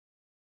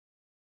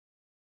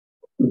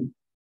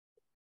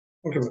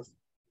Okay.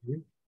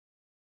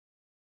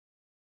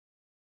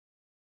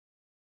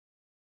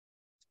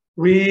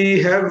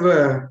 We have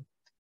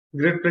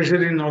great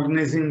pleasure in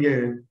organizing a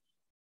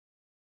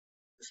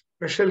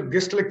special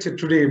guest lecture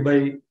today by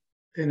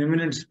an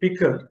eminent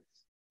speaker.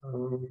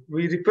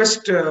 We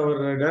request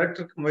our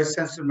Director, Vice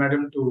Chancellor,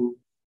 Madam, to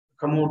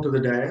come out to the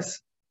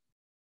dais.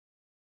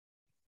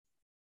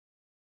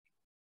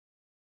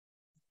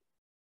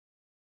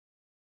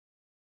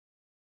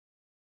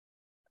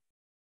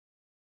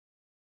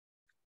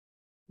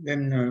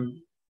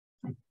 Then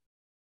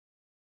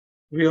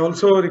we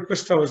also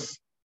request our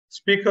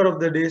speaker of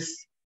the day,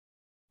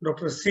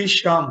 Dr. C.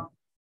 Shyam,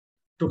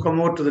 to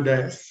come out to the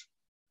dais.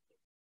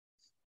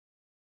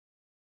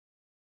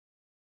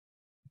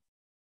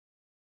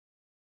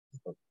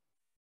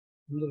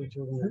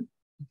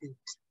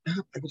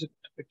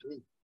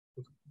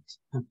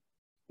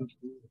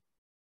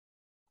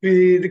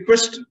 We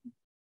request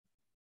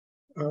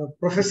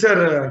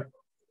Professor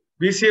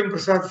BCM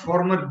Prasad,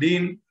 former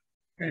Dean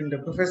and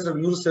Professor of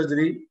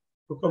Neurosurgery,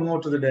 to come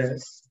out to the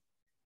dais.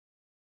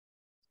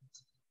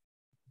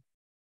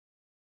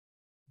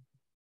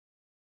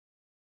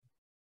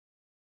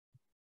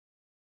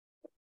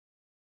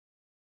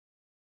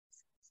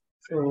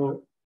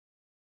 So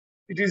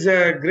it is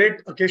a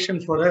great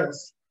occasion for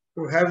us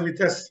to have with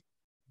us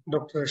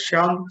Dr.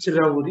 Shyam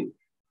Chitravoori.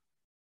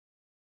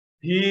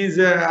 He is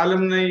an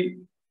alumni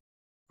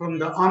from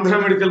the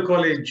Andhra Medical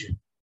College,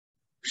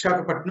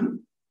 Visakhapatnam.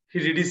 He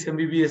did his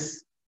MBBS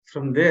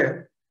from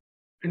there.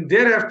 And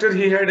thereafter,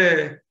 he had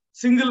a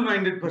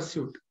single-minded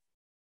pursuit.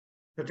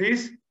 That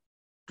is,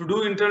 to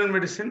do internal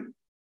medicine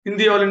in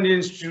the All India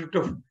Institute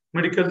of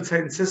Medical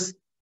Sciences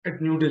at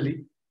New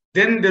Delhi.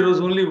 Then there was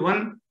only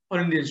one All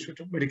India Institute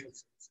of Medical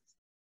Sciences.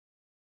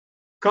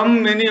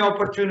 Come many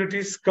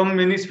opportunities, come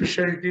many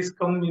specialties,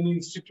 come many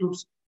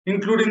institutes,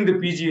 including the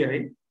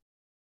PGI.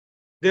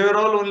 They were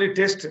all only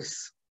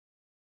testers.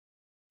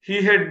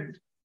 He had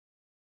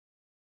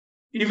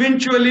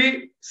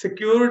eventually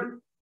secured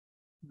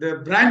the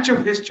branch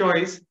of his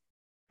choice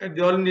at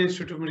the All India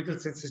Institute of Medical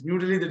Sciences, New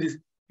Delhi, that is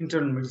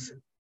internal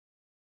medicine.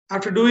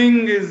 After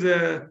doing his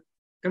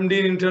MD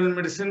in internal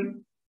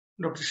medicine,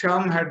 Dr.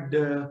 Shyam had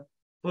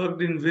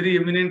worked in very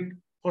eminent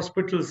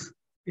hospitals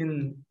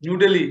in New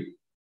Delhi,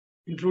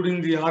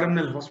 including the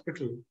RML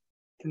hospital.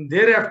 And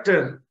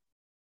thereafter,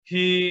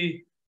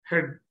 he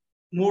had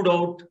moved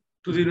out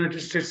to the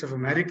United States of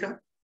America.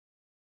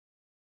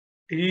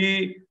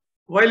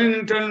 While in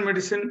internal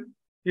medicine,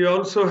 he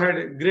also had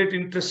a great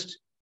interest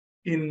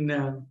in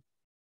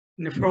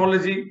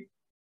nephrology,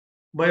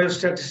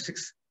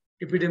 biostatistics,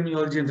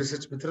 epidemiology, and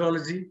research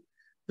methodology.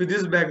 With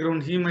this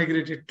background, he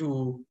migrated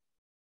to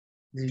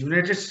the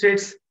United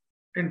States,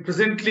 and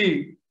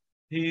presently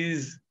he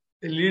is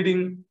a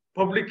leading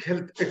public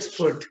health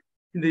expert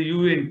in the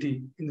UNT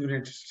in the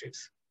United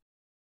States.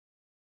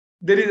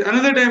 There is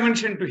another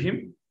dimension to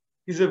him.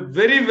 He's a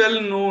very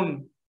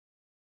well-known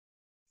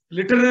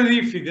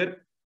literary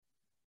figure.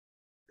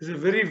 He's a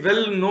very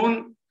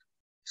well-known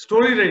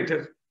story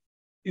writer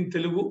in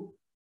Telugu.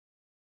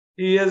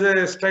 He has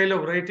a style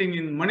of writing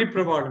in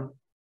Manipravadam.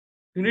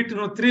 You need to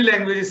know 3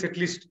 languages at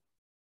least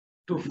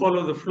to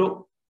follow the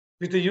flow,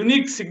 with a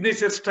unique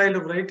signature style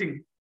of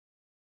writing.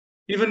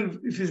 Even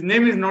if his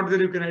name is not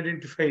there, you can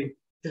identify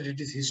that it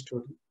is his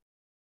story.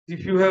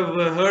 If you have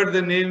heard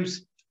the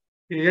names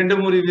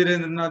Yendamuri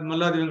Virendranath,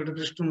 Malladi Venkata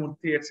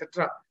Krishnamurti,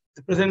 etc.,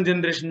 the present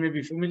generation may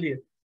be familiar.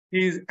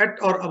 He is at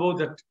or above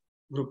that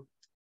group.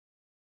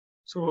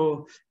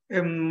 So,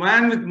 a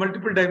man with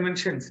multiple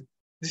dimensions.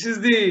 This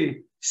is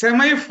the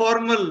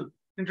semi-formal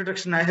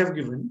introduction I have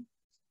given,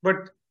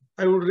 but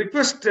I would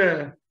request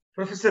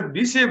Professor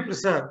BCM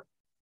Prasad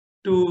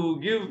to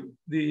give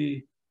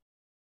the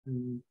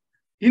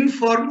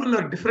informal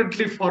or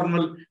differently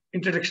formal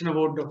introduction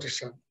about Dr.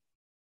 Shyam.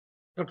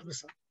 Dr.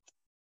 Prasad.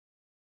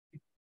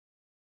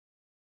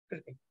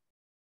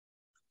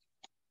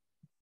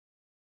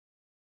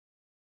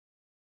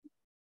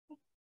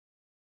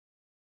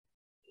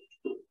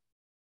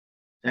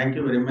 Thank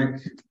you very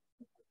much,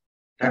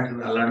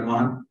 Dr. Allad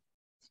Mohan.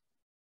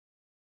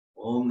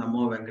 Om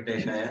Namo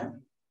Venkateshaya.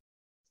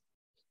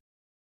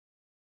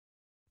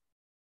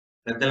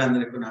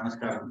 పెద్దలందరికీ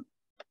నమస్కారం.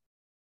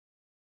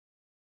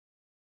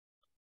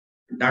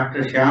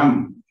 Doctor Shyam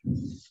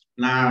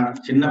నా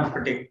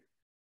చిన్నప్పటి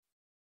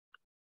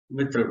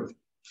మిత్రుడు.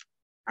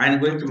 ఆయన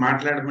గురించి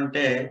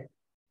మాట్లాడమంటే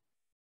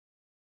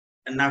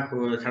నాకు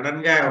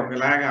sudden గా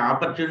ఒకలాగా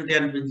ఆపర్చునిటీ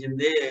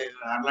అనిపించింది.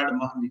 అల్లాడి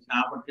మోహన్ ఇచ్చిన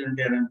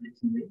ఆపర్చునిటీ అని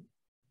అనిపించింది.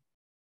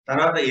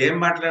 తర్వాత ఏం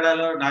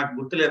మాట్లాడాలో నాకు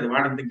గుర్తులేదు.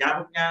 వాడంత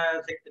జ్ఞాపక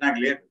శక్తి నాకు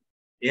లేదు.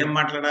 ఏం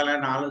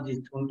మాట్లాడాలని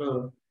ఆలోచించుకుంటూ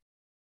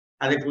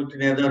అది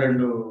కూర్చుని ఏదో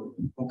 2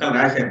 ముక్కలు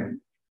రాశాను.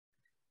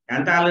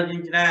 ఎంత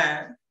ఆలోచించినా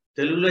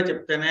తెలుగులో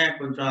చెప్తేనే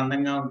కొంచెం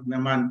అందంగా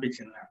ఉంటుందేమో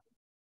అనిపించింది నాకు.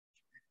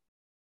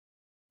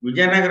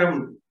 విజయనగరం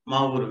మా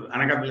ఊరు,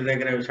 అనకాపల్లి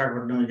దగ్గర,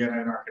 విశాఖపట్నం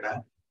విజయనగరం, అక్కడ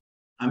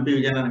హంపి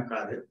విజయనగరం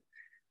కాదు.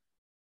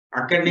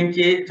 అక్కడి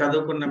నుంచి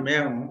చదువుకున్న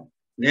మేము,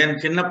 నేను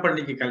చిన్నప్పటి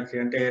నుంచి కలిసి,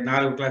 అంటే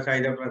 4వ క్లాస్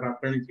 5వ క్లాస్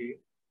అప్పటి నుంచి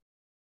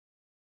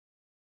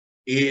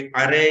ఈ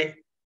అరే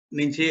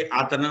నుంచి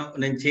అతను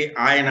నుంచి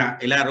ఆయన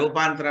ఇలా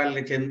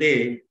రూపాంతరాలు చెంది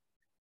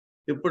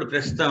ఇప్పుడు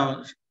ప్రస్తుతం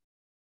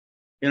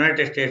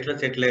యునైటెడ్ స్టేట్స్లో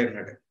సెటిల్ అయి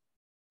ఉన్నాడు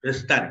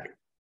ప్రస్తుతానికి.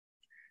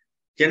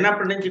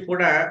 చిన్నప్పటి నుంచి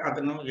కూడా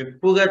అతను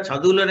ఎక్కువగా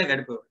చదువులోనే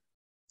గడిపేవాడు.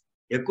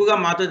 ఎక్కువగా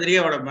మాతో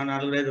తిరిగేవాడు. మా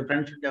 4-5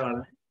 ఫ్రెండ్స్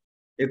ఉండేవాళ్ళని.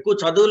 ఎక్కువ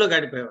చదువులో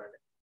గడిపేవాడు.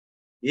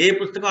 ఏ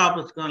పుస్తకం ఆ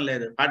పుస్తకం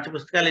లేదు. పాఠ్య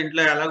పుస్తకాలు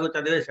ఇంట్లో ఎలాగో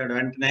చదివేశాడు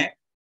వెంటనే.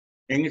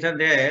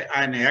 ఎందుకంటే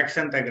ఆయన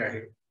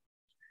ఏకసంతగ్రాహి.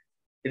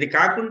 ఇది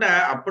కాకుండా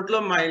అప్పట్లో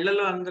మా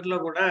ఇళ్లలో అందరిలో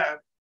కూడా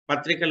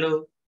పత్రికలు,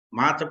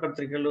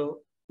 మాసపత్రికలు,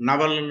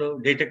 నవలలు,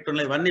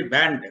 డిటెక్టివ్లు ఇవన్నీ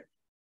బ్యాండ్.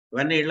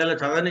 ఇవన్నీ ఇళ్లలో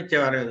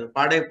చదవనిచ్చేవారు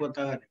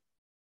పాడైపోతావని.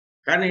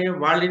 కానీ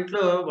వాళ్ళ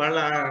ఇంట్లో వాళ్ళ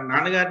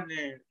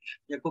నాన్నగారిని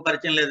ఎక్కువ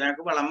పరిచయం లేదు నాకు.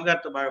 వాళ్ళ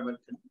అమ్మగారితో బాగా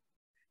పరిచయం.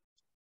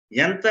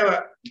 ఎంత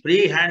ఫ్రీ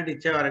హ్యాండ్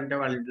ఇచ్చేవారంటే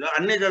వాళ్ళ ఇంట్లో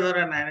అన్ని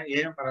చదవరని ఆయన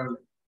ఏం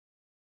పర్వాలేదు.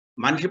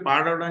 మనిషి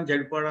పాడవడం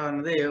చెడిపోవడం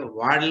అన్నది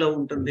వాడిలో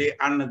ఉంటుంది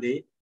అన్నది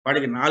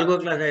వాడికి 4వ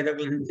క్లాస్ 5వ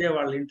క్లాస్ నుంచే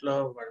వాళ్ళ ఇంట్లో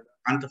వాడు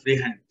అంత ఫ్రీ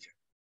హ్యాండ్ ఇచ్చాడు.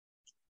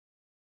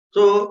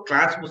 సో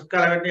క్లాస్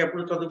పుస్తకాలు అవన్నీ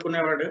ఎప్పుడు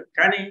చదువుకునేవాడు.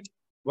 కానీ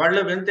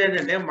వాళ్ళలో వింత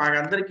ఏంటంటే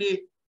మాకందరికీ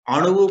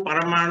అణువు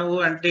పరమాణువు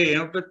అంటే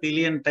ఏమిటో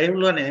తెలియని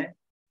టైంలోనే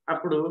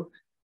అప్పుడు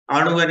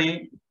అణువని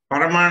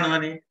పరమాణు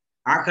అని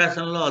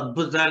ఆకాశంలో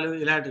అద్భుతాలు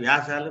ఇలాంటి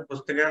వ్యాసాలు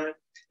పుస్తకాలు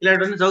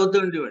ఇలాంటివన్నీ చదువుతూ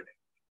ఉండేవాడు.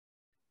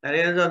 సరే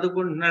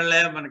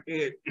చదువుకుంటున్నాళ్ళే మనకి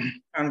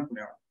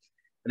అనుకునేవాడు.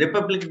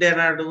 రిపబ్లిక్ డే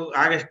నాడు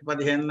ఆగస్టు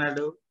 15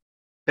 నాడు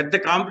పెద్ద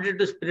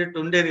కాంపిటేటివ్ స్పిరిట్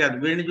ఉండేది కాదు.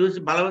 వీడిని చూసి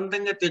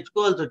బలవంతంగా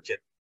తెచ్చుకోవాల్సి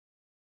వచ్చేది.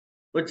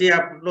 వచ్చి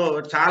అప్పట్లో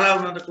చాలా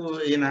మనకు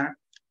ఈయన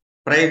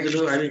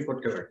ప్రైజులు అవి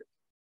కొట్టేవాడు.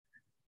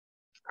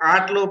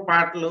 ఆటలు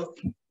పాటలు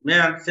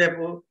మేము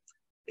అంతసేపు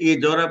ఈ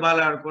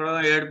జోరబాలు ఆడుకోవడం,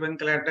 ఏడు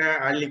పెంకులాట,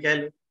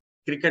 అల్లికాయలు,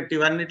 క్రికెట్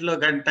ఇవన్నిటిలో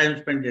టైం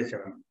స్పెండ్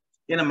చేసేవాడు.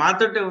 ఈయన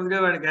మాతోటే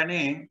ఉండేవాడు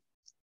కానీ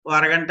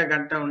అరగంట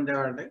గంట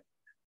ఉండేవాడు.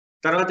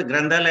 తర్వాత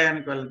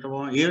గ్రంథాలయానికి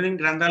వెళ్ళటము,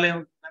 ఈవినింగ్ గ్రంథాలయం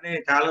ఉంటుందని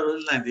చాలా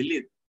రోజులు నాకు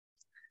తెలియదు.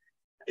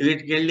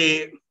 వీటికి వెళ్ళి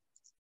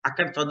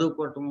అక్కడ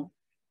చదువుకోవటము.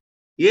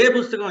 ఏ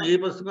పుస్తకం ఈ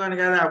పుస్తకం అని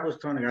కాదు ఆ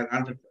పుస్తకం అని కాదు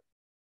అంతట్లో.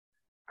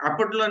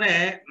 అప్పట్లోనే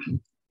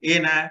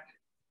ఈయన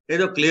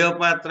ఏదో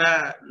క్లియోపాత్ర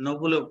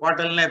నువ్వులు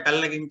కోటలనే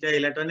పెళ్ళగించా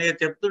ఇలాంటివన్నీ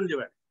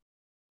చెప్తుండేవాడు.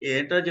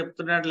 ఏంటో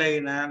చెప్తున్నాడులే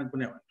ఈయన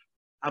అనుకునేవాడు.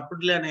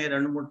 అప్పట్లోనే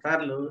 2-3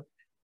 సార్లు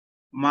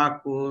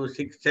మాకు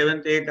 6th,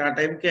 7th, 8th ఆ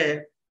టైంకే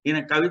ఈయన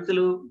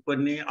కవితలు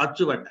కొన్ని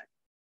అచ్చుపడ్డాయి.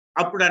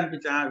 అప్పుడు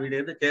అనిపించా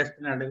వీడేదో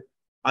చేస్తున్నాడు,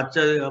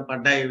 అచ్చు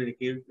పడ్డాయి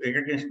వీడికి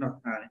రికగ్నిషన్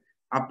వస్తున్నాడని.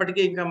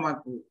 అప్పటికి ఇంకా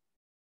మాకు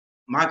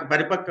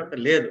పరిపక్వత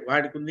లేదు.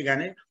 వాడికి ఉంది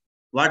కానీ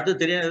వాటితో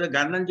తెలియదు.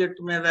 గంధం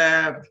చెట్టు మీద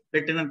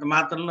పెట్టినంత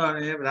మాత్రంలో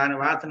దాని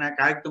వాసన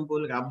కాగితం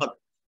పూలకి అబ్బదు.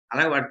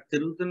 అలాగే వాటి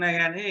తిరుగుతున్నాయి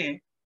కానీ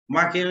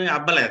మాకేమీ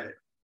అబ్బలేదు.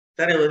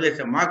 సరే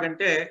వదిలేసాం.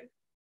 మాకంటే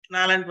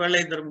నాలాంటి వాళ్ళే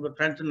 2-3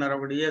 ఫ్రెండ్స్ ఉన్నారు.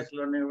 ఒకటి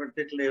యుఎస్లోనే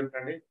ఒకటి ఇట్లా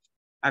ఉంటాడు,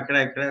 అక్కడ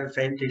ఇక్కడ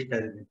సైంటిస్ట్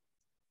అది.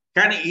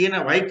 కానీ ఈయన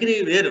వైఖరి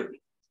వేరు.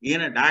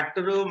 ఈయన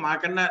డాక్టరు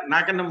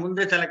నాకన్నా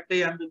ముందే సెలెక్ట్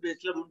అయ్యి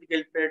MBBS లో ముందుకు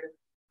వెళ్ళిపోయాడు.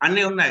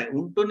 అన్నీ ఉన్నాయి.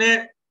 ఉంటూనే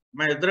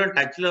మా ఇద్దరం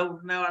టచ్ లో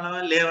ఉండే వాళ్ళమా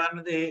లేవా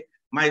అన్నది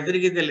మా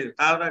ఇద్దరికి తెలియదు.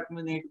 తావరాకు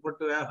మీద నీటి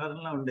పొట్టు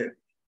వ్యవహారంలో ఉండేది.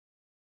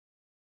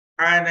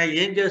 ఆయన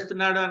ఏం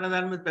చేస్తున్నాడు అన్న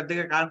దాని మీద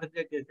పెద్దగా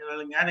కాన్సన్ట్రేట్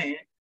చేసేవాళ్ళం కానీ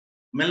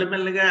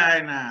మెల్లమెల్లగా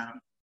ఆయన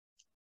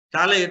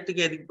చాలా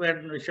ఎత్తుగా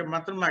ఎదిగిపోయాడన్న విషయం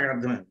మాత్రం మాకు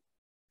అర్థమైంది.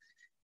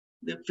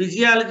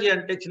 ఫిజియాలజీ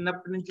అంటే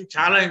చిన్నప్పటి నుంచి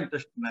చాలా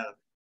ఇంట్రెస్ట్ ఉన్నారు.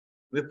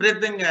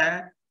 విపరీతంగా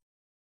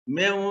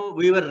మేము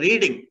we are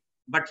reading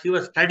but he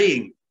was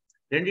studying.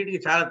 రెండింటికి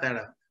చాలా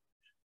తేడా.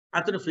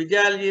 అతను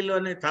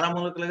ఫిజియాలజీలోనే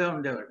తలములకలుగా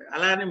ఉండేవాడు.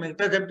 అలానే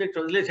మిగతా సబ్జెక్ట్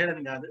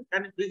వదిలేసాడని కాదు,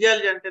 కానీ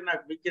ఫిజియాలజీ అంటే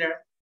నాకు పిచ్చిరా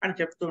అని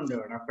చెప్తూ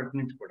ఉండేవాడు అప్పటి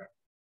నుంచి కూడా.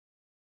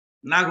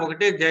 నాకు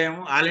ఒకటే జయం,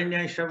 all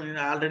India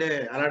institute already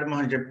Alladi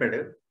Mohan చెప్పాడు.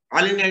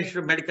 ఆల్ ఇండియా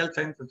ఇన్స్టిట్యూట్ మెడికల్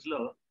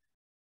సైన్సెస్లో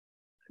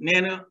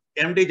నేను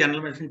MD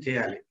జనరల్ మెడిసిన్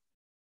చేయాలి.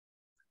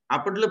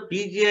 అప్పట్లో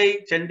PGI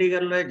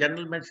చండీగఢ్లో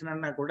జనరల్ మెడిసిన్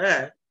అన్నా కూడా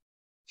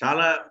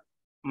చాలా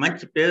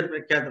మంచి పేరు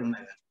ప్రఖ్యాతులు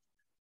ఉన్నాయి.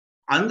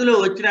 అందులో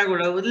వచ్చినా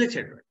కూడా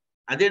వదిలేసాడు.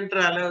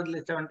 అదేంటారా అలా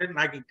వదిలేసామంటే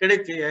నాకు ఇక్కడే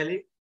చేయాలి,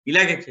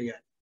 ఇలాగే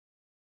చేయాలి.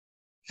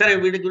 సరే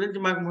వీడి గురించి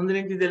మాకు ముందు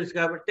నుంచి తెలుసు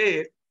కాబట్టి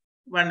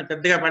వాడిని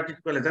పెద్దగా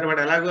పట్టించుకోలేదు. సరే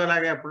వాడు ఎలాగో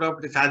అలాగే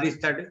అప్పుడప్పుడు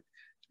సాధిస్తాడు,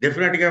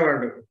 డెఫినెట్గా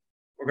వాడు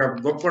ఒక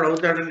గొప్పడు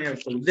అవుతాడని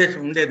ఒక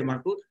ఉద్దేశం ఉండేది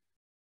మాకు.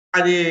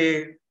 అది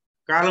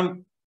కాలం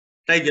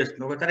ట్రై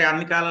చేస్తుంది. ఒకసారి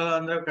అన్ని కాలాలు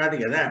అందరూ కాదు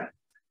కదా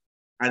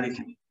అది.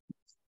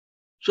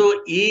 సో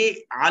ఈ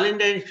all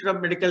India institute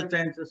of medical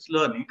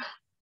సైన్సెస్లోని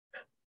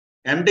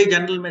MD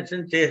general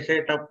medicine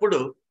చేసేటప్పుడు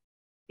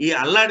ఈ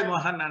అల్లాడి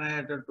మోహన్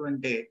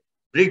అనేటటువంటి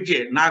బ్రిడ్జ్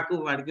నాకు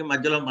వాడికి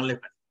మధ్యలో మళ్ళీ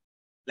పని.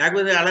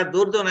 లేకపోతే అలా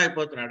దూరం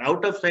అయిపోతున్నాడు,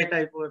 అవుట్ ఆఫ్ సైట్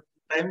అయిపోతున్న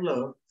టైంలో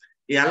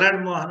ఈ అల్లాడి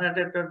మోహన్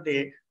అనేటటువంటి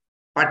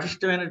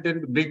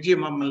పటిష్టమైనటువంటి బ్రిడ్జి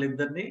మమ్మల్ని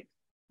ఇద్దరిని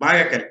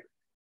బాగా కలిపి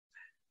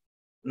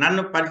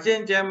నన్ను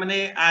పరిచయం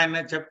చేయమని ఆయన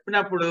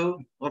చెప్పినప్పుడు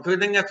ఒక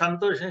విధంగా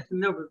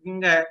సంతోషించింది, ఒక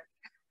విధంగా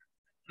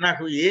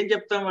నాకు ఏం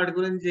చెప్తాం వాడి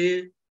గురించి.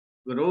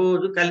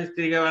 రోజు కలిసి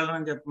తిరిగే వాళ్ళం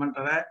అని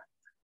చెప్పమంటారా?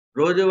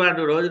 రోజు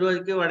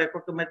రోజుకి వాడు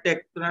ఒక్కొక్క మెట్టు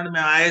ఎక్కుతున్నాడు,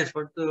 మేము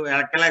ఆయాసపడుతూ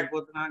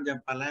ఎక్కలేకపోతున్నాం అని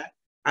చెప్పాలా?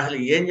 అసలు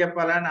ఏం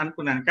చెప్పాలా అని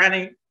అనుకున్నాను.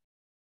 కానీ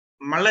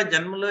మళ్ళా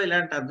జన్మలో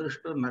ఇలాంటి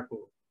అదృష్టం నాకు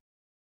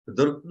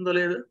దొరుకుతుందో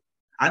లేదో.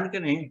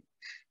 అందుకని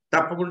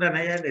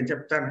తప్పకుండానయ్యా నేను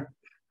చెప్తాను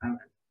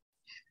అన్నాడు.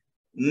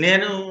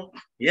 నేను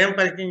ఏం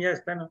పరిచయం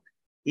చేస్తాను,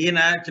 ఈయన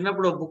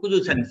చిన్నప్పుడు ఒక బుక్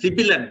చూశాను,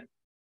 సిబిల్ అని.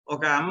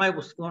 ఒక అమ్మాయి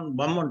పుస్తకం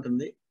బొమ్మ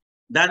ఉంటుంది,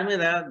 దాని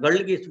మీద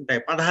గళ్ళు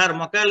గీస్తుంటాయి, 16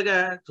 ముఖాలుగా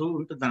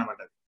ఉంటుంది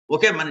అనమాట,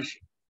 ఒకే మనిషి.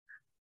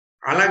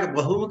 అలాగే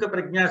బహుముఖ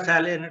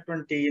ప్రజ్ఞాశాలి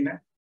అయినటువంటి ఈయన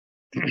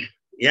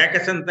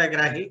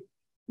ఏకసంతగ్రాహి,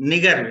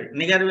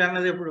 నిగర్వి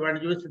అన్నది ఇప్పుడు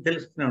వాడిని చూసి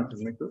తెలుస్తూనే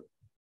ఉంటుంది మీకు.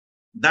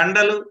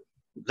 దండలు,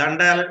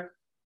 దండాలు,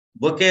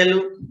 బొకేలు,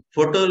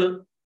 ఫోటోలు,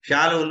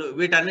 శాలువులు,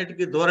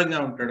 వీటన్నిటికీ దూరంగా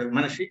ఉంటాడు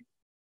మనిషి.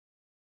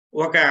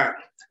 ఒక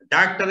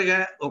డాక్టర్గా,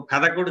 ఒక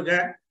కథకుడుగా,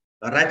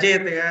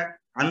 రచయితగా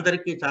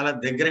అందరికీ చాలా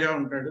దగ్గరగా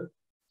ఉంటాడు.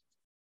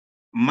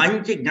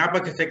 మంచి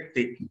జ్ఞాపక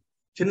శక్తి.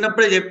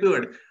 చిన్నప్పుడే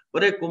చెప్పేవాడు,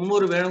 ఒరే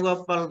కొమ్మూరు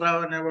వేణుగోపాలరావు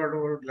అనేవాడు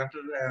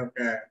ఒక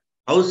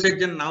హౌస్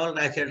సర్జన్ నవల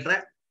రాసేట్రా,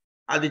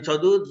 అది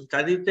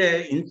చదివితే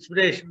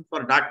ఇన్స్పిరేషన్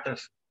ఫర్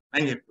డాక్టర్స్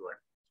అని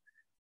చెప్పేవాడు.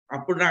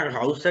 అప్పుడు నాకు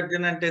హౌస్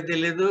సర్జన్ అంటే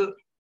తెలీదు,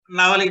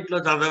 నవల ఇంట్లో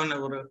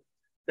చదవనివ్వరు.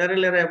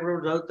 సరేలేరా ఎప్పుడు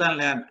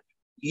చదువుతానులే అని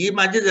ఈ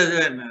మధ్య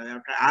చదివాను.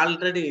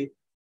 ఆల్రెడీ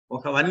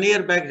ఒక 1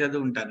 year బ్యాక్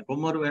చదివి ఉంటాను,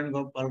 కొమ్మూరు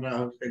వేణుగోపాలరావు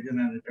హౌస్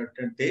సర్జన్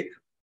అనేటటువంటి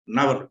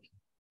నవలు.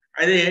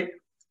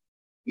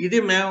 ఇది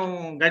మేము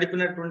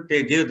గడిపినటువంటి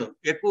జీవితం.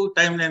 ఎక్కువ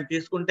టైం నేను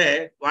తీసుకుంటే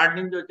వాటి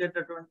నుంచి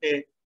వచ్చేటటువంటి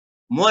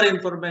more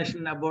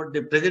information about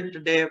the present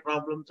day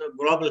problems,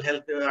 global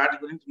health, వాటి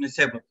గురించి మిస్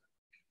అయిపోతాం.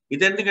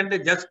 ఇది ఎందుకంటే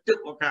జస్ట్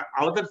ఒక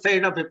అవతర్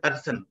సైడ్ ఆఫ్ ఎ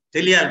పర్సన్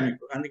తెలియాలి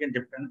మీకు, అందుకని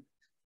చెప్పాను.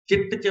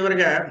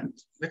 చివరిగా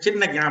ఒక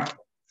చిన్న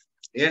జ్ఞాపకం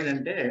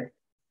ఏంటంటే,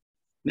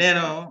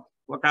 నేను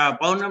ఒక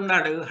పౌర్ణమి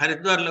నాడు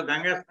హరిద్వార్లో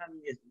గంగా స్నానం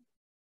చేసి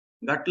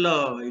గట్లో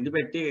ఇది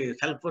పెట్టి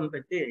సెల్ ఫోన్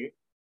పెట్టి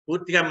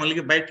పూర్తిగా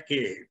మునిగి బయటికి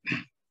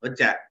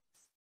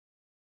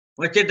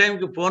వచ్చే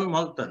టైంకి ఫోన్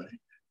మోగుతుంది.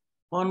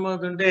 ఫోన్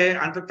మోగుతుంటే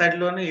అంత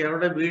తడిలోని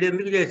ఎవడో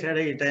వీడెందుకు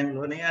చేశాడు ఈ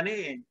టైంలోని అని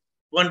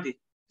ఫోన్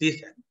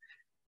తీశాను.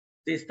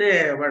 తీస్తే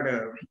వాడు,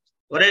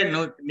 ఒరే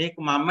నీకు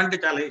మా అమ్మ అంటే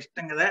చాలా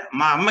ఇష్టం కదా,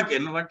 మా అమ్మకి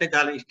నువ్వంటే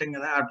చాలా ఇష్టం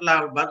కదా, అట్లా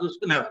బాగా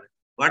చూసుకునేవారు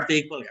వాడితో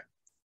ఈక్వల్గా,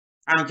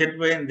 ఆమె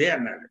చనిపోయింది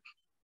అన్నాడు.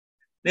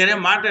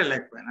 నేనేం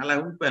మాట్లాడలేకపోయాను, అలా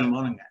ఉండిపోయాను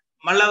మౌనంగా.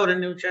 మళ్ళా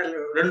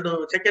 2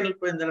 సెకండ్లు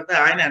పోయిన తర్వాత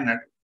ఆయన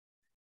అన్నాడు,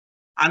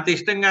 అంత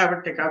ఇష్టం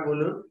కాబట్టి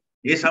కాబోలు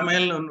ఈ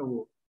సమయంలో నువ్వు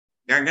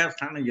గంగా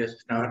స్నానం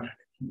చేస్తున్నావు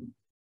అన్నాడు.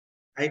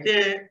 అయితే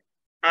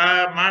ఆ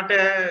మాట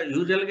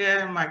యూజువల్గా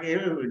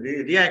మాకేమి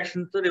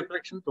రియాక్షన్స్,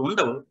 రిఫ్లెక్షన్స్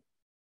ఉండవు,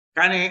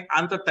 కానీ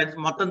అంత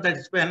మొత్తం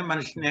తడిసిపోయాను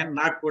మనిషి నేను.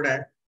 నాకు కూడా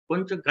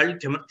కొంచెం కళ్ళు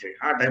చెమర్చాయి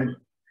ఆ టైంలో.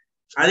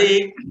 అది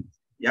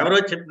ఎవరో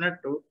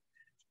చెప్పినట్టు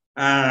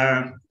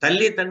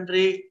తల్లి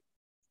తండ్రి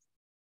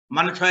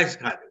మన చాయిస్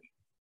కాదు,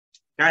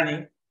 కానీ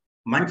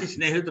మంచి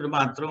స్నేహితుడు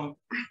మాత్రం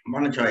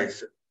మన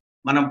చాయిస్.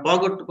 మనం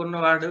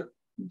పోగొట్టుకున్నవాడు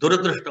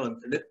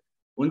దురదృష్టవంతుడు,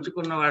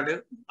 ఉంచుకున్నవాడు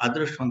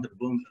అదృష్టవంతుడు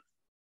భూమిలో.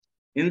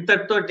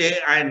 ఇంతటితోటి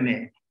ఆయన్ని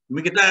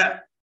మిగతా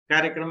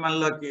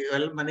కార్యక్రమాల్లోకి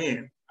వెళ్ళమని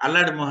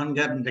అల్లాడి మోహన్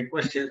గారిని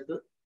రిక్వెస్ట్ చేస్తూ,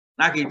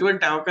 నాకు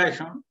ఇటువంటి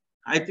అవకాశం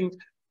I think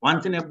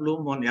once in a blue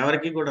moon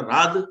ఎవరికి కూడా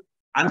రాదు.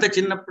 అంత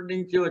చిన్నప్పటి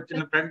నుంచి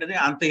వచ్చిన ఫ్రెండ్ని,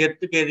 అంత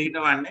ఎత్తుకు ఎదిగిన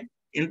వాడిని,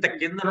 ఇంత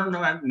కింద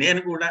ఉన్నవాడిని,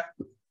 నేను కూడా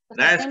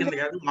రాయస్ కింద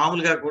కాదు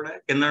మామూలుగా కూడా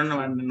కింద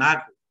ఉన్నవాడిని.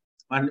 నాకు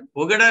వాడిని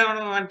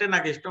పొగడడం అంటే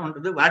నాకు ఇష్టం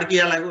ఉంటుంది, వాడికి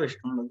ఎలాగో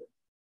ఇష్టం ఉండదు.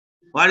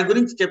 వాడి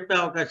గురించి చెప్పే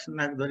అవకాశం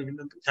నాకు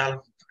దొరికినందుకు చాలా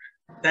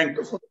థ్యాంక్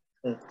యూ.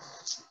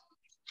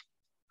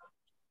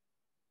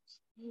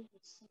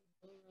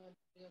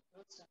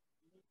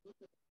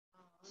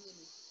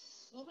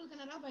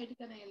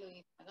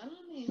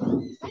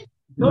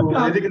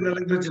 వేదికను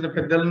అలంకరించిన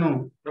పెద్దలను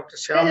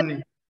డాక్టర్ శ్యామ్ ని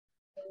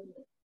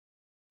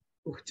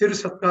ఒక చిరు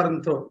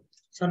సత్కారంతో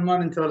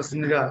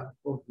సన్మానించవలసిందిగా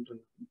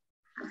కోరుకుంటున్నాను.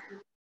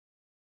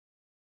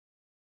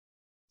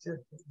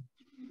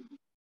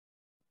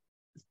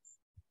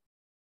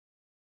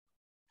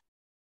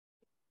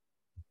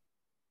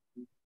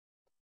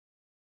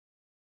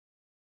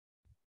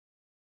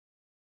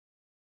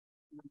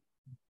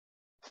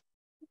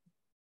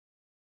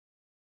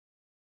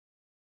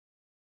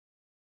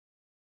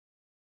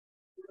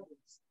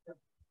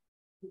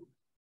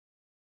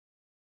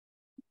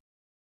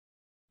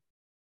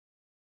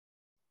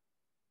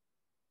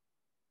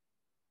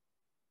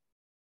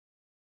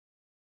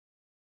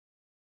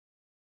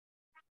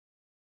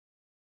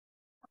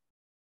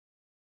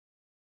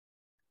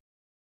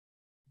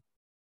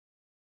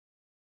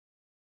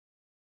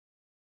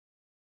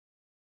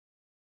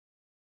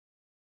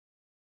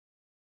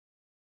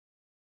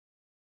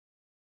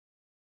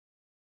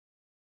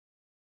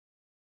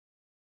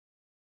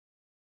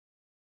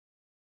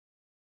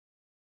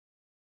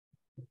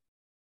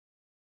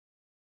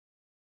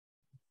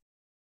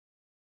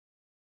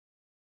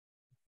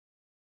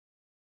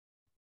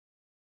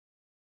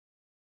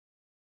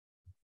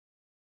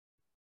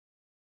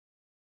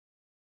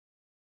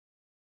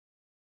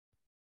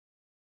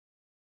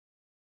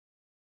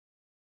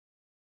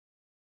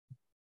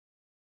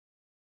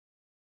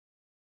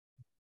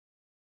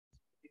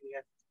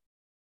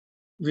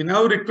 We now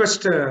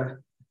request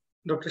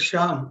Dr.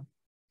 Shyam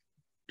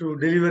to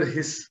deliver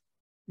his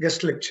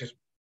guest lecture.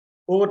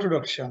 Over to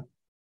Dr. Shyam.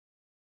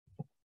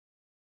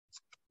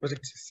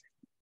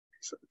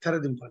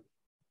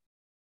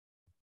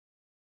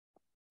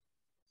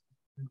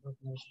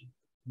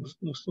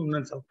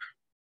 Students out.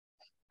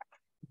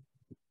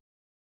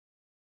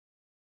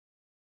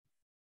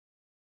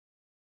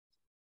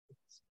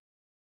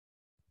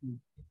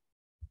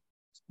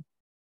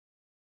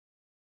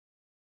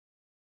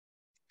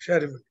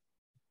 Share it.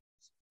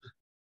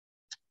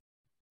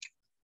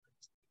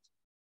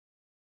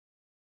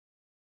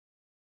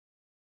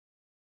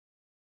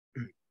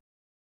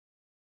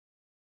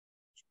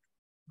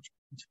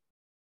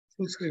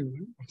 Full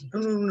screen.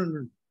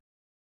 No.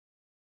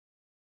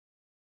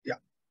 Yeah.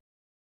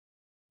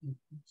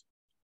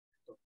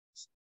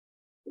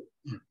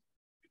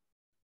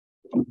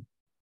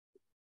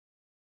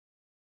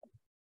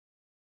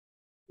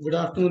 Good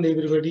afternoon,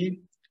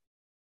 everybody.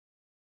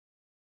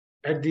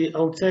 At the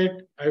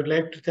outset, I would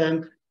like to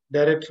thank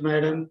Director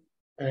Madam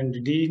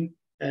and Dean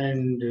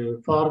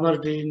and former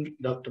Dean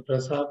Dr.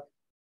 Prasad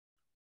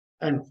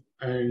and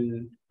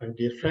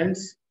dear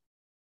friends.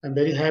 I'm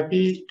very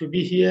happy to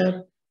be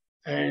here,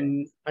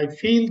 and I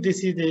feel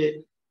this is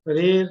a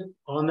rare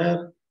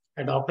honor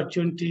and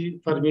opportunity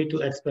for me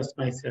to express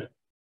myself.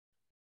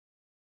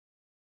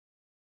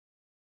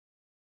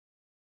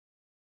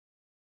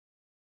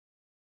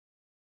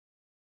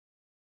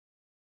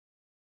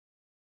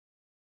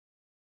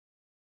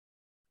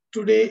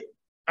 Today,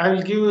 I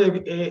will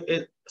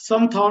give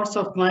some thoughts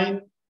of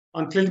mine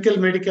on clinical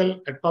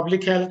medical and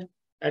public health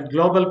and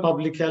global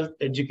public health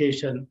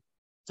education.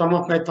 Some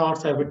of my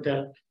thoughts I will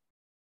tell.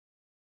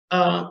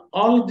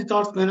 All of the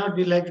thoughts may not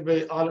be liked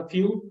by all of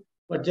you,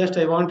 but just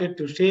I wanted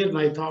to share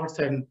my thoughts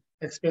and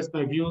express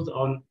my views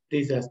on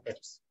these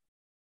aspects.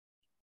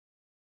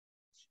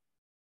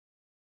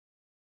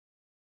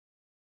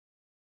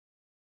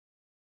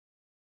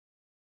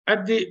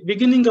 At the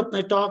beginning of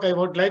my talk, I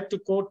would like to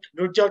quote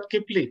Rudyard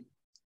Kipling.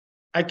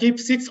 I keep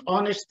 6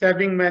 honest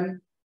serving men.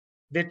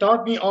 They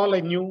taught me all I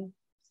knew.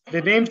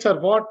 The names are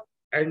what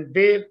and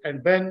where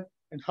and when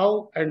and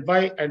how and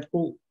why and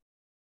who.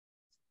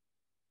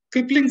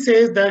 Kipling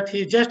says that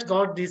he just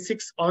got these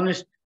 6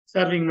 honest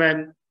serving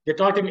men. They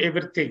taught him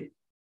everything.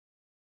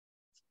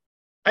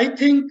 I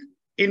think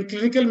in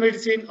clinical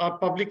medicine or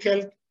public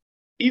health,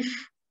 if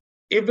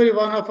every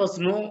one of us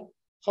know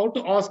how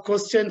to ask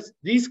questions,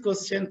 these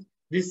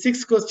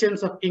 6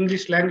 questions of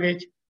English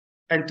language,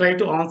 and try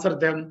to answer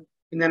them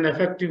in an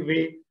effective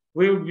way,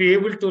 we would be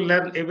able to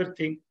learn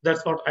everything.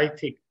 That's what I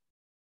think.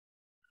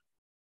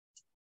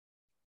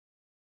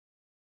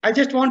 I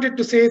just wanted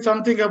to say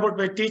something about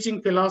my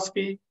teaching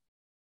philosophy,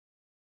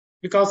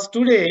 because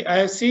today I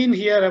have seen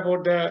here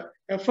about the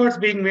efforts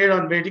being made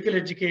on medical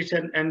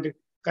education and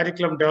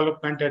curriculum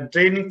development and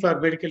training for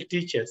medical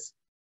teachers.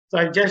 So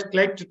I just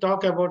like to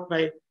talk about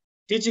my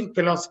teaching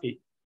philosophy.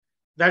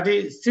 That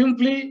is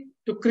simply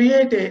to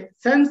create a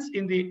sense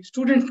in the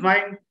student's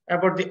mind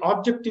about the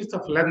objectives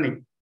of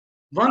learning.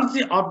 Once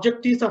the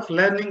objectives of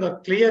learning are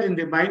clear in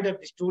the mind of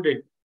the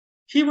student,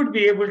 he would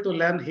be able to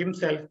learn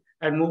himself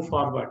and move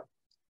forward.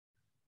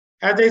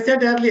 As I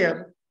said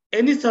earlier,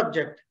 any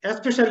subject,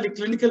 especially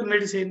clinical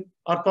medicine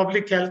or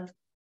public health,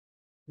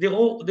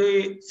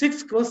 the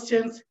 6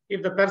 questions,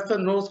 if the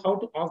person knows how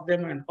to ask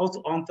them and how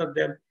to answer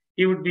them,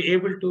 he would be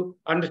able to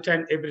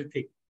understand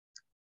everything.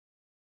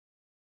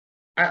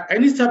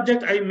 Any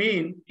subject, I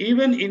mean,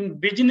 even in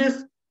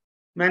business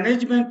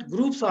management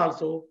groups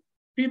also,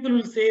 people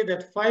will say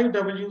that 5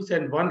 W's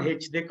and 1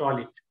 H, they call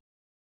it.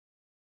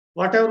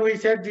 Whatever we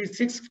said, the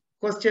 6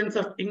 questions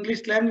of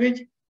English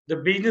language, the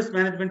business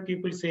management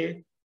people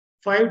say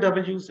 5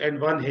 W's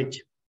and 1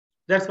 H.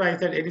 That's why I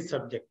said any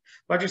subject.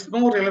 But it's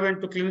more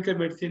relevant to clinical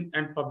medicine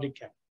and public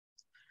health.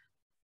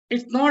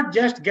 It's not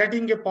just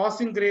getting a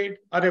passing grade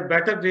or a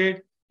better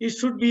grade. It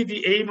should be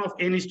the aim of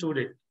any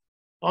student,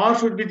 or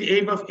should be the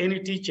aim of any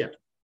teacher.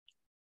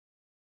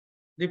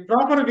 The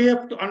proper way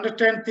to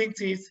understand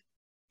things is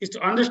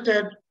to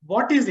understand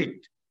what is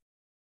it.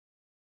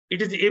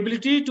 It is the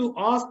ability to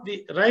ask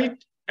the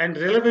right and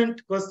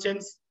relevant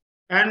questions,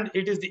 and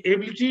it is the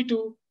ability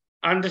to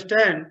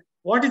understand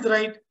what is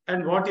right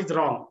and what is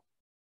wrong.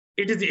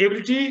 It is the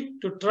ability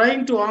to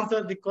trying to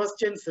answer the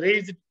questions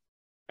raised,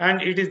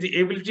 and it is the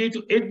ability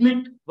to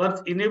admit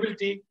one's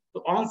inability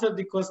to answer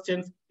the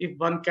questions if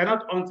one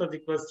cannot answer the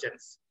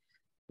questions.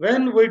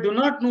 When we do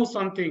not know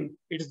something,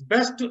 it is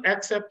best to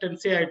accept and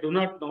say, I do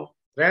not know,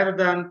 rather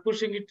than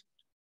pushing it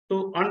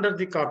to under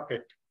the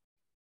carpet.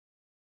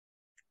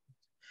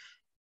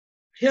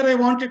 Here I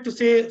wanted to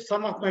say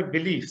some of my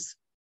beliefs.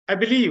 I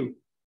believe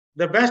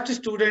the best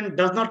student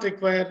does not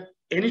require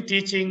any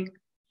teaching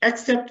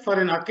except for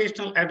an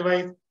occasional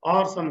advice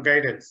or some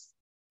guidance.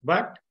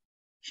 But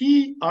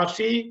he or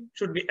she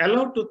should be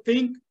allowed to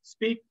think,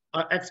 speak,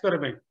 or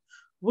experiment.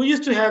 We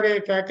used to have a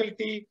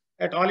faculty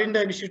at All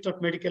India Institute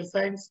of Medical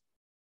Science.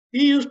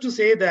 He used to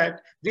say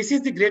that this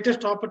is the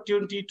greatest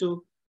opportunity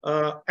to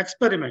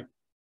experiment.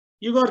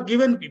 You are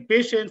given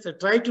patients,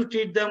 try to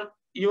treat them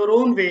your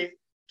own way,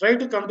 try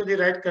to come to the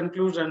right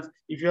conclusions.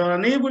 If you are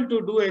unable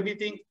to do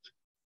anything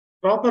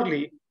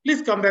properly,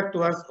 please come back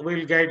to us, we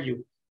will guide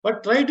you.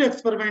 But try to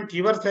experiment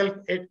yourself.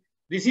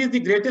 This is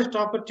the greatest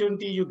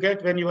opportunity you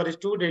get when you are a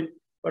student,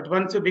 but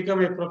once you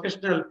become a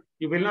professional,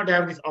 you will not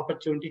have this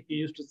opportunity, he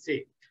used to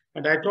say.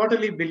 And I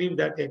totally believe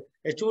that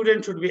a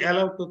student should be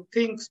allowed to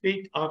think,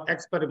 speak, or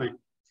experiment,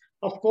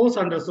 of course,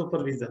 under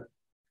supervision.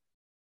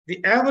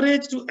 The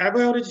average to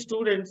above average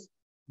students,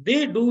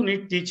 they do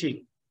need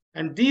teaching.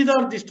 And these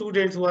are the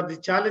students who are the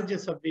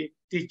challenges of the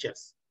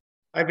teachers.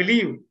 I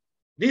believe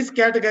this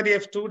category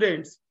of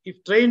students,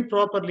 if trained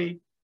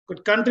properly,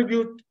 could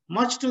contribute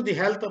much to the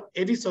health of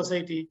any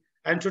society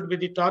and should be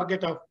the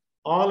target of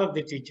all of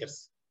the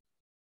teachers.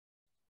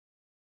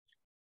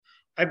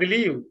 I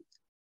believe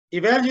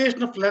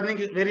evaluation of learning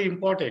is very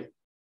important,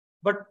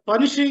 but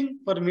punishing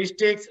for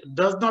mistakes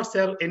does not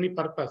serve any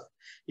purpose.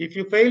 If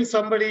you fail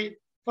somebody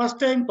first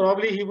time,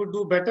 probably he would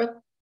do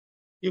better.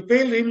 You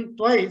fail him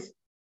twice,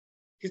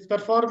 his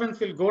performance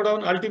will go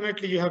down.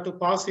 Ultimately, you have to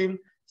pass him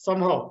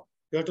somehow.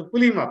 You have to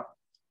pull him up.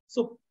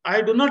 So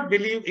I do not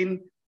believe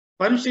in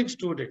punishing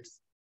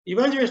students.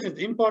 Evaluation is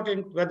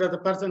important whether the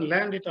person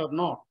learned it or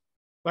not.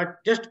 But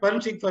just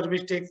punishing for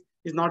mistakes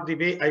is not the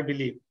way I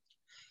believe.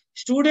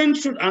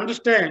 Students should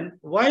understand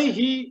why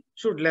he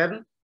should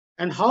learn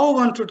and how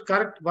one should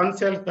correct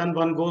oneself when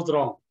one goes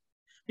wrong.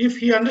 If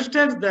he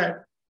understands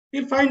that,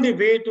 he'll find a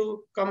way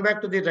to come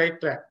back to the right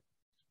track.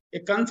 A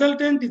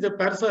consultant is a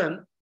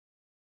person.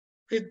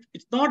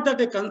 It's not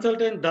that a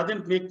consultant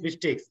doesn't make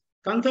mistakes.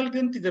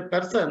 Consultant is a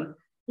person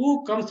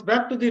who comes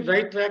back to the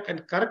right track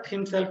and correct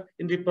himself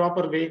in the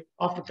proper way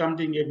after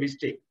committing a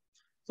mistake.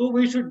 So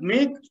we should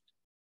make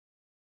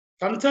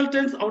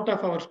consultants out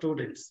of our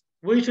students.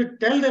 We should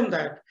tell them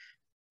that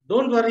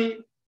don't worry,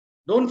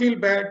 don't feel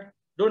bad,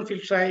 don't feel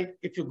shy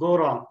if you go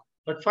wrong,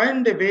 but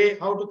find a way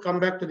how to come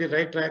back to the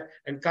right track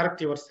and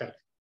correct yourself.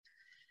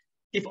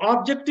 If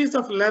objectives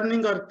of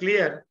learning are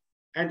clear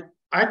and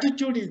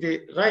attitude is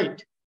the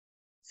right,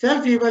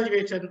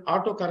 self-evaluation,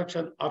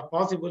 auto-correction are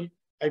possible,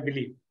 I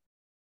believe.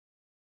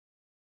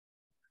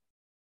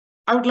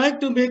 I would like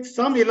to make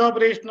some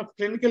elaboration of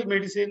clinical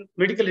medicine,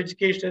 medical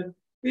education,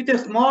 with a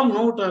small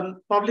note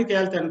on public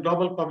health and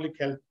global public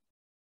health.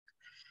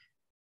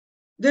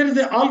 There is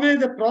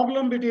always a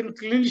problem between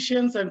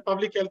clinicians and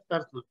public health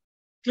personnel.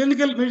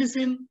 Clinical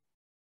medicine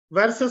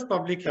versus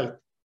public health.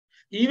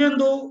 Even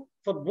though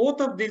for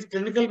both of these,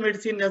 clinical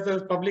medicine as well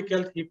as public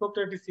health,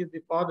 Hippocrates is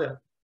the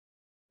father,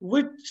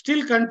 we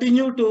still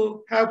continue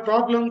to have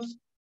problems.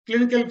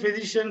 Clinical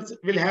physicians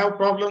will have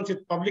problems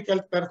with public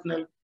health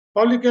personnel.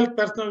 Public health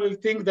personnel will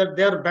think that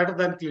they are better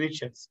than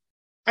clinicians.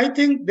 I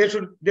think there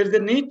is a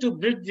need to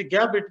bridge the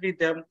gap between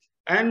them,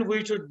 and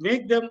we should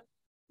make them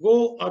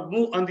go or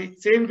move on the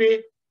same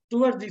way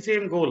towards the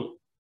same goal.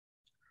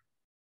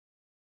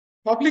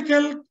 Public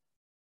health,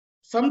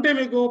 some time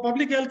ago,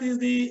 public health is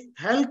the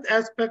health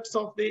aspects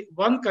of the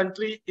one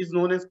country is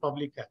known as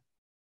public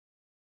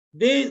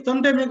health.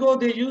 Some time ago,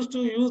 they used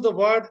to use the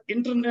word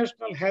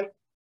international health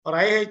or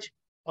IH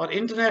or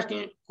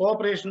international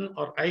cooperation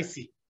or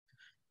IC.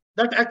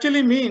 That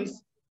actually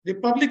means the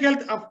public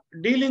health of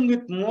dealing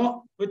with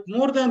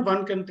more than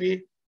one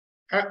country,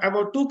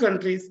 about two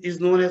countries, is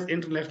known as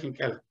international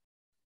health.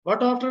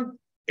 But after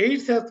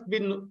AIDS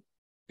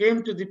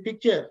came to the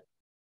picture,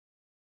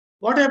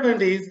 what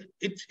happened is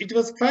it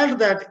was felt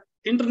that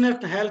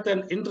international health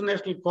and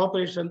international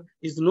cooperation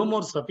is no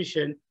more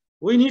sufficient.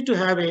 We need to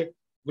have a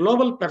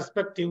global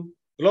perspective,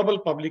 global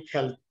public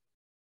health.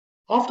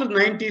 After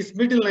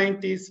middle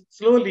 90s,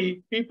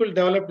 slowly people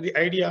developed the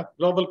idea of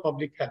global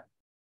public health.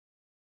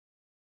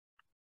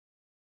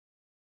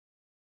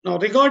 Now,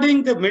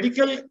 regarding the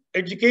medical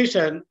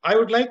education, I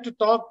would like to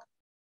talk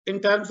in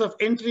terms of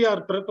entry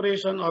or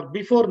preparation or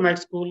before med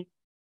school,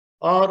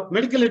 or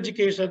medical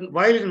education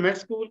while in med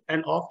school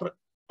and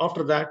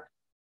after that.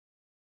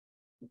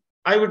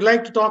 I would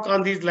like to talk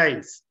on these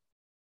lines.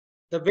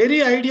 The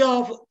very idea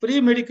of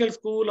pre-medical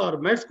school or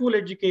med school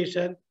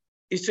education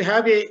is to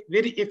have a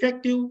very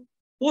effective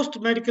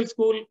post-medical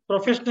school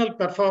professional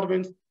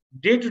performance,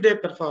 day-to-day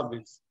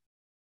performance.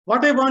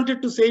 What I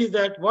wanted to say is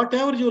that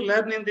whatever you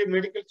learn in the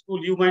medical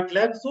school, you might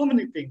learn so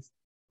many things.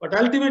 But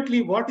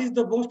ultimately, what is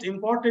the most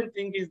important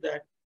thing is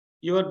that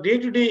your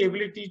day-to-day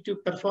ability to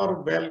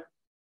perform well,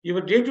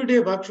 your day-to-day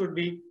work should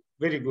be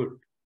very good.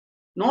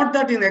 Not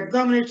that in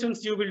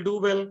examinations you will do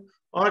well,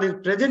 or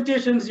in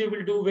presentations you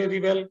will do very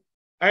well,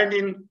 and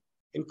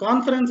in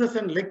conferences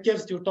and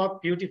lectures you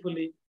talk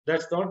beautifully.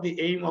 That's not the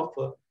aim of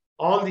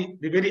all the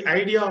very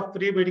idea of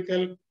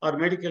pre-medical or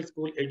medical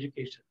school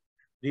education.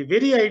 The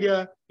very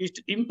idea is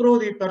to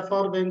improve the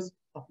performance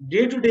of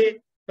day-to-day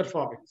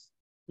performance.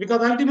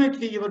 Because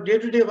ultimately your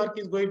day-to-day work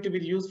is going to be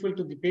useful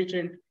to the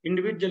patient,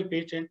 individual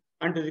patient,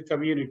 and to the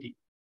community.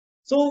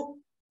 So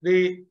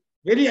the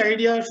very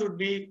idea should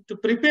be to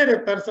prepare a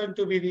person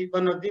to be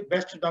one of the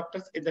best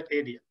doctors in that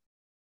area.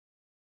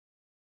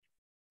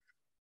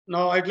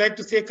 Now, I'd like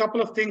to say a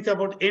couple of things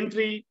about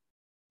entry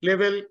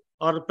level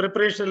or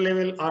preparation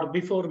level or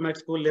before med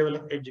school level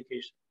of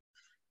education.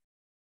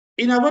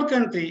 In our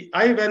country,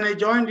 when I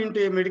joined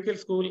into a medical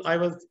school, I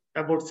was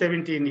about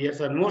 17 years,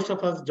 and most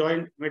of us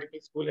joined medical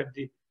school at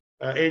the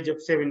age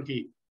of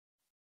 17.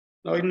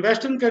 Now, in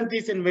Western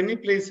countries, in many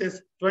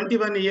places,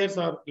 21 years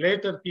or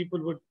later,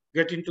 people would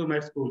get into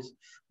med schools.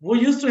 We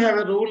used to have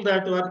a rule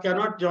that one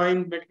cannot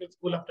join medical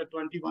school after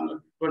 21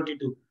 or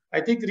 22.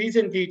 I think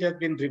recently it has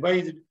been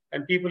revised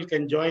and people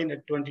can join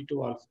at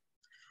 22 also.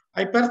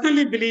 I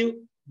personally believe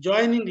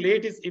joining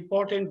late is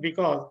important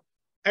because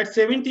at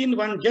 17,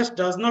 one just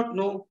does not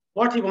know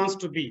what he wants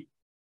to be.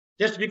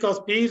 Just because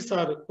peers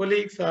or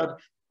colleagues or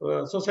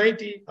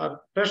society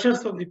or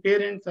pressures from the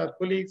parents or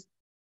colleagues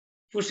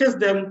pushes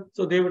them,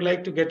 so they would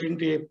like to get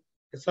into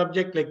a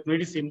subject like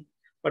medicine,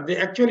 but they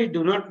actually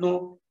do not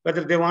know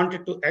whether they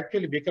wanted to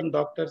actually become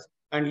doctors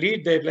and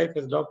lead their life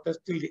as doctors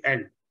till the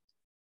end.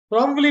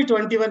 Probably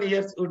 21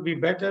 years would be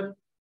better,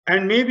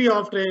 and maybe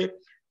after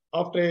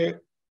a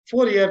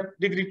 4-year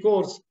degree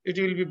course, it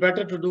will be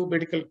better to do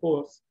medical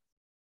course.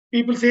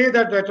 People say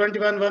that by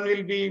 21, one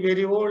will be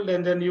very old,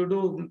 and then you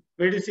do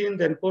medicine,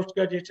 then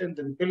post-graduation,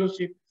 then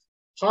fellowship.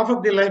 Half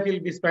of the life will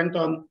be spent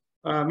on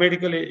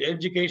medical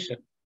education.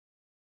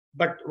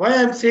 But why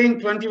I'm saying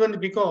 21?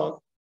 Because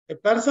a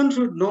person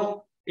should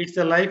know it's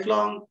a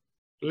lifelong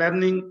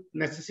learning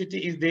necessity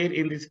is there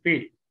in this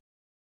field.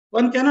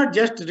 One cannot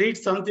just read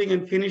something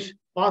and finish,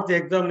 pass the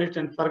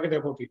examination and forget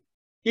about it.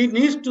 He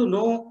needs to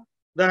know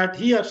that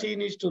he or she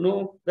needs to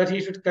know that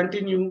he should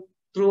continue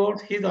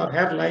throughout his or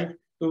her life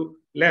to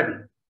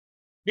learn.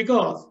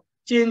 Because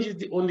change is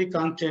the only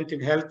constant in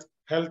health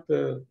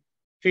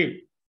field.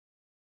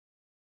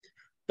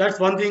 That's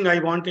one thing I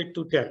wanted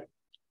to tell.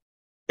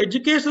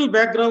 Educational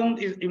background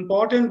is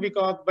important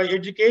because by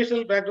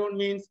educational background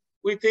means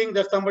we think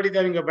that somebody is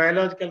having a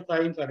biological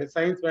science or a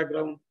science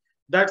background.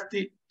 That's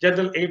the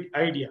general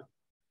idea.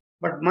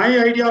 But my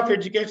idea of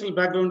educational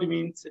background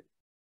means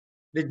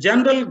the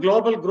general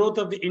global growth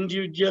of the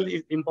individual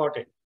is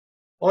important.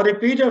 Over a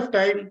period of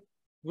time,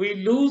 we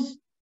lose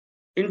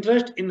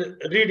interest in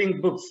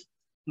reading books.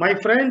 My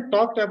friend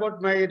talked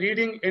about my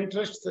reading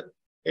interests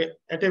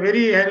at a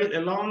very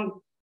long,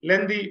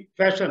 lengthy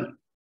fashion.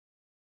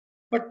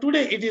 But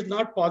today it is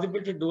not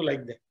possible to do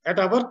like that. At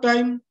our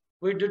time,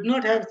 we did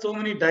not have so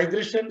many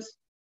digressions,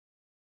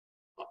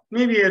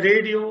 maybe a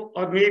radio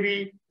or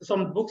maybe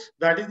some books.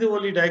 That is the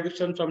only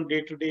digression from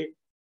day-to-day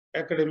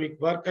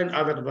academic work and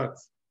other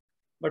works.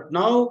 But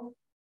now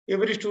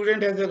every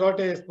student has got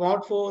a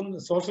smartphone,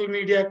 social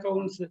media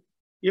accounts.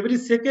 Every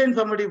second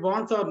somebody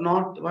wants or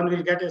not, one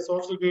will get a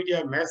social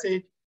media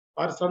message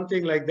or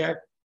something like that.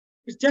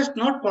 It's just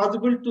not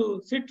possible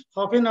to sit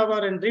half an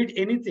hour and read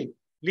anything,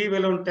 leave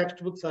alone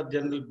textbooks or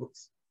general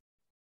books.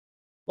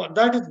 But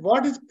that is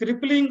what is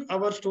crippling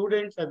our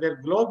students, and their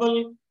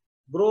global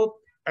growth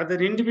as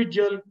an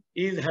individual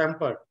is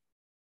hampered.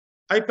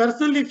 I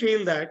personally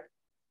feel that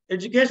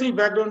educational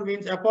background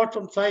means apart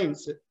from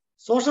science,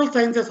 social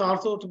sciences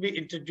also to be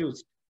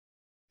introduced.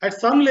 At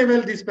some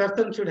level, this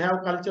person should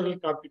have cultural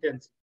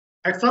competence.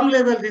 At some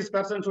level, this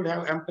person should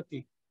have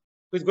empathy,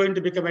 who is going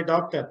to become a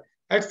doctor.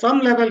 At some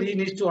level, he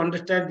needs to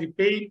understand the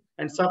pain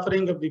and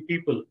suffering of the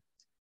people.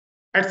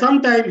 At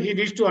some time, he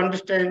needs to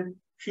understand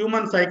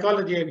human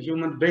psychology and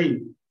human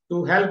brain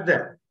to help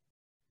them.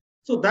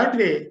 So that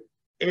way,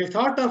 a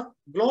sort of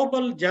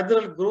global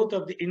general growth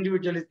of the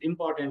individual is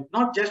important,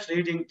 not just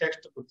reading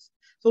textbooks.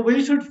 So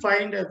we should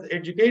find as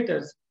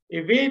educators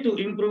a way to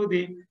improve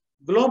the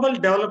global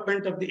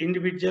development of the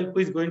individual who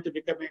is going to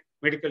become a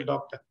medical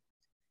doctor.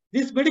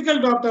 This medical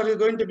doctor is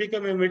going to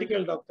become a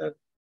medical doctor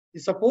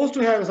is supposed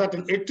to have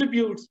certain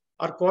attributes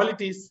or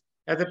qualities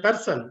as a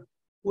person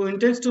who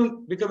intends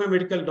to become a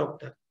medical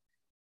doctor.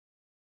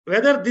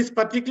 Whether this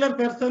particular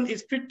person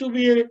is fit to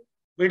be a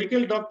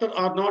medical doctor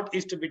or not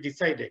is to be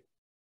decided.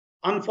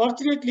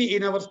 Unfortunately,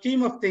 in our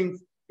scheme of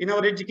things, in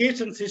our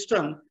education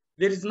system,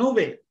 there is no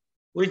way.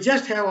 We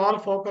just have all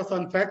focus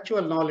on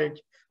factual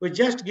knowledge. We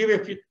just give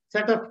a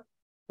set of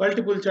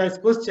multiple choice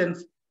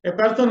questions. A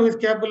person who is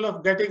capable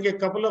of getting a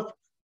couple of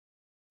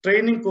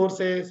training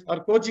courses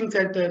or coaching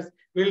centers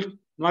will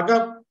mug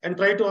up and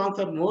try to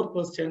answer more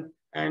questions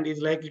and is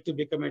likely to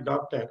become a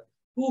doctor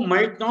who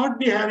might not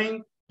be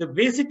having the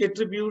basic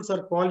attributes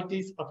or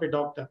qualities of a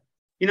doctor.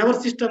 In our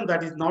system,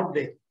 that is not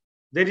there.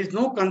 There is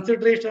no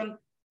consideration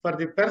for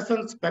the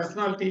person's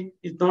personality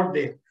is not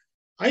there.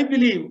 I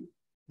believe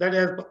that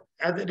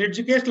as an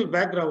educational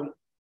background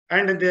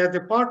and as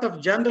a part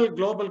of general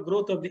global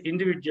growth of the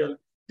individual,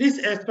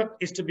 this aspect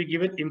is to be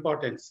given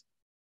importance.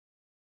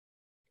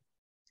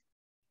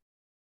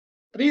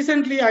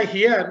 Recently, I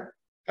hear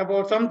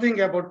about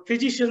something about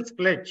physician's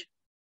pledge.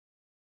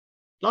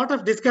 Lot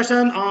of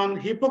discussion on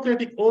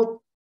Hippocratic oath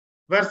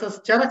versus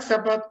Charak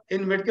Sapat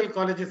in medical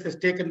colleges has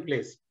taken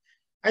place.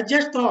 I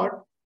just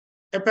thought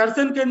a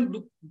person can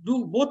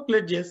do both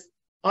pledges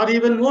or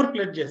even more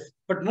pledges.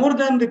 But more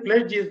than the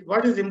pledges,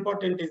 what is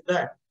important is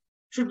that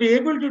should be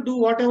able to do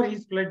whatever he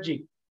is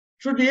pledging.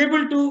 Should be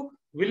able to,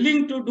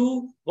 willing to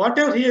do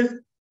whatever he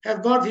has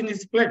got in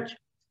his pledge.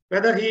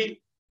 Whether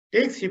he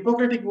takes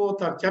Hippocratic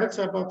oath or Charak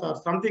Sapat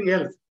or something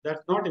else,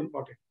 that's not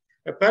important.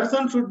 A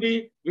person should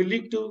be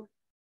willing to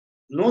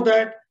know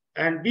that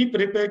and be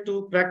prepared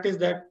to practice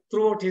that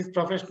throughout his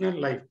professional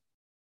life.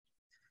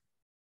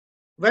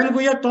 When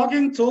we are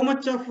talking so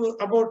much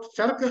about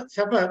Charak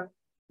Sapat,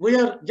 we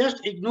are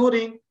just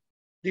ignoring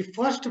the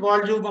first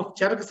volume of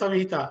Charaka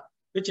Samhita,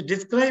 which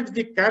describes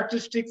the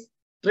characteristics,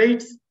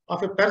 traits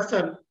of a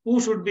person who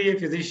should be a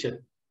physician.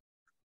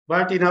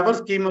 But in our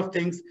scheme of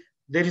things,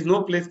 there is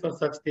no place for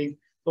such things.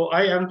 So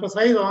I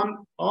emphasize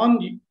on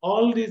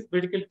all these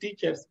medical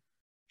teachers,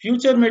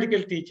 future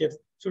medical teachers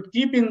should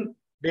keep in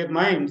their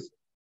minds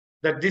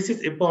that this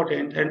is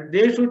important, and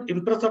they should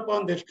impress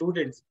upon their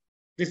students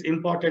this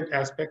important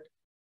aspect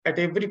at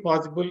every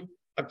possible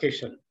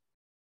occasion.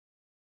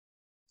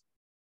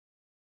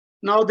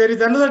 Now, there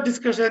is another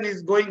discussion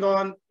is going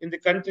on in the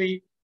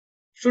country.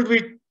 Should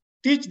we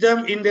teach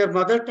them in their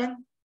mother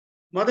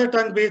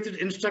tongue based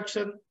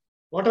instruction?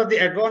 What are the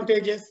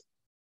advantages?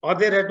 Are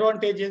there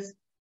advantages?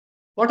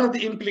 What are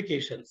the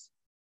implications?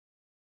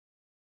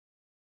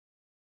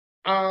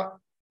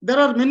 There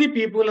are many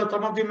people, or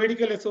some of the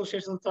medical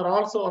associations are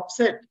also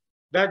upset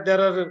that there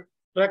are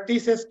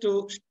practices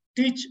to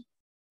teach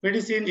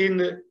medicine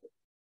in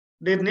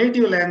their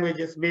native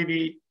languages,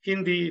 maybe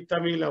Hindi,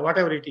 Tamil, or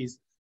whatever it is.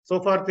 So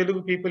far,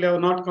 Telugu people have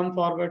not come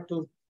forward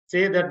to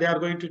say that they are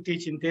going to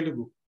teach in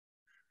Telugu.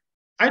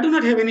 I do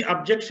not have any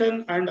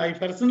objection, and I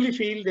personally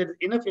feel there is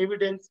enough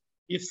evidence.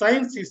 If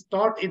science is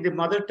taught in the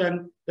mother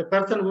tongue, the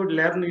person would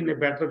learn in a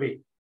better way.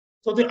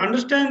 So to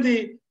understand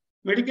the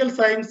medical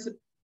science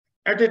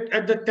at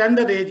the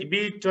tender age,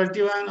 be it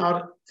 21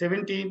 or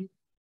 17,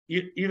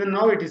 even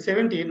now it is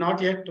 17,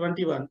 not yet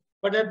 21,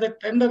 but at the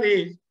tender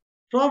age,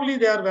 probably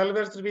they are well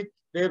versed with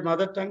their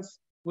mother tongues.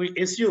 We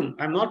assume.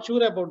 I'm not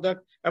sure about that,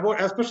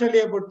 especially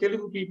about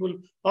Telugu people,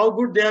 how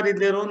good they are in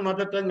their own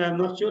mother tongue. I'm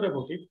not sure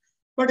about it.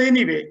 But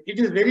anyway, it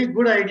is very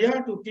good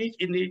idea to teach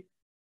in the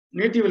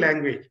native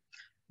language.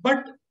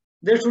 But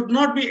there should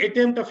not be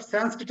attempt of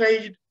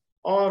Sanskritized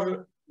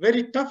or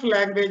very tough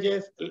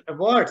languages,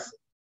 words,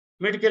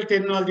 medical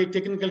terminology,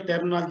 technical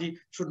terminology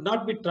should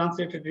not be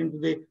translated into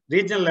the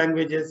regional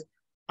languages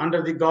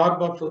under the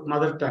garb of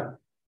mother tongue.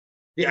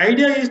 The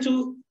idea is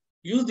to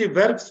use the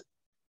verbs,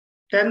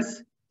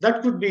 tense,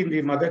 that could be in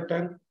the mother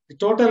tongue. The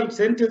total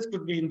sentence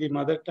could be in the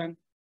mother tongue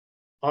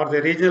or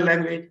the regional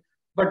language,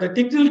 but the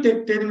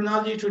technical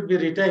terminology should be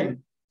retained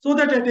so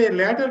that at a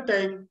later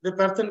time, the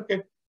person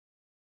can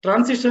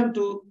transition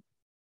to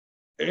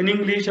an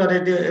English or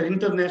an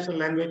international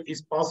language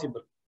is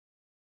possible.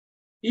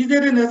 Is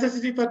there a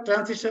necessity for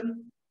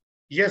transition?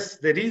 Yes,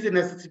 there is a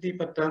necessity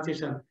for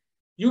transition.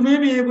 You may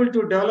be able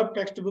to develop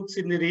textbooks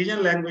in the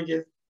regional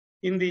languages,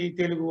 Hindi,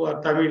 Telugu,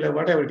 or Tamil, or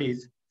whatever it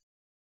is.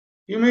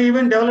 You may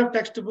even develop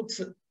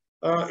textbooks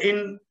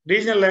in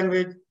regional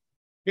language,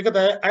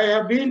 because I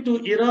have been to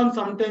Iran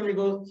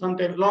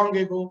sometime long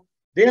ago.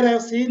 There I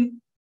have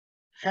seen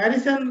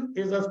Harrison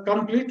is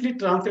completely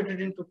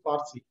translated into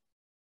Farsi.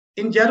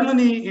 In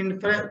Germany, in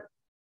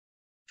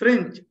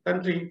French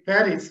country,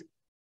 Paris,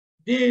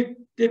 they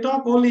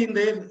talk only in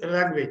their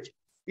language.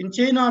 In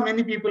China,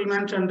 many people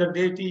mention that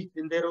they teach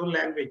in their own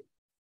language.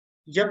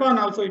 Japan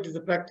also, it is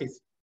a practice.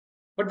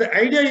 But the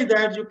idea is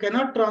that you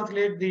cannot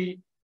translate the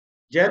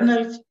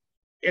journals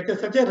at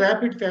such a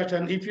rapid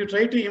fashion. If you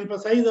try to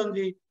emphasize on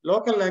the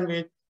local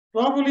language,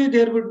 probably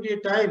there would be a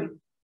time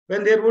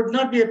when there would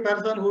not be a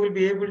person who will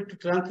be able to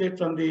translate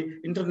from the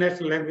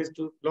international language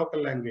to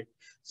local language.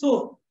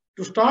 So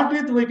to start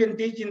with, we can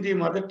teach in the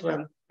mother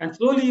tongue, and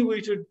slowly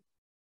we should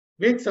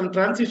make some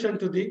transition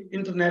to the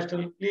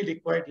internationally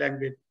required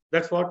language.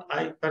 That's what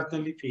I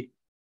personally feel.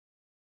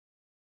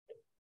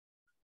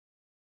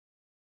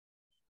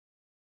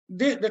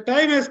 The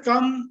time has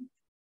come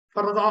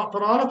for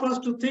all of us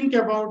to think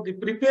about the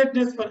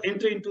preparedness for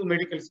entry into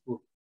medical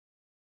school.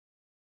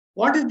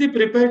 What is the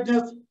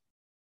preparedness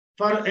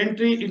for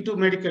entry into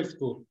medical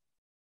school?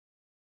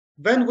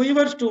 When we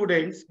were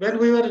students,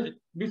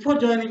 before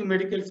joining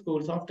medical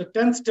schools, after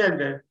 10th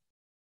standard,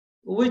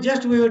 we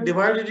were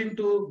divided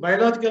into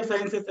biological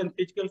sciences and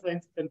physical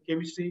sciences and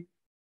chemistry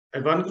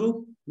as one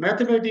group,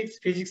 mathematics,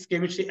 physics,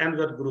 chemistry,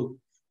 another group.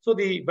 So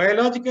the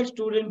biological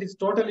student is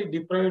totally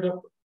deprived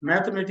of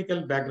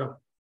mathematical background.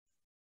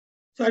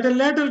 So at a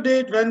later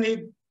date, when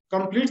he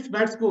completes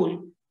med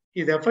school,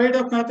 he is afraid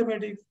of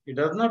mathematics. He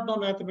does not know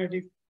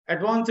mathematics.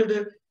 Advanced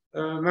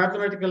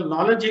mathematical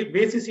knowledge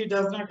basis he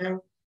does not have.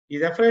 He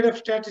is afraid of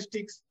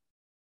statistics.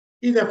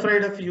 He is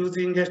afraid of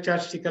using a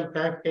statistical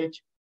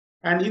package.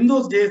 And in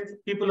those days,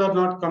 people are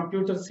not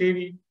computer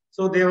savvy,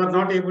 so they were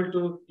not able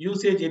to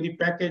usage any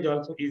package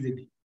also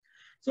easily.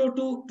 So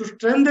to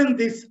strengthen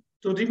this,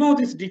 to remove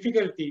this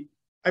difficulty,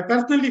 I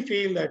personally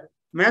feel that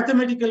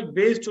mathematical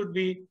base should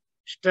be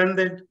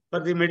strengthened for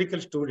the medical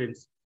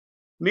students.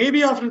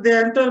 Maybe after they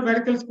enter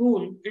medical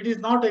school, it is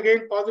not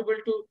again possible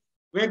to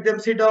make them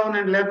sit down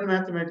and learn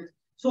mathematics.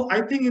 So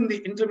I think in the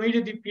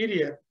intermediate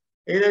period,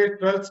 either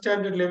at 12th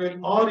standard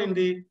level or in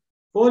the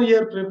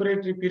 4-year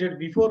preparatory period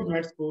before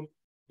med school,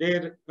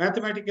 their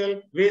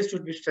mathematical base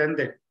should be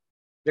strengthened.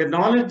 Their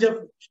knowledge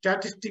of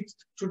statistics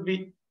should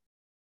be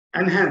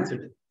enhanced.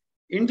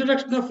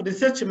 Introduction of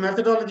research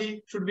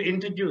methodology should be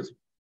introduced.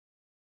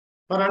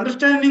 For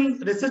understanding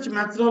research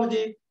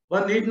methodology,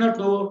 one need not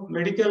know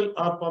medical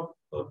or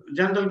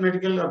general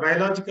medical or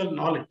biological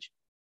knowledge,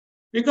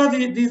 because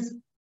these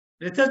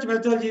research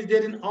methodology is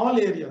there in all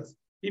areas.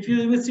 If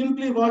you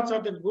simply watch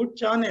certain good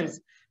channels,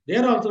 they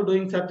are also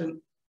doing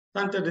certain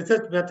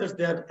research methods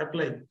they are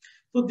applying.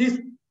 So this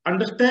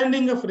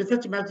understanding of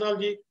research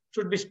methodology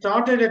should be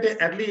started at an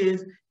early age,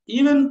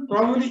 even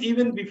probably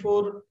even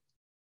before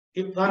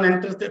if one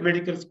enters the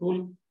medical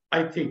school,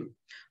 I think.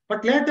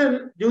 But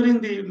later,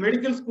 during the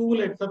medical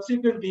school and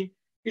subsequently,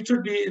 it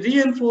should be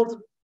reinforced,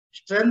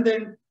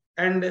 strengthened,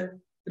 and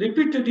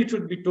repeated, it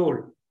should be told.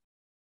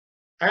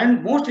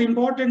 And most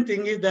important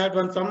thing is that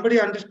when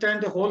somebody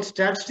understands the whole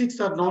statistics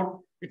are not,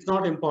 it's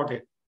not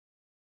important.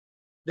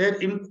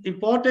 They're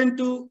important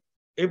to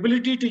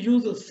ability to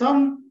use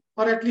some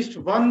or at least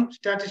one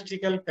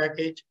statistical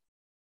package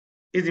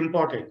is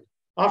important.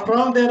 After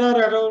all, there are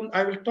around,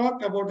 I will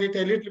talk about it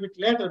a little bit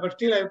later, but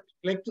still I would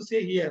like to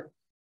say here,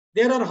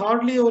 there are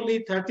hardly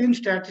only 13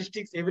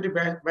 statistics every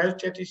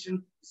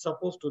biostatistician is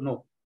supposed to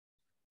know.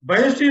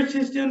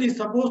 Biostatistician is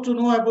supposed to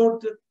know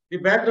about the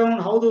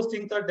background, how those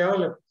things are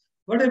developed.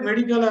 But a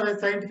medical or a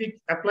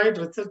scientific applied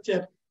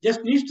researcher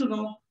just needs to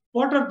know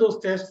what are those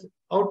tests,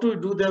 how to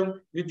do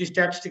them with the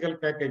statistical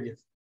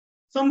packages.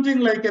 Something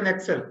like an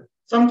Excel,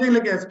 something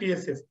like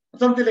SPSS,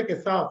 something like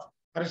a SAS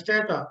or a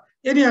Stata,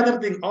 any other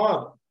thing,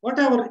 or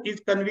whatever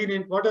is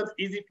convenient, what is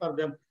easy for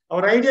them.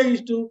 Our idea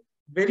is to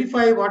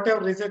verify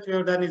whatever research we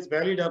have done is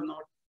valid or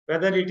not,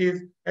 whether it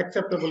is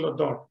acceptable or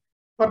not.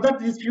 For that,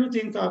 these few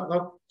things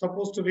are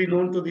supposed to be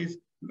known to these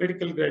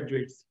medical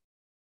graduates.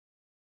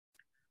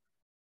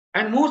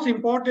 And most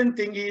important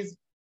thing is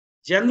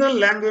general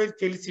language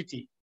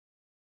felicity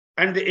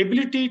and the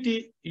ability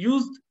to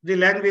use the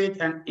language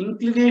and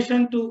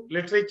inclination to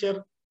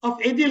literature of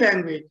any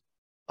language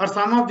are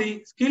some of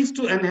the skills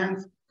to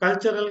enhance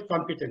cultural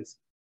competence.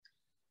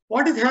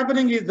 What is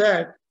happening is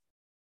that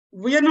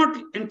we are not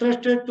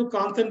interested to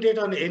concentrate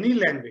on any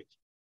language.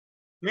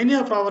 Many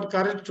of our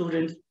current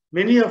students,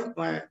 many of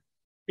my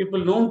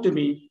people known to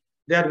me,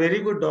 they are very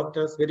good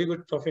doctors, very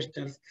good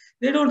professionals.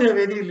 They don't have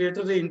any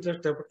literary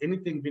interest about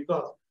anything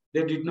because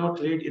they did not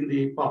read in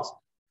the past.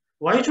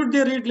 Why should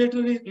they read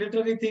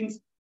literary things?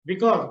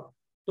 Because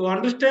to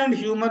understand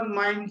human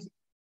minds,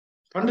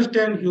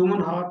 understand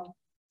human heart,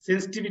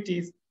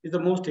 sensitivities is the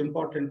most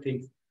important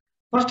thing.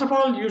 First of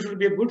all, you should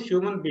be a good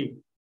human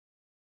being.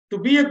 To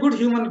be a good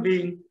human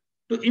being,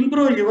 to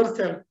improve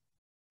yourself,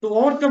 to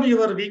overcome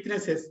your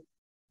weaknesses.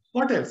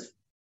 What else?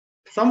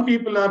 Some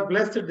people are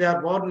blessed, they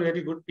are born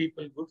very good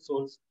people, good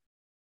souls.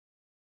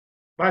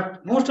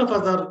 But most of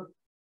us are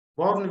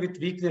born with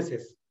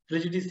weaknesses,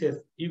 prejudices,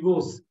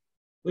 egos.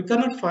 We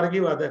cannot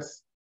forgive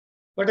others.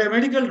 But a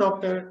medical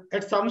doctor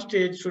at some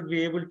stage should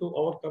be able to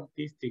overcome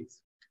these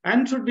things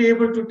and should be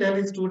able to tell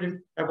his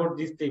student about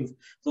these things.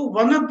 So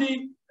one of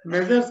the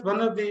measures,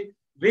 one of the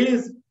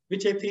ways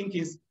which I think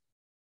is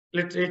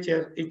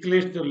literature,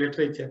 inclination to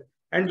literature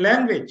and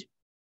language.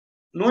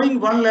 Knowing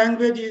one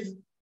language is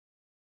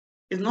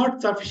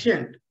not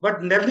sufficient,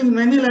 but learning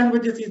many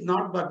languages is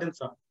not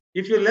burdensome.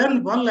 If you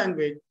learn one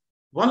language,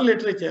 one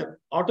literature,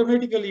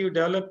 automatically you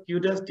develop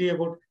curiosity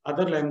about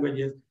other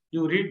languages.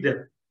 You read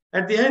them.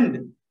 At the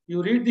end,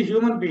 you read the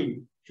human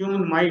being,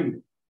 human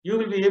mind. You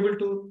will be able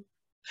to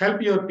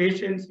help your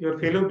patients, your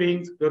fellow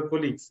beings, your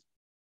colleagues.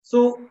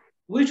 So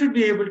we should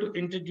be able to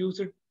introduce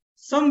it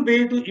some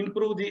way to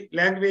improve the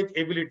language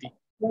ability.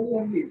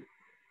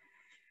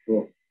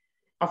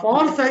 Of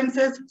all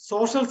sciences,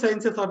 social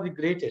sciences are the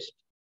greatest.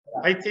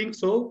 I think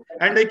so.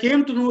 And I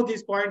came to know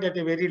this point at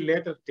a very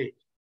later stage.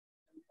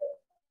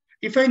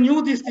 If I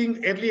knew this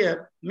thing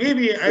earlier,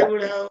 maybe I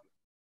would have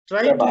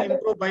tried to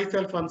improve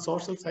myself on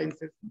social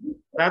sciences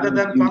rather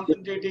than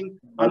concentrating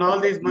on all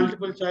these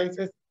multiple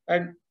choices.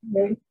 And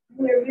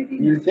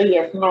you'll say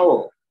yes,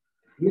 no.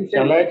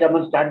 Shall I come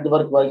and start the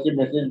work while she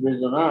message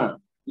based on?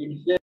 You'll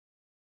say.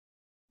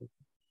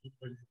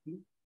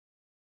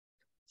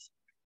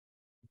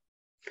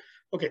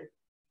 Okay.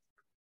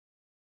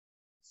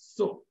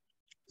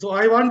 So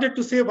I wanted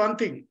to say one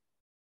thing.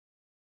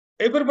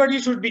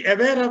 Everybody should be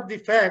aware of the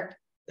fact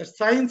that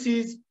science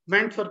is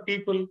meant for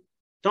people,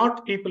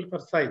 not people for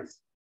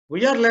science.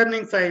 We are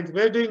learning science.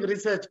 We are doing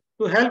research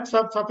to help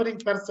some suffering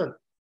person,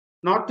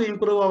 not to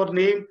improve our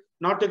name,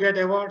 not to get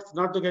awards,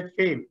 not to get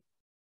fame.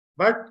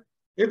 But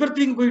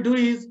everything we do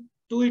is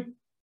to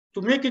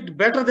make it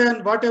better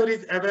than whatever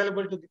is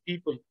available to the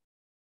people.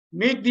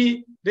 Make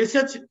the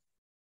research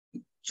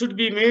should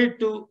be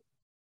made to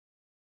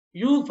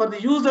use for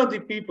the use of the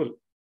people,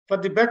 for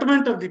the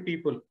betterment of the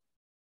people.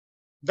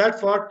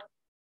 That's what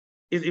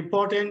is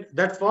important.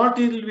 That's what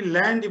it will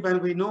land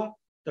when we know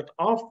that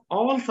of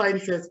all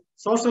sciences,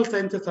 social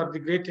sciences are the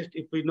greatest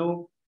if we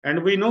know,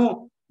 and we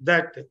know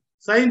that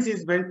science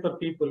is meant for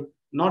people,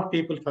 not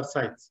people for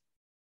science.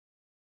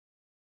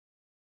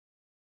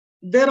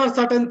 There are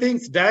certain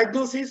things,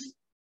 diagnosis,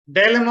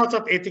 dilemmas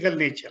of ethical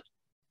nature.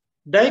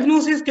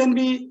 Diagnosis can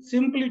be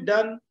simply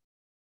done,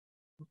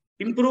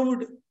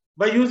 improved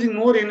by using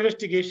more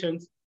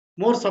investigations,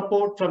 more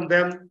support from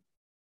them.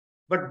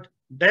 But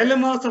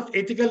dilemmas of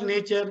ethical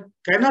nature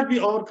cannot be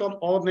overcome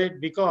overnight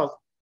because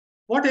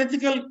what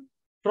ethical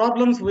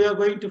problems we are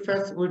going to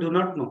face, we do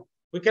not know.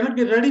 We cannot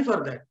be ready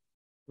for that.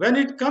 When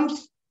it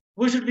comes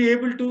we should be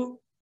able to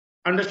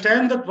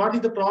understand that what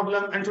is the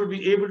problem and should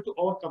be able to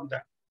overcome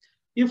that.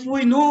 If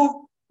we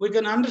know, we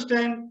can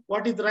understand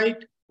what is right,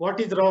 what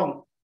is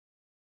wrong.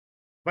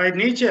 By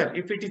nature,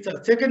 if it is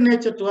a second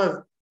nature to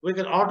us, we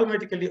can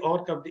automatically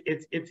overcome the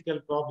ethical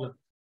problem.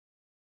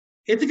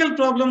 Ethical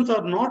problems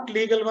are not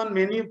legal one.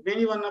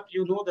 Many one of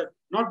you know that,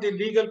 not the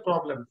legal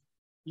problems.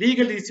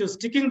 Legal issues,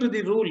 sticking to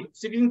the rule,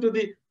 sticking to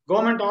the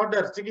government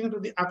order, sticking to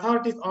the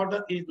authorities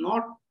order is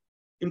not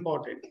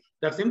important.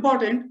 That's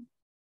important.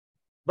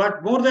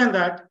 But more than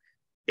that,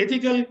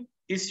 ethical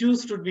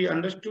issues should be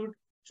understood,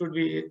 should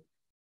be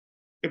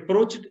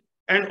approached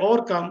and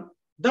overcome.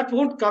 That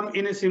won't come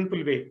in a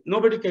simple way.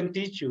 Nobody can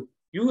teach you.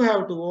 You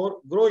have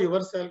to grow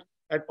yourself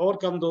and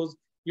overcome those,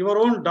 your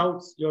own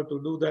doubts. You have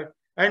to do that.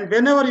 And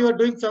whenever you are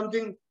doing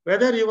something,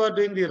 whether you are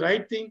doing the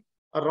right thing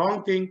or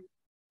wrong thing,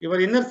 your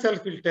inner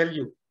self will tell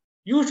you.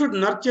 You should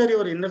nurture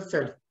your inner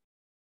self.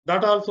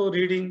 That also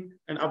reading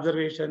and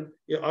observation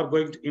are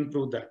going to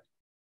improve that.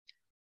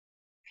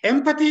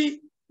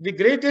 Empathy, the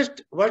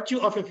greatest virtue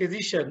of a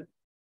physician,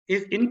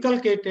 is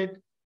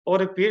inculcated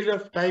over a period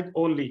of time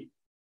only.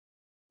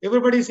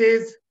 Everybody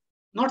says,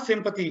 not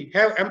sympathy,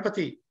 have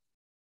empathy.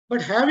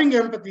 But having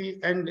empathy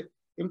and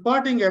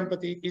imparting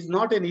empathy is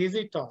not an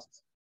easy task.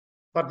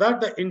 For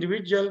that, the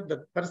individual,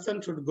 the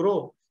person should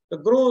grow. The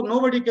grow,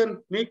 nobody can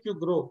make you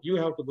grow. You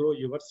have to grow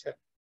yourself.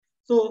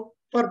 So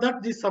for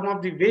that, some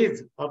of the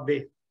ways are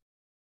there.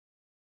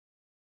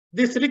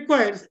 This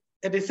requires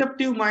a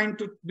receptive mind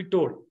to be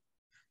told.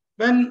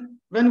 When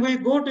we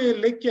go to a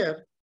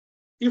lecture,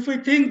 if we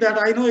think that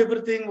I know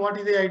everything, what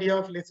is the idea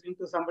of listening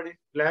to somebody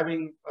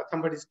blabbing or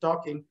somebody's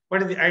talking?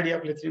 What is the idea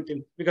of listening to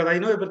him? Because I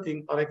know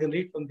everything or I can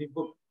read from the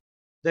book,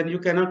 then you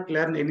cannot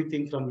learn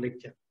anything from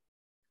lecture.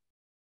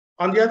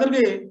 On the other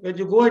way, when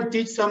you go and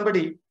teach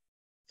somebody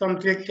some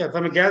lecture,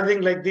 some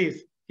gathering like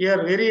this, here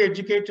very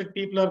educated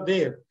people are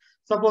there.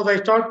 Suppose I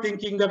start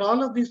thinking that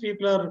all of these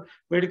people are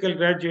medical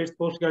graduates,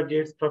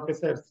 postgraduates,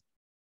 professors.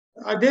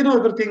 They know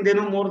everything, they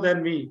know more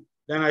than me.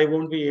 Then I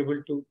won't be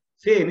able to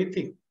say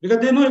anything because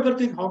they know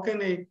everything. How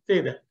can I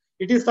say that?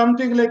 It is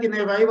something like in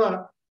a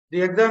Viva,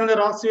 the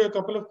examiner asks you a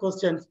couple of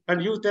questions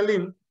and you tell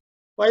him,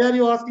 why are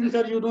you asking,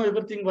 sir? You know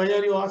everything. Why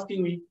are you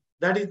asking me?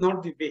 That is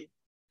not the way.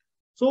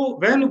 So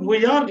when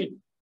we are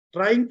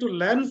trying to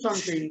learn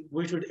something,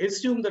 we should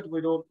assume that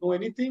we don't know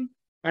anything.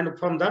 And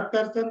from that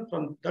person,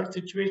 from that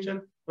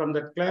situation, from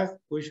that class,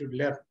 we should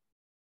learn.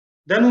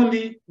 Then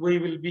only we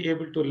will be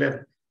able to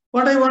learn.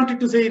 What I wanted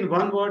to say in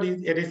one word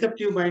is a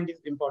receptive mind is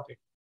important.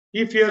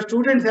 If your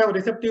students have a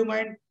receptive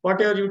mind,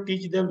 whatever you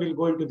teach them will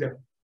go into them.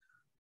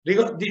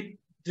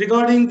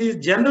 Regarding these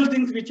general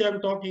things which I am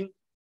talking,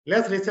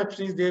 less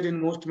reception is there in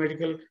most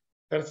medical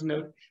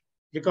personnel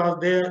because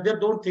they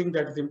don't think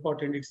that is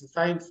important. It's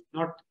science,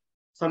 not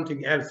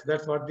something else.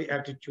 That's what the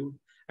attitude.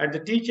 And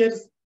the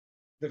teachers,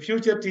 the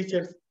future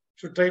teachers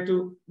should try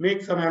to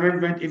make some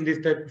amendment in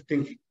this type of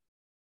thinking.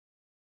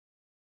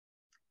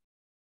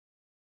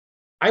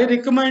 I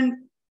recommend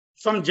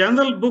some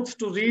general books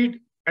to read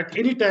at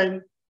any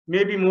time,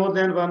 maybe more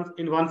than once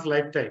in one's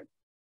lifetime.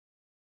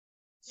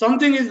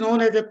 Something is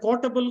known as a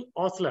quotable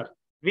Osler.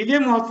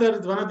 William Osler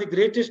is one of the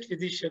greatest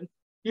physicians.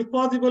 If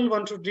possible,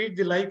 one should read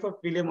the life of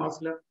William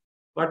Osler,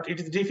 but it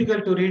is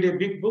difficult to read a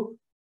big book.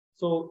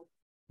 So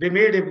they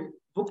made a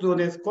book known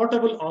as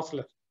quotable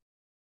Osler.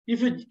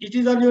 If it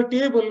is on your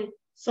table,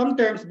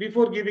 sometimes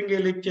before giving a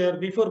lecture,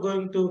 before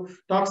going to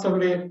talk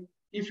somewhere,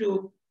 if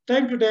you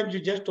time to time you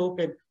just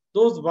open,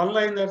 those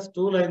one-liners,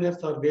 two-liners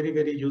are very,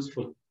 very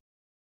useful.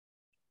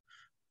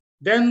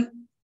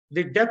 Then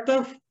the death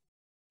of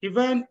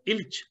Ivan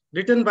Illich,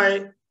 written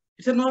by,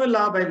 it's a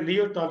novella by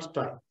Leo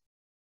Tolstoy.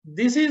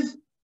 This is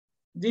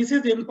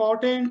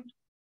important.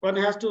 One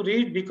has to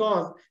read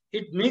because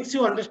it makes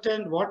you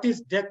understand what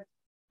is death,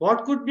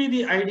 what could be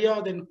the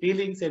ideas and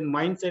feelings and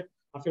mindset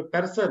of a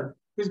person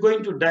who is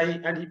going to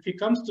die, and if he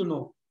comes to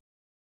know.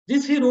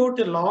 This he wrote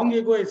a long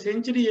ago, a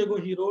century ago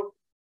he wrote.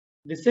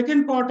 The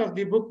second part of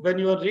the book, when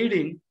you are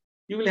reading,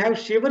 you will have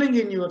shivering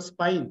in your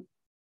spine.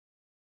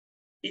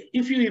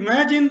 If you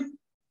imagine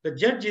the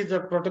judge is the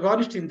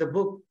protagonist in the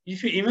book,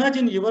 if you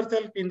imagine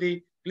yourself in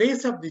the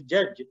place of the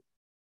judge,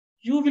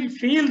 you will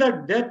feel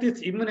that death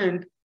is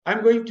imminent.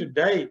 I'm going to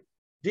die.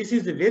 This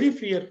is very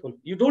fearful.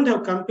 You don't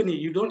have company.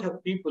 You don't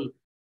have people.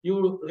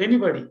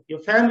 Anybody, your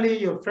family,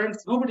 your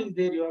friends, nobody is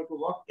there. You have to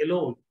walk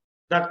alone.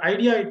 That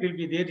idea, it will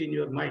be there in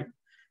your mind.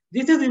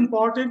 This is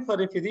important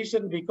for a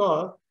physician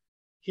because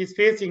he's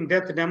facing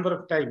death a number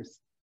of times.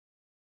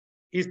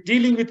 He's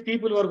dealing with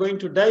people who are going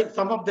to die.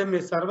 Some of them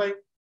may survive.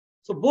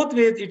 So both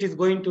ways, it is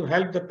going to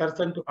help the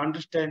person to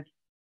understand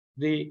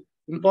the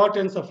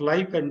importance of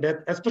life and death,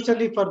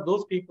 especially for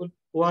those people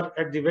who are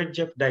at the verge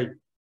of dying.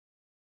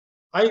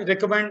 I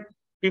recommend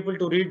people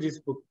to read this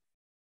book.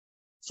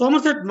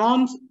 Somerset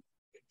Maugham's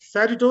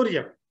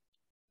Sanatorium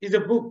is a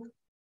book.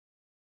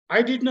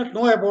 I did not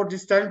know about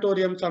this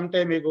sanatorium some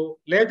time ago.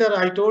 Later,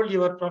 I told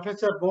your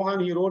Professor Mohan,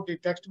 he wrote the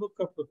textbook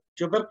of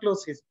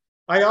tuberculosis.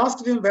 I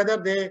asked him whether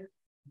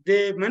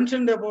they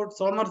mentioned about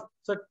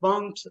Somerset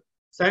Maugham's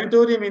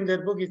Sanatorium in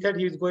their book, he said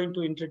he is going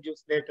to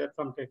introduce later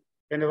sometime,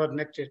 whenever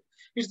next year.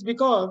 It's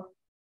because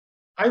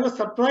I was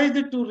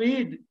surprised to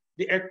read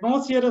the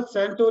atmosphere of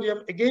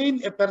sanatorium.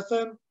 Again, a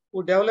person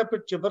who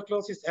developed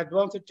tuberculosis,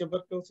 advanced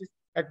tuberculosis,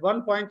 at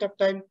one point of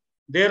time,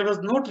 there was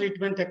no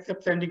treatment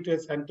except sending to a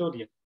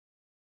sanatorium.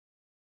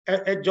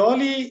 A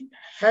jolly,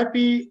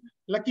 happy,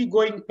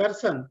 lucky-going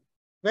person,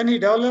 when he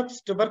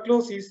develops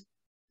tuberculosis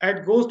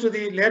and goes to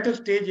the later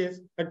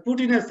stages and put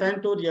in a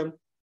sanatorium,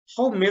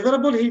 how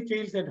miserable he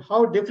feels and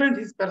how different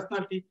his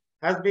personality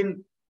has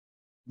been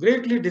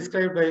greatly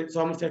described by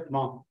Somerset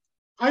Maugham.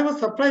 I was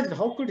surprised,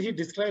 how could he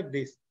describe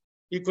this?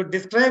 He could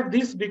describe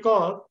this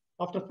because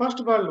after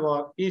First World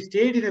War, he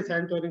stayed in a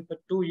sanatorium for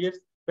 2 years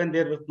when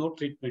there was no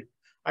treatment.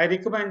 I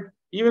recommend,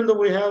 even though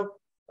we have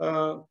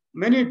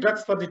many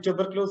drugs for the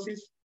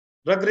tuberculosis,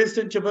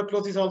 drug-resistant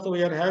tuberculosis also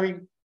we are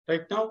having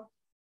right now,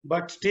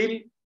 but still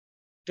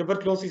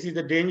tuberculosis is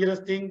a dangerous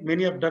thing.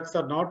 Many of drugs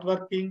are not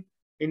working.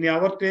 In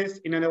our case,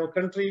 in our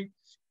country,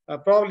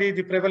 probably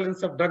the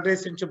prevalence of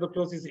drug-resistant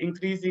tuberculosis is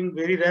increasing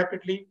very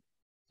rapidly.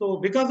 So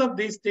because of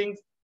these things,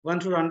 one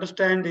should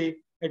understand a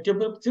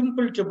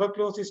simple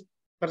tuberculosis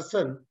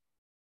person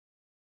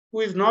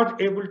who is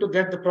not able to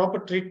get the proper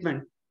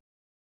treatment.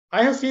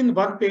 I have seen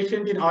one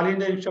patient in All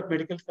India Institute of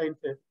Medical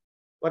Sciences,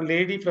 one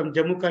lady from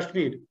Jammu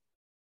Kashmir.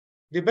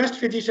 The best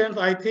physicians,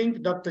 I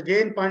think Dr.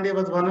 Jain Pandey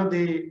was one of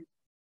the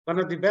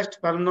best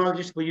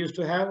pulmonologists we used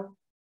to have.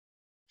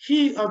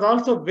 He was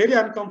also very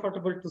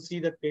uncomfortable to see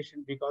that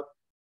patient because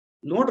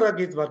no drug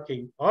is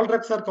working. All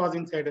drugs are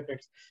causing side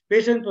effects.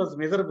 Patient was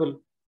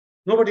miserable.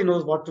 Nobody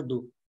knows what to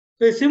do.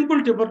 So a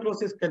simple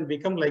tuberculosis can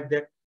become like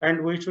that,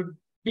 and we should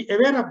be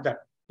aware of that.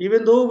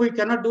 Even though we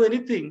cannot do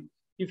anything,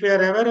 if we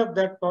are aware of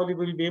that, probably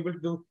we will be able to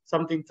do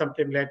something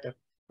sometime later.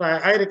 So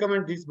I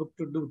recommend this book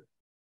to do.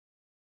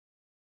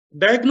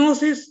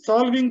 Diagnosis: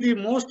 Solving the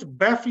Most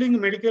Baffling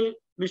Medical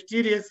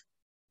Mysteries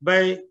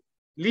by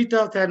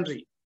Lita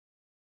Sandry.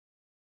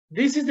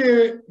 This is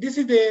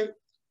a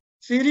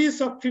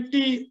series of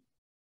 50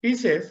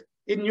 pieces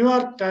in New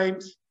York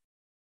Times.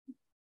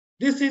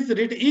 This is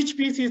written, each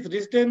piece is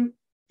written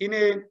in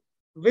a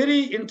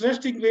very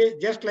interesting way,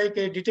 just like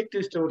a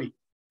detective story.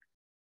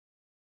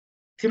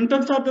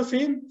 Symptoms are the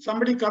same.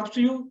 Somebody comes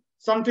to you,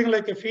 something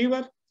like a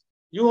fever.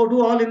 You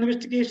do all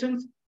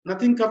investigations,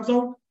 nothing comes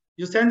out.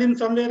 You send him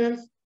somewhere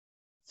else.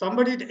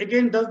 Somebody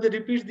again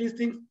repeats these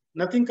things,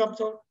 nothing comes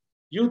out.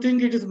 You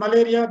think it is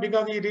malaria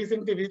because he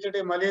recently visited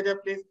a malaria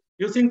place.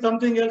 You think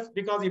something else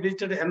because he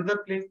visited another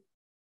place.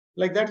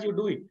 Like that you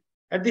do it.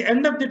 At the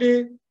end of the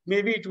day,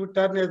 maybe it would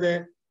turn as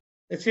a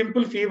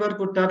simple fever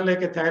could turn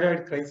like a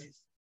thyroid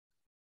crisis.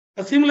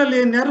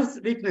 Similarly, nerve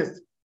weakness.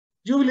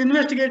 You will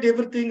investigate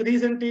everything.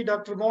 Recently,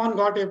 Dr. Mohan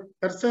got a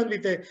person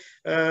with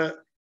a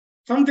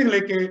something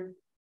like a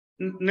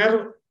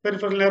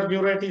peripheral nerve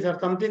neuritis or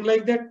something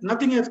like that.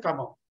 Nothing has come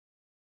out.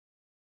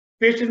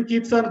 Patient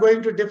keeps on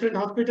going to different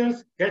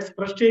hospitals, gets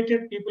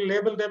frustrated. People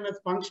label them as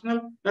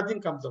functional. Nothing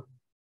comes out.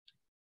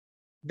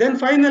 Then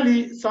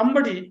finally,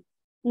 somebody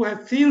who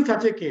has seen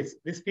such a case,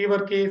 this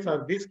fever case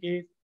or this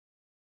case,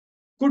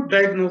 could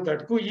diagnose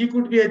that. He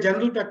could be a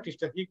general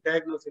practitioner. He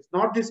diagnoses,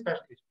 not this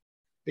specialist.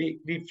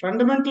 The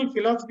fundamental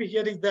philosophy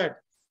here is that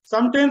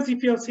sometimes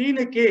if you have seen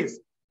a case,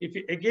 if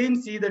you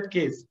again see that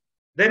case,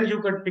 then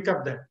you can pick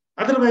up that.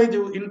 Otherwise,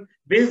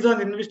 based on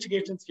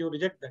investigations, you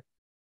reject that.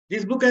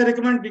 This book I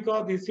recommend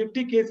because these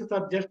 50 cases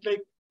are just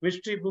like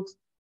mystery books,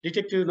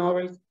 detective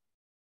novels.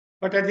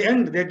 But at the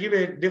end, they give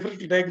a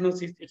different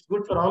diagnosis. It's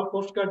good for all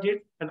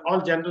postgraduates and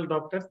all general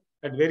doctors,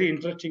 and very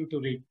interesting to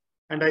read.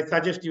 And I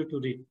suggest you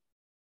to read.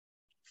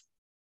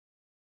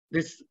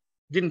 This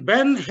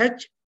Ben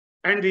H.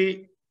 and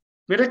the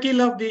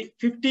Miracle of the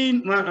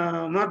 15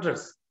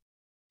 Murders.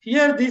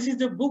 Here, this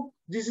is a book,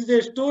 this is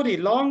a story,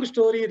 long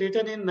story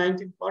written in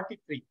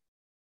 1943.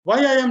 Why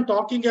I am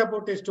talking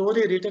about a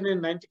story written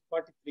in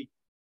 1943?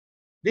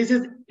 This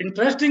is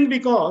interesting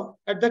because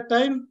at that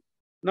time,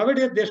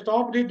 nowadays they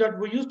stopped it, that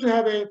we used to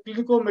have a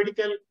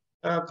clinico-medical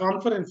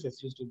conferences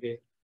used to be.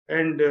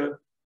 And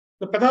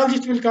the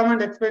pathologist will come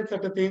and explain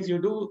certain things you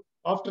do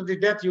after the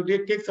death, you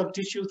take some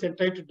tissues and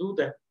try to do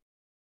that.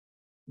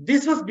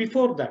 This was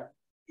before that.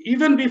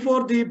 Even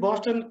before the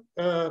Boston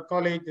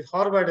College,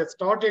 Harvard has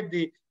started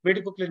the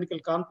medical clinical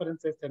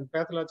conferences and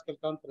pathological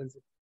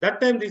conferences.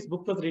 That time this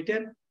book was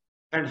written,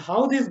 and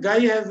how this guy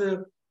has,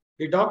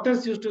 the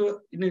doctors used to,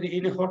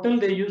 in a hotel,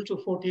 they used to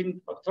 14,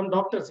 some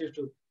doctors used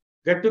to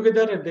get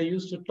together and they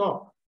used to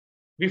talk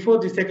before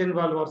the Second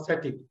World War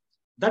setting.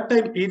 That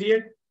time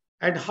period,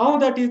 and how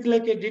that is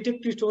like a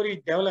detective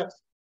story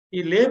develops.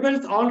 He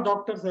labels all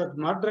doctors as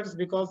murderers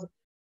because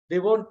they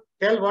won't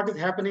tell what is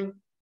happening.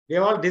 They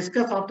all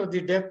discuss after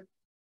the death.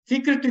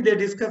 Secretly they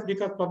discuss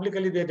because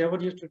publicly they never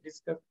used to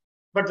discuss.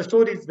 But the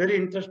story is very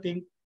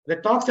interesting.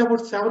 That talks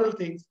about several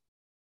things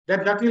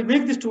that will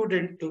make the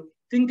student to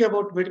think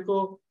about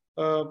medical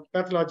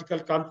pathological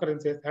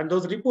conferences and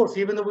those reports,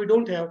 even though we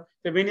don't have,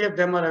 so many of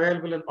them are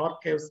available in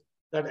archives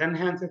that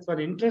enhances our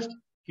interest,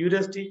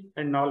 curiosity,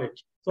 and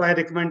knowledge. So I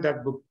recommend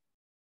that book.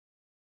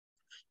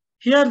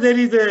 Here there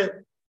is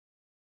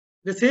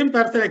The same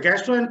person, a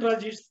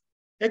gastroenterologist,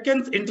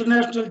 against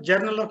International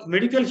Journal of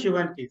Medical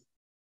Humanities.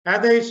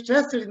 As I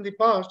stressed in the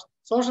past,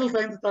 social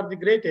sciences are the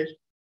greatest.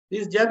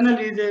 This journal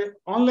is an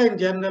online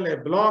journal, a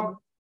blog.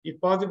 If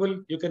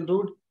possible, you can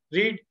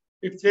read.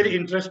 It's very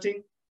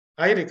interesting.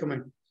 I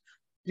recommend.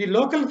 The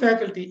local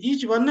faculty,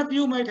 each one of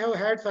you might have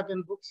had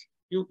certain books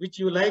which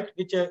you liked,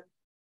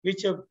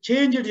 which have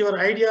changed your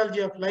ideology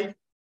of life.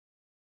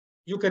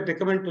 You can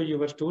recommend to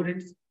your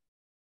students.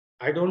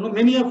 I don't know,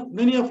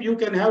 many of you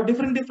can have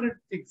different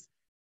things.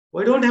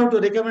 We don't have to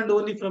recommend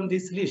only from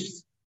these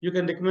lists. You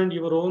can recommend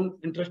your own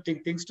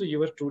interesting things to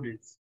your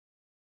students.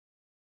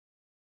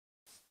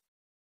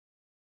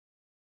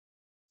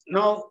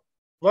 Now,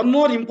 one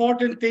more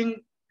important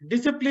thing,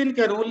 discipline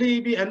can only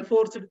be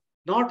enforced,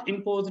 not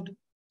imposed,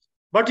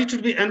 but it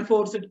should be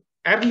enforced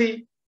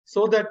early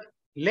so that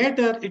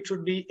later it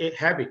should be a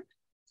habit.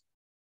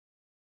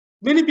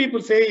 Many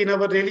people say in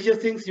our religious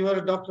things,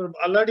 your Dr.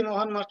 Alladi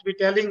Mohan must be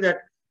telling that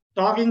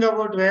talking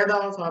about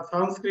Vedas or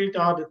Sanskrit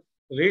or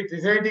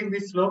reciting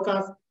these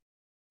slokas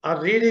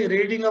or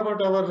reading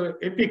about our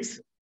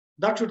epics,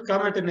 that should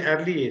come at an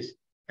early age.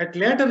 At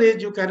later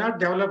age, you cannot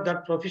develop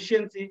that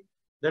proficiency,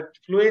 that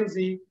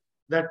fluency,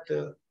 that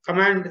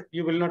command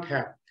you will not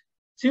have.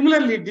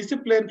 Similarly,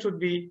 discipline should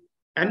be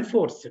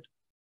enforced. It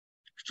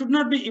should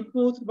not be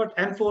imposed, but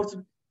enforced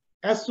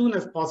as soon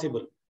as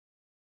possible.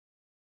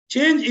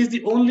 Change is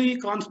the only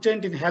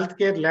constant in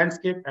healthcare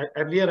landscape.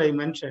 Earlier I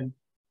mentioned.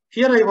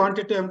 Here I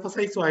wanted to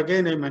emphasize, so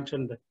again I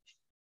mentioned that.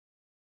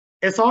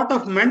 A sort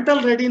of mental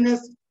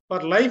readiness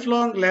for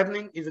lifelong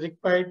learning is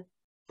required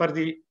for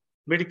the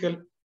medical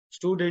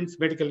students,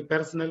 medical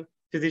personnel,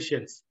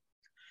 physicians.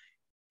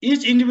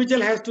 Each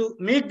individual has to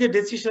make the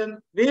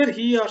decision where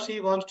he or she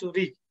wants to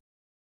reach.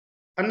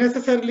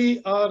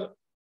 Unnecessarily or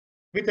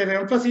with an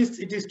emphasis,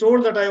 it is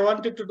told that I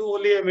wanted to do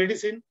only a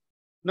medicine,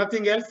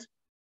 nothing else.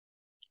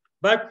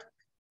 But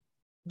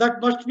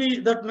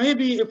that may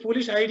be a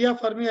foolish idea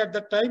for me at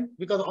that time,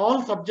 because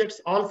all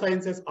subjects, all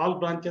sciences, all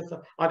branches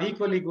are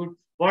equally good.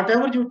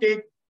 Whatever you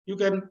take, you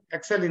can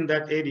excel in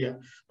that area.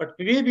 But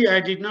maybe I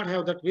did not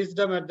have that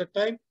wisdom at that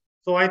time.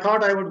 So I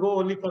thought I would go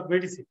only for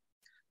medicine.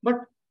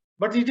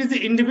 But it is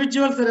the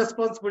individual's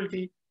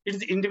responsibility. It is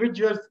the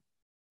individual's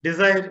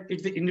desire.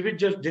 It's the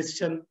individual's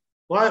decision,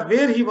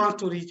 where he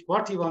wants to reach,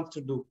 what he wants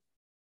to do.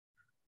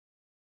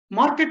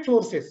 Market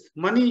forces,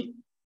 money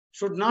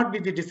should not be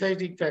the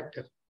deciding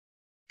factor.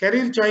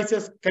 Career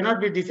choices should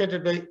not be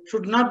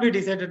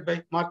decided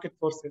by market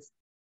forces,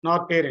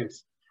 nor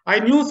parents. I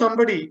knew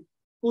somebody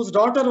whose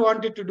daughter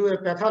wanted to do a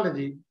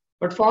pathology,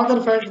 but father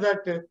felt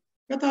that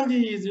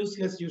pathology is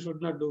useless, you should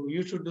not do.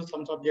 You should do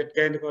some subject,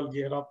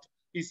 gynecology or ophthalmology,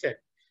 he said.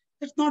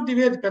 That's not the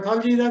way.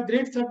 Pathology is a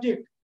great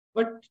subject,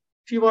 but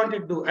she wanted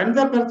to do.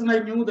 Another person I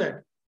knew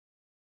that.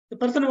 The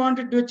person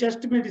wanted to do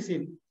chest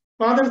medicine.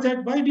 Father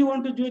said, why do you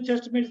want to do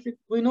chest medicine?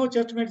 We know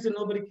chest medicine,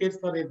 nobody cares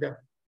for it.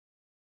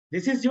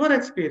 This is your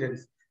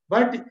experience.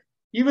 But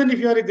even if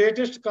you are the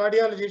greatest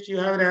cardiologist, you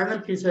have an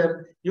anal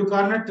fissure, you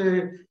cannot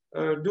do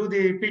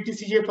the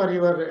PTCA for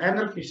your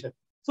anal fissure.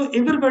 So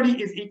everybody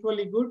is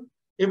equally good.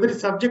 Every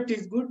subject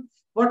is good.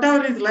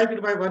 Whatever is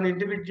liked by one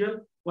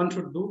individual, one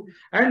should do.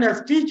 And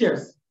as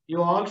teachers,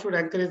 you all should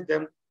encourage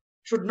them.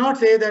 Should not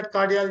say that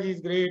cardiology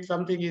is great,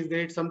 something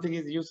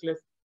is useless.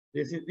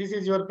 This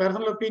is your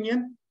personal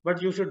opinion,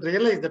 but you should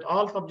realize that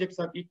all subjects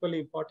are equally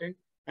important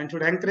and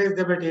should encourage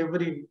them at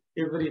every,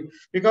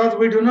 because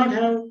we do not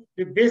have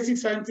the basic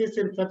sciences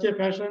in such a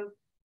fashion.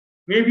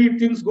 Maybe if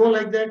things go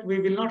like that, we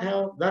will not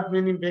have that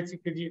many basic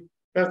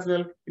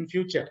personnel in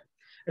future.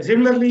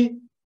 Similarly,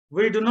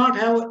 we do not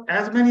have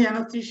as many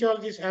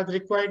anesthesiologists as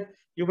required.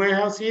 You may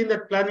have seen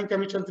that Planning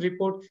Commission's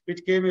report,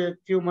 which came a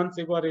few months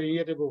ago or a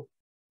year ago.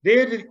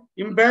 Their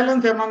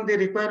imbalance among the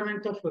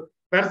requirement of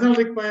personnel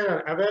required or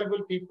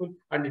available people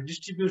and the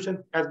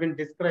distribution has been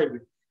described.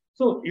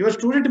 So your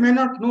student may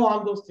not know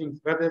all those things,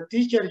 but as a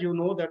teacher, you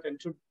know that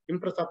and should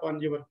impress upon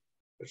your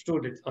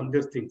students on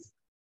these things.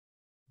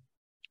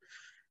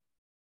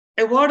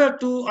 A word or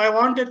two, I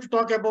wanted to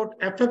talk about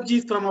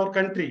FFGs from our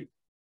country.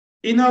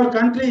 In our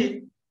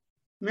country,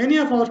 many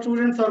of our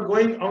students are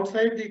going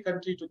outside the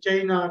country to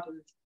China,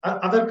 to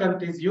other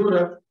countries,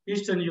 Europe,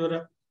 Eastern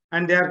Europe,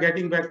 and they are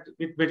getting back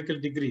with medical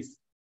degrees.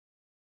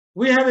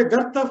 We have a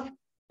dearth of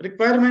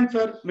requirement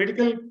for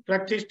medical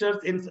practitioners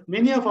in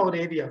many of our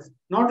areas,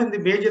 not in the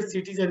major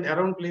cities and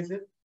around places,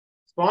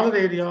 smaller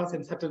areas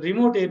and certain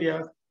remote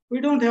areas.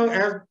 We don't have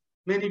as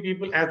many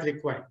people as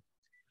required.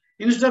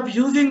 Instead of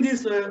using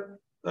these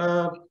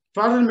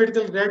foreign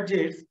medical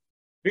graduates,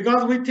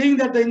 because we think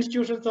that the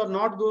institutions are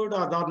not good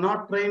or they are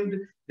not trained,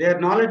 their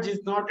knowledge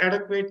is not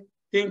adequate,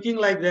 thinking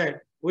like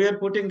that, we are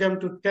putting them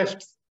to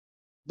tests.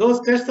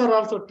 Those tests are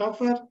also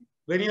tougher.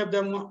 Many of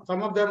them,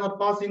 some of them are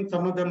passing,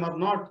 some of them are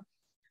not.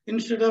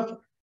 Instead of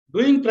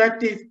doing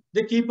practice,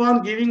 they keep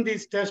on giving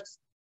these tests,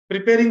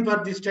 preparing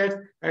for these tests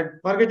and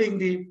forgetting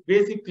the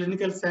basic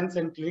clinical sense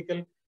and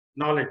clinical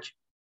knowledge.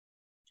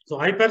 So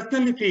I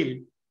personally feel,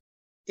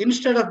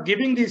 instead of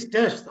giving these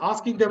tests,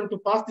 asking them to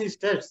pass these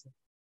tests,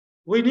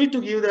 we need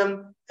to give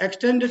them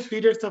extended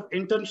periods of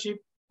internship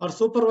or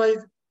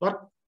supervised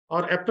work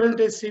or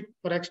apprenticeship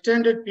for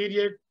extended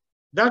period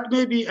that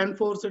may be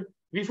enforced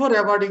before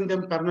awarding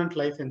them permanent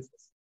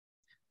licenses.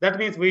 That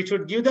means we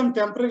should give them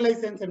temporary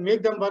license and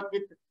make them work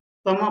with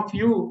some of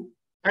you.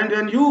 And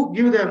when you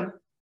give them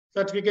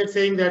certificate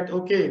saying that,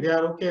 okay, they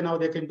are okay now,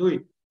 they can do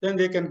it, then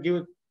they can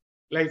give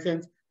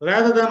license,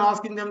 rather than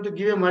asking them to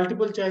give a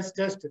multiple choice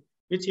test,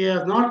 which he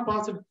has not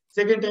passed,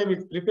 second time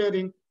is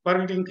preparing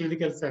for it in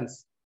clinical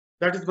sense.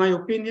 That is my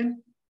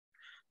opinion.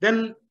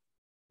 Then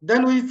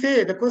we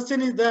say, the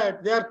question is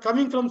that they are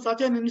coming from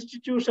such an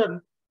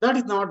institution, that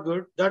is not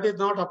good, that is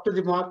not up to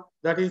the mark,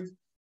 that is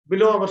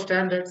below our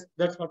standards.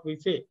 That's what we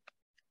say.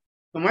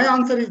 So my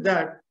answer is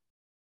that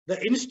the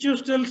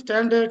institutional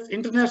standards,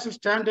 international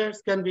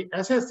standards can be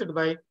assessed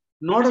by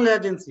nodal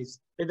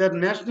agencies, either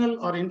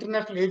national or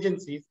international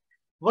agencies.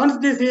 Once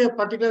they say a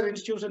particular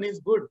institution is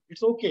good,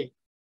 it's okay.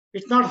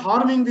 It's not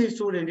harming the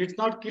student, it's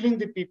not killing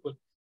the people.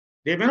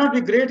 They may not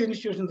be great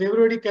institutions,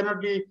 everybody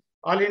cannot be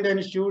All India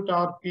Institute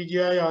or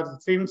PGI or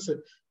SVIMS.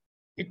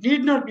 It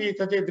need not be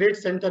such a great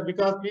center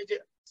because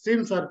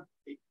SVIMS or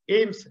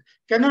AIMS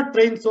cannot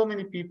train so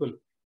many people.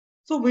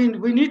 So we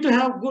need to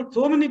have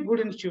so many good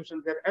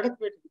institutions, they're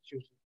adequate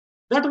institutions.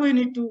 That we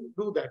need to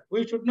do that.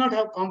 We should not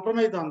have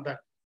compromise on that.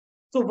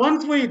 So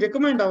once we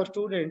recommend our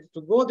students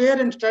to go there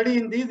and study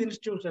in these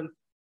institutions,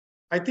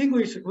 I think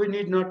we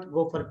need not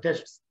go for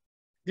tests.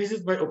 This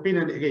is my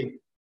opinion again.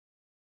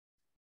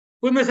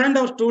 We may send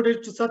our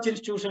students to such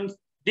institutions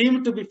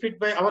deemed to be fit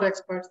by our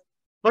experts.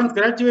 Once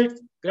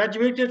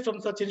graduated from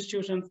such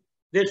institutions,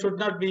 there should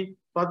not be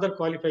further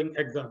qualifying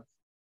exams.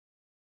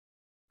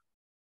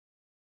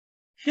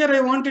 Here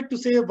I wanted to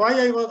say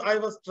why I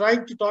was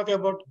trying to talk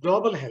about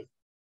global health.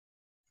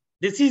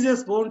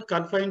 Diseases won't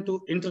confine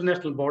to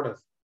international borders.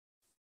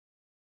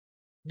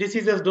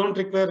 Diseases don't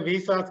require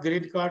visas,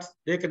 green cards.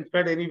 They can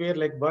spread anywhere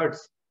like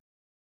birds.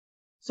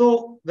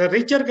 So the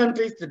richer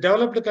countries, the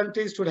developed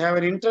countries should have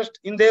an interest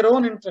in their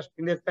own interest,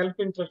 in their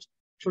self-interest,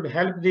 should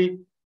help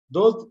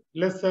those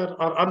lesser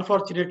or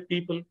unfortunate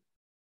people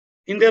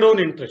in their own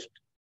interest.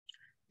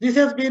 This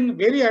has been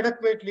very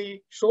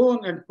adequately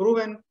shown and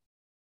proven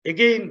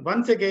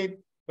once again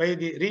by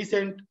the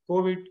recent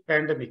COVID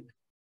pandemic.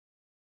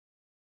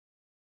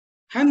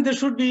 And there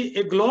should be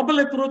a global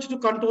approach to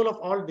control of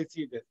all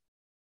diseases.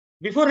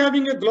 Before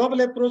having a global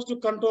approach to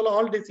control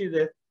all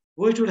diseases,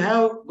 we should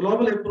have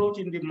global approach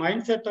in the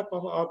mindset of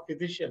our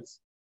physicians,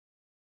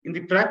 in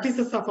the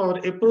practices of our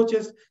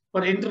approaches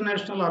for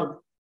international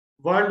or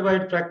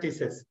worldwide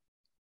practices.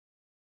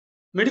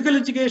 Medical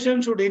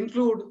education should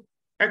include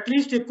at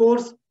least a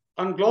course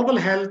on global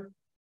health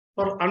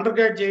for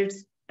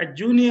undergraduates at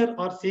junior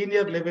or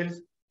senior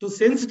levels to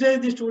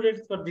sensitize the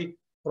students for the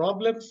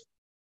problems,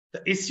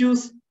 the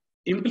issues,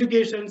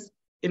 implications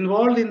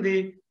involved in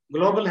the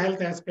global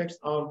health aspects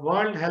or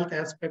world health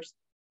aspects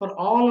for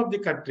all of the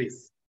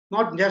countries,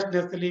 not just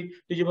necessarily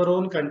to your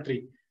own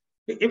country.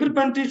 Every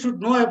country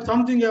should know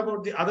something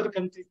about the other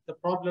countries, the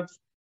problems.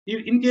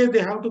 In case they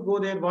have to go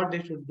there, what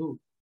they should do.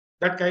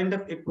 That kind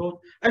of approach.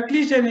 At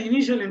least an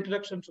initial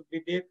introduction should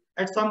be there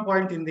at some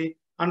point in the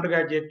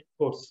undergraduate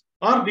course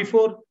or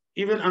before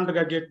even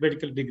undergraduate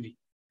medical degree.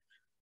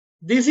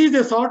 This is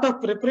a sort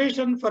of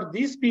preparation for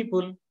these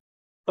people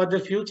for the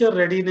future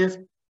readiness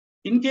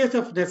in case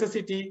of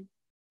necessity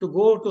to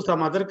go to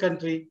some other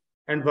country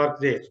and work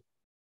there.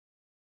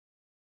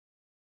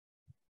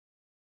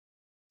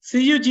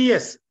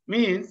 CUGS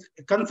means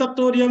a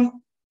consortium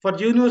for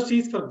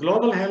universities for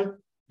global health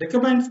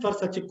recommends for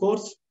such a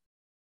course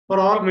for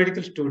all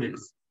medical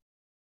students.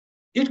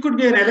 It could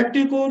be an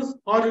elective course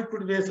or it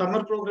could be a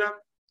summer program,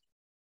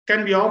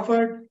 can be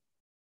offered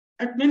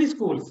at many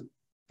schools.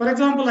 For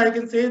example, I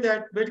can say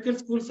that medical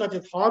schools such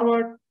as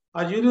Harvard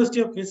or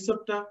University of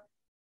Minnesota,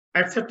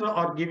 etc.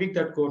 are giving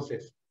that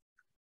courses.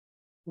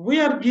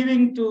 We are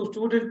giving to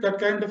students that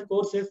kind of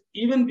courses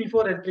even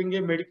before entering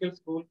a medical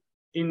school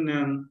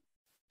in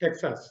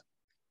Texas.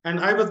 And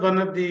I was one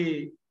of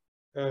the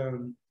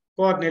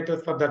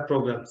coordinators for that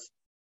programs.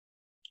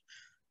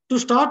 To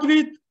start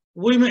with,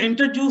 we may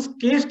introduce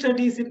case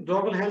studies in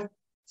global health,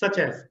 such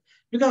as,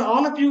 because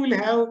all of you will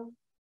have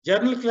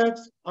journal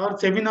clubs or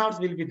seminars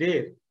will be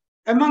there.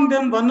 Among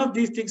them, one of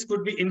these things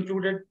could be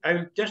included. I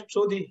will just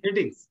show the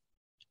headings.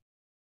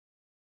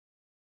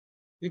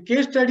 The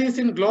case studies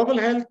in global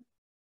health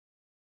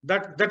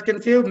that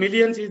can save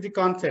millions is the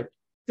concept.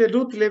 It's a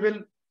youth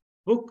level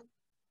book.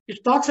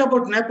 It talks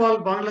about Nepal,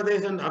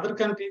 Bangladesh, and other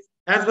countries,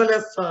 as well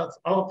as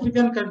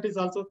African countries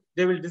also.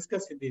 They will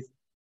discuss this.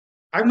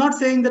 I'm not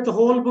saying that the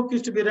whole book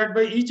is to be read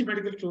by each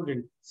medical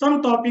student.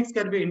 Some topics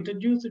can be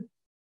introduced,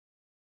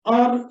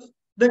 or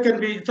they can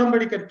be,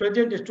 somebody can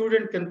present, a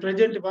student can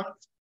present one,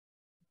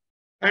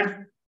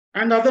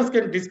 and others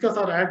can discuss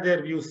or add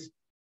their views.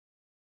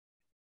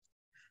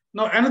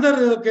 Now,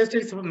 another case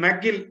study is from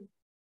McGill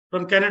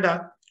from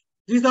Canada.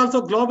 These are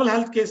also global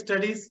health case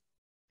studies.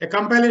 A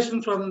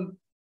compilation from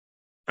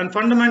and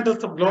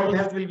fundamentals of global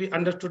health will be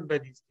understood by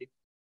these things.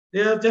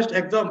 They are just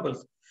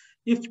examples.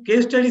 If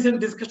case studies and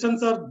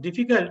discussions are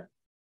difficult,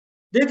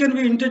 They can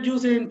be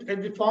introduced in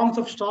the forms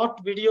of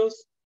short videos.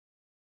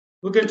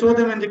 We can show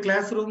them in the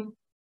classroom,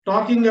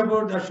 talking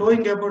about or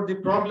showing about the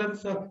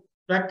problems of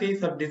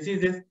practice or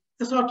diseases,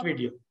 a short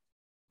video.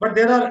 But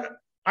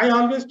I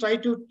always try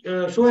to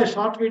show a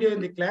short video in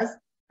the class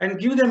and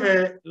give them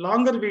a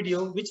longer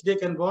video which they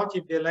can watch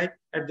if they like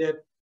at their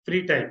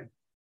free time.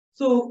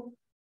 So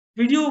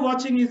video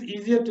watching is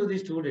easier to the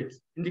students.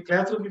 In the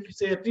classroom, if you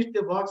say at least they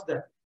watch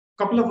that,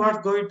 couple of words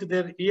go into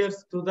their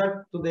ears, to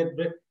their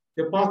brain,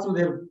 they pass through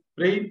their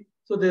brain,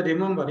 so they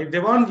remember. If they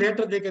want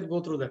later, they can go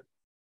through that.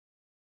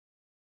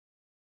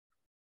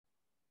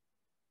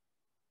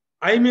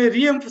 I may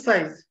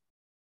re-emphasize,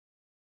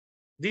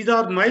 these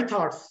are my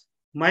thoughts,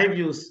 my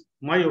views,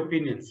 my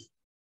opinions.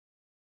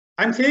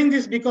 I'm saying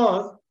this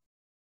because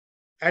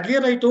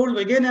earlier I told,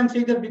 again I'm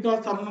saying that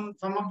because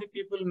some of the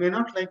people may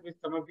not like with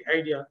some of the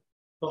idea.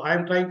 So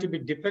I'm trying to be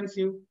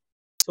defensive.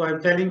 So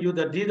I'm telling you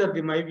that these are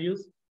my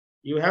views.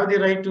 You have the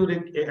right to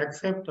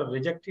accept or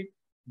reject it.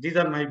 These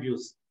are my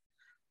views.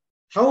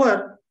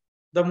 However,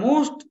 the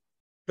most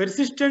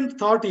persistent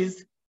thought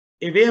is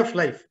a way of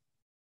life.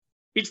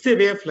 It's a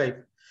way of life.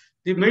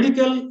 The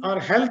medical or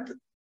health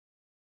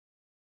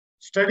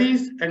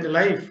studies and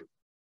life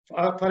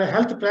for a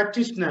health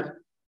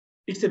practitioner,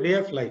 it's a way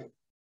of life.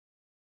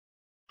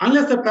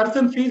 Unless the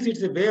person feels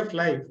it's a way of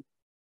life,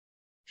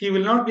 he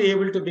will not be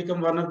able to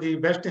become one of the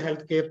best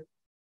healthcare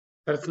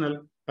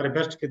personnel or a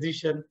best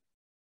physician,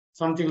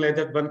 something like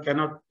that one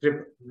cannot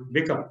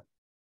become.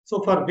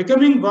 So for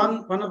becoming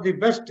one of the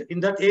best in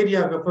that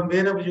area from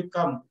wherever you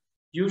come,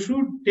 you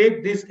should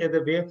take this as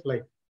a way of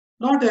life,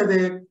 not as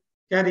a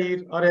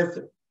career or as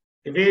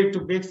a way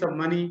to make some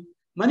money.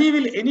 Money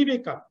will anyway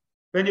come.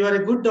 When you are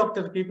a good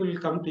doctor, people will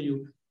come to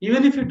you.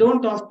 Even if you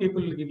don't ask,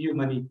 people will give you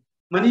money.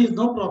 Money is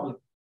no problem,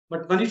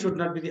 but money should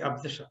not be the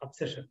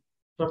obsession.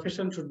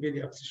 Profession should be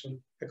the obsession,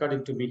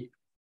 according to me.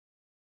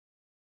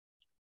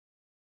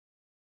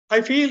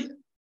 I feel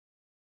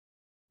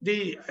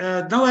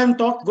now I'm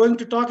going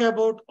to talk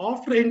about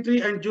after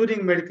entry and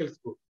during medical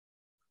school.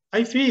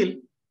 I feel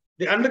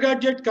the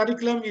undergraduate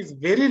curriculum is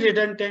very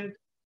redundant,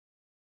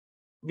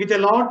 with a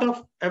lot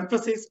of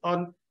emphasis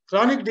on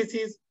chronic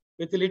disease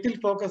with a little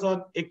focus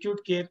on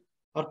acute care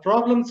or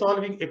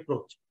problem-solving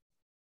approach.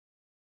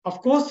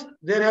 Of course,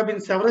 there have been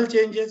several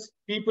changes.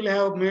 People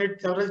have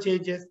made several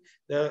changes.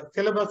 The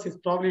syllabus is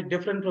probably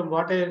different from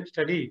what I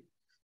studied.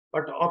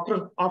 But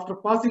after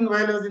passing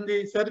while I was in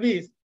the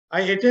service,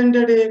 I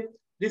attended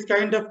this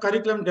kind of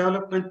curriculum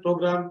development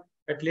program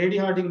at Lady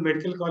Hardinge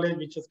Medical College,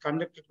 which was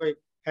conducted by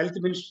Health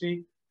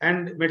Ministry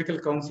and Medical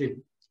Council.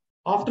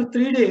 After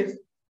 3 days,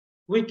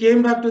 we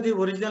came back to the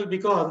original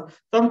because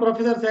some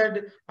professor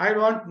said, I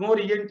want more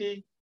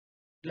ENT.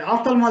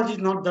 Ophthalmology is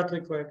not that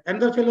required.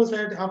 Another fellow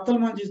said,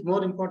 ophthalmology is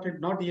more important,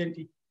 not ENT.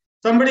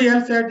 Somebody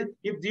else said,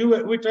 if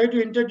we try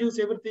to introduce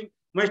everything,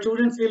 my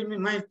children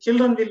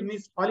will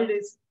miss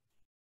holidays.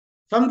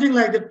 Something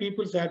like that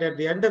people said. At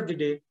the end of the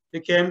day, they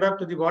came back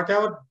to the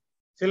whatever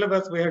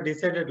syllabus we had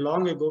decided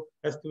long ago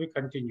has to be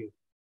continued.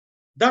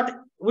 That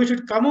we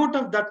should come out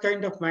of that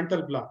kind of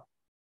mental block,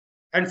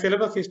 and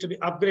syllabus is to be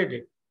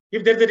upgraded.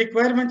 If there is a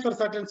requirement for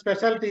certain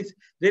specialties,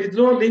 there is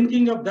no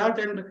linking of that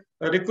and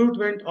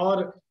recruitment,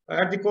 or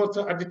at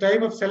the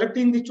time of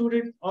selecting the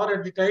student, or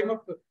at the time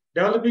of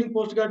developing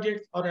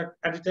postgraduates, or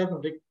at the time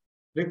of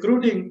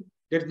recruiting,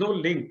 there is no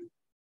link.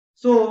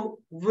 So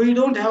we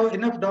don't have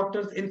enough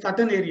doctors in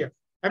certain areas.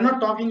 I'm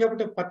not talking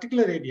about a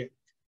particular area.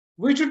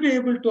 We should be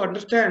able to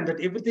understand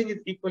that everything is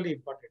equally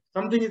important.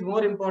 Something is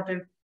more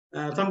important,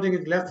 something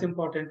is less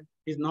important.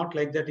 Is not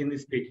like that in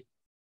this field.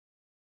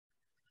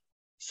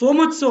 So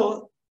much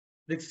so,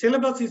 the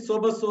syllabus is so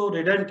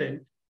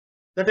redundant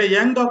that a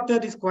young doctor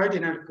is quite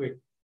inadequate.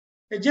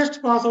 A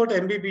just pass out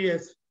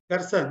MBBS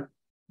person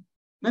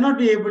may not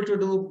be able to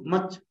do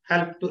much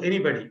help to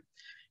anybody.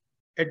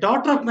 A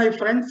daughter of my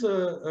friend's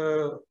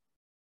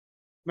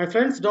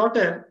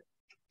daughter,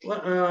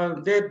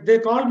 they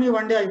called me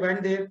one day. I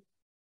went there.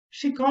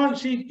 She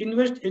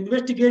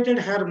investigated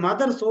her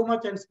mother so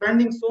much and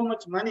spending so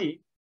much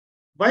money.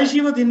 Why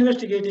she was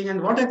investigating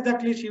and what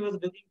exactly she was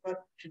looking for,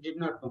 she did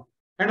not know.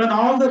 And when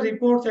all the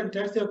reports and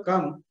tests have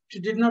come, she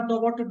did not know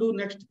what to do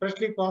next.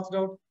 Freshly passed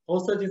out,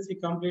 house surgery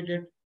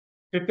completed,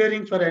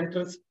 preparing for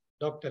entrance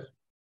doctor.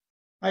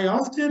 I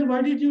asked her,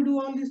 why did you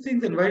do all these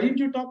things and why didn't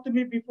you talk to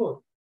me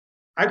before?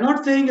 I'm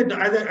not saying,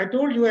 as I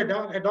told you, a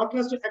doctor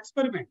has to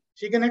experiment.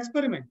 She can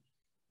experiment,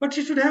 but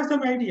she should have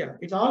some idea.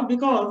 It's all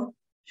because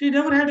she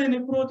never had an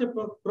approach, a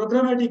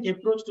programmatic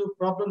approach to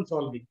problem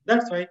solving.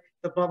 That's why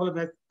the problem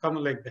has come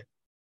like that.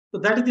 So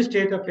that is the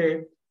state of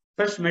a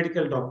fresh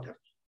medical doctor.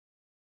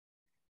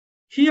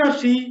 He or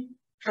she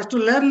has to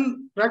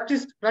learn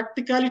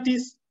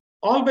practicalities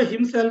all by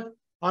himself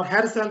or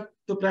herself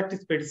to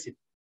practice medicine.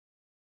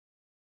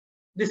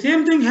 The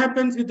same thing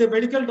happens with a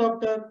medical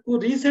doctor who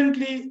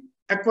recently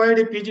acquired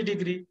a PG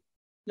degree.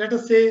 Let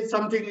us say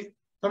something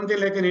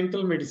like an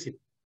internal medicine.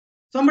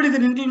 Somebody is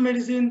in internal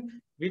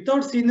medicine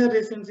without senior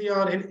residency,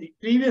 or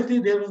previously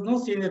there was no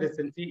senior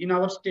residency in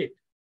our state.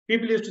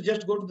 People used to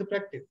just go to the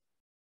practice.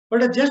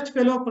 But a just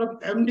fellow from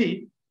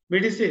MD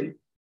medicine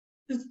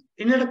is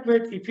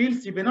inadequate. He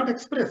feels he may not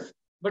express,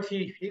 but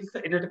he feels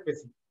the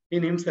inadequacy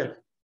in himself.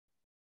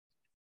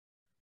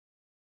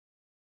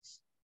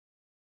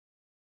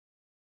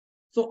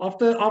 So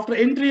after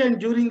entry and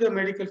during the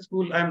medical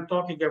school, I am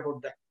talking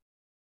about that.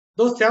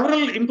 Though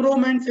several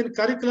improvements in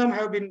curriculum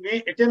have been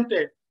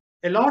attempted,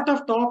 a lot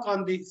of talk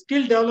on the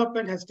skill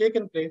development has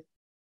taken place.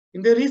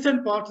 In the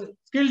recent past,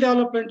 skill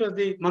development was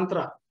the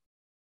mantra.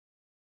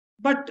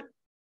 But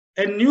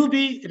a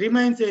newbie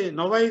remains a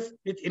novice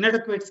with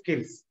inadequate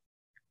skills.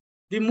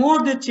 The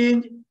more they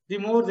change, the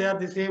more they are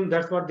the same.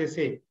 That's what they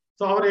say.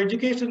 So our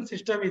education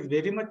system is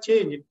very much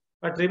changed,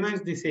 but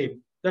remains the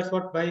same. That's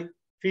what my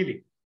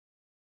feeling.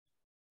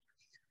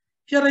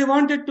 Here I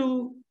wanted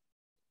to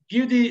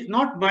give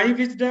not my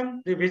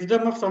wisdom, the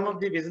wisdom of some of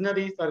the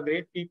visionaries or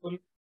great people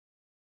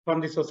from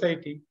the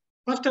society.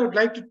 First, I would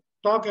like to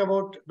talk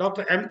about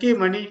Dr. M.K.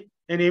 Mani,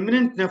 an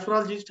eminent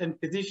nephrologist and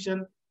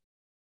physician.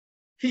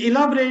 He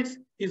elaborates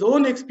his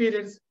own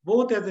experience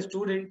both as a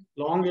student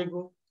long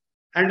ago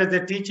and as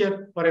a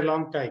teacher for a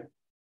long time.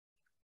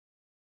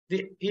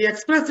 He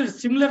expressed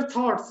similar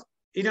thoughts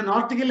in an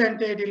article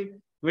entitled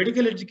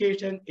Medical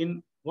Education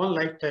in One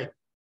Lifetime.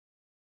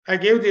 I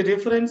gave the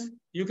reference.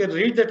 You can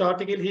read that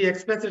article. He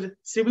expressed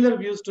similar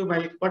views to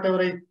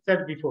whatever I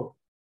said before.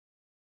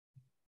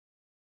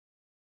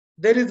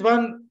 There is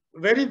one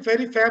very,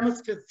 very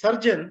famous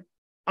surgeon,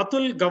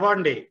 Atul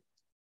Gawande.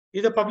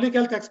 He's a public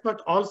health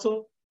expert,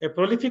 also a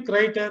prolific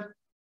writer,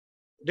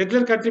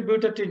 regular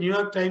contributor to New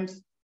York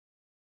Times.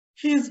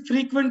 He is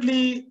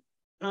frequently,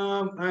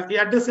 he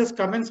addresses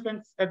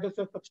commencements,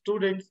 addresses of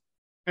students,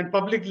 and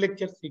public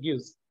lectures he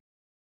gives.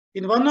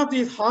 In one of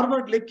these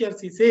Harvard lectures,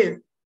 he says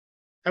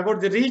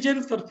about the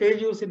reasons for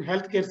failures in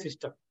healthcare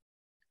system.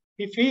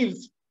 He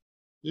feels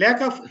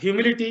lack of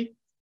humility,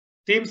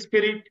 team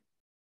spirit,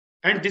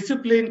 and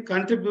discipline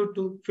contribute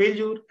to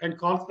failure and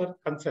calls for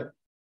concern.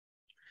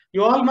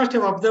 You all must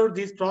have observed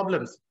these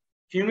problems.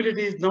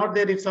 Humility is not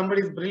there. If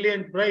somebody is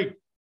brilliant, bright,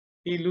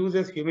 he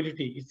loses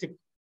humility. It's a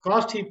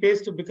cost he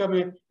pays to become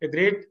a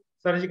great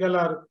surgical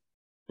or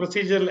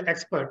procedural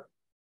expert.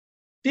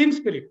 Team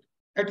spirit.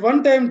 At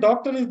one time,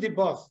 doctor is the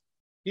boss.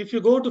 If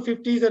you go to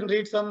 50s and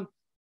read some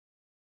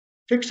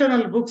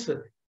fictional books,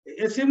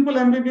 a simple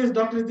MBBS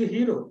doctor is the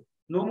hero.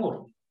 No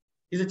more.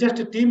 He's just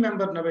a team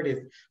member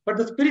nowadays. But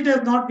the spirit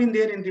has not been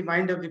there in the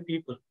mind of the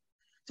people.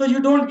 So you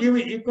don't give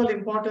equal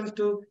importance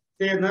to,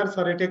 say, a nurse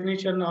or a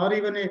technician or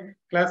even a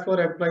class 4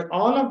 employee.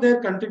 All of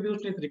their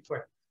contribution is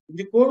required. In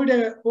the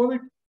COVID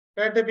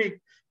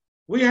pandemic,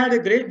 we had a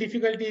great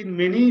difficulty in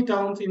many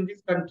towns in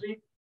this country.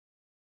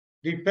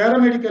 The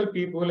paramedical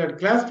people and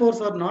class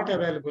 4s are not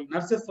available.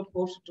 Nurses are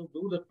forced to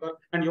do that work,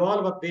 and you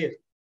all were there.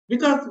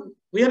 Because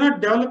we are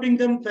not developing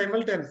them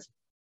simultaneously.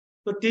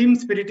 So team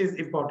spirit is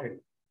important.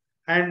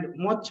 And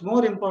much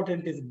more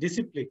important is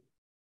discipline.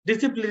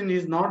 Discipline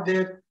is not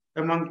there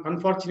among,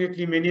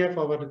 unfortunately, many of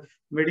our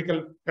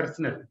medical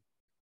personnel.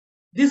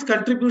 This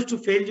contributes to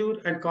failure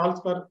and calls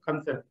for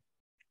concern.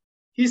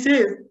 He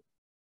says,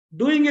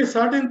 doing a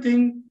certain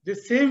thing the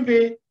same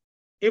way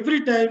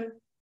every time,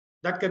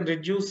 that can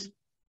reduce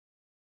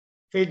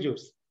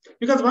failures.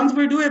 Because once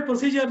we do a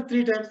procedure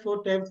 3 times,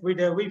 4 times,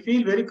 we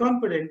feel very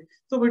confident,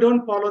 so we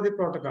don't follow the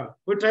protocol.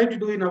 We try to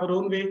do in our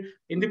own way.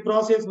 In the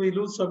process, we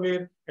lose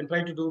somewhere and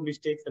try to do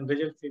mistakes and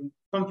results in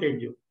some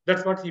failure.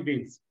 That's what he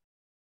means.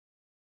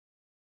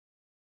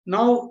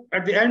 Now,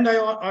 at the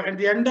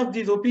end of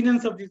these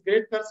opinions of these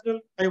great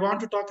personnel, I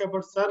want to talk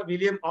about Sir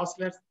William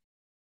Osler's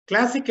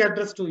classic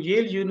address to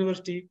Yale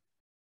University.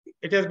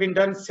 It has been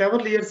done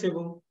several years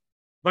ago,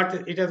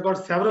 but it has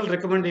got several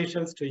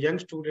recommendations to young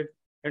students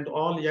and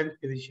all young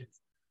physicians.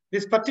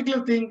 This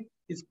particular thing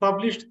is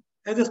published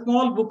as a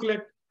small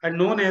booklet and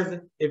known as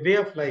a way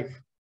of life.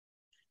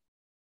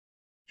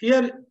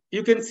 Here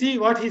you can see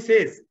what he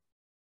says.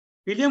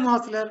 William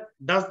Osler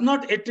does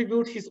not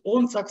attribute his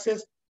own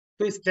success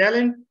to his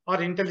talent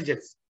or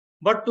intelligence,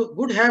 but to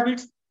good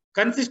habits,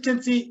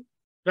 consistency,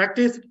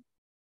 practiced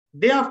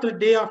day after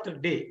day after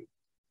day.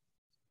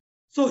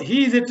 So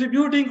he is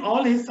attributing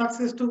all his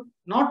success to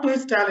not to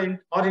his talent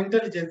or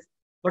intelligence,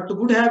 but to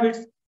good habits,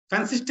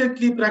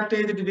 consistently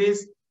practiced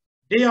ways,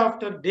 day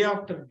after day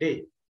after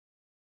day.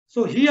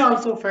 So he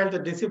also felt the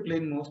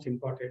discipline most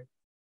important.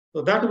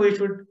 So that we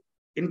should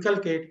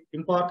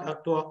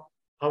impart to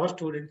our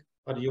students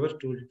or your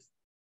students.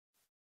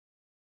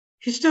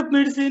 History of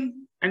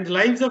medicine and the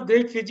lives of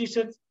great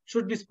physicians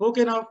should be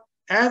spoken of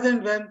as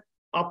and when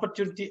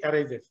opportunity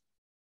arises.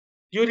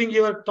 During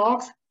your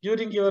talks,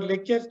 during your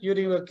lectures,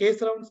 during your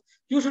case rounds,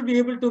 you should be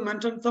able to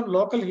mention some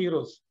local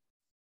heroes.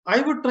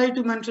 I would try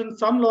to mention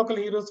some local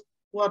heroes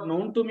who are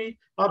known to me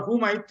or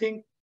whom I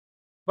think,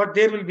 but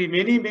there will be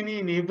many, many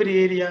in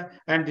every area,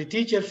 and the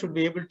teacher should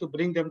be able to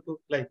bring them to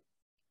life.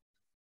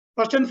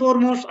 First and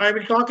foremost, I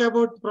will talk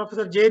about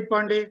Professor Jade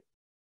Pandey,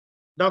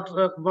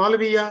 Dr.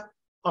 Malviya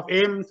of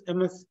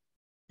MS.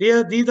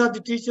 These are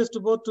the teachers to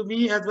both to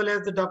me as well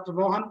as the Dr.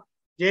 Mohan.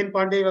 Jane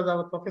Pandey was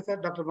our professor.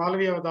 Dr.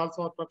 Malviya was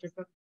also our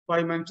professor, so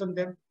I mentioned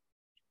them.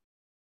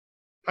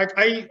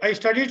 I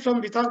studied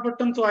from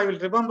Visakhapatnam, so I will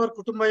remember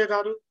Kutumbaya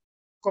Garu,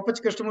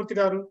 Kopach Krishnamurti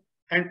Garu,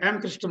 and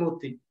M.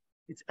 Krishnamurti.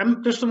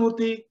 M.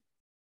 Krishnamurti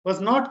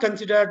was not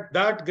considered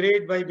that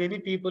great by many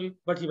people,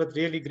 but he was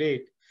really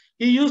great.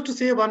 He used to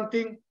say one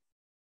thing: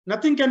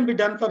 nothing can be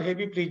done for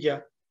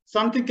hemiplegia.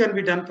 Something can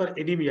be done for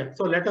anemia.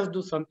 So let us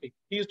do something.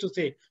 He used to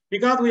say,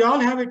 because we all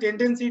have a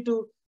tendency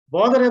to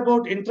bother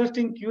about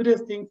interesting,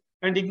 curious things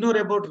and ignore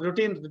about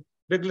routine,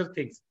 regular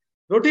things.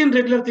 Routine,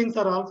 regular things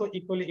are also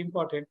equally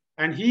important.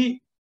 And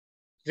he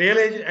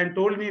realized and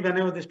told me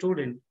when I was a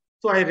student.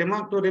 So I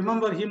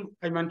remember him,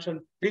 I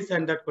mentioned this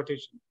and that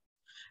quotation.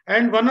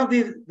 And one of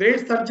the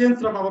great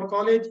surgeons from our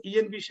college,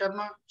 E.N.B.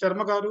 Sharma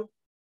Garu,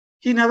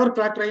 he never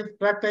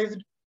practiced,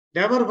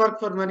 never worked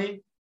for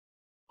money.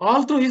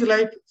 All through his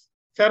life,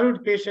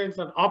 served patients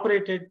and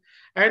operated.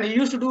 And he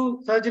used to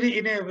do surgery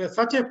in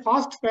such a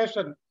fast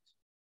fashion.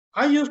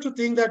 I used to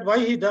think that why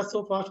he does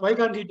so fast, why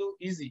can't he do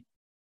easy?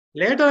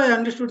 Later, I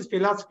understood his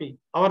philosophy.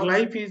 Our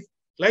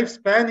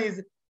lifespan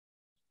is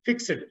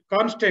fixed,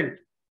 constant.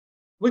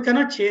 We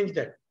cannot change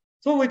that.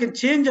 So we can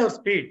change our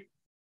speed.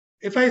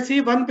 If I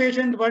see one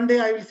patient one day,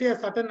 I will see a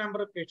certain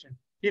number of patients.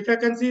 If I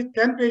can see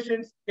 10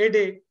 patients a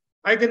day,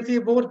 I can see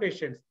more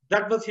patients.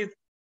 That was his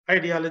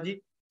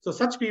ideology. So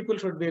such people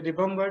should be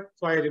remembered.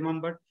 So I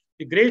remembered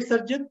the great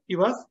surgeon he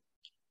was.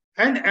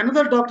 And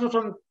another doctor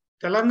from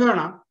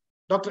Telangana,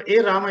 Dr. A.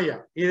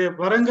 Ramaya, is a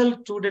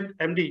Warangal student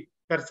MD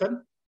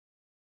person.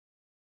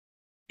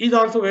 He is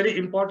also a very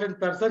important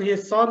person. He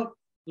has shown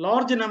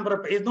large number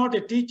of, he is not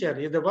a teacher,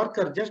 he is a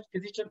worker, just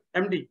physician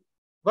MD,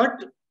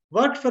 but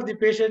worked for the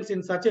patients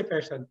in such a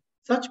fashion.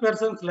 Such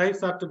persons'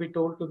 lives are to be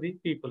told to the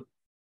people,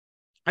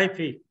 I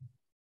feel.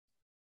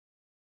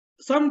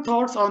 Some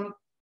thoughts on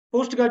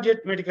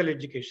postgraduate medical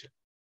education.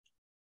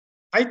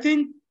 I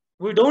think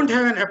we don't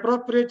have an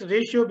appropriate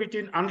ratio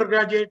between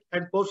undergraduate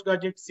and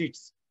postgraduate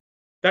seats.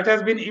 That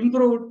has been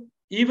improved.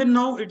 Even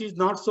now, it is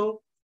not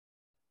so.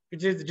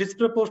 It is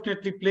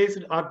disproportionately placed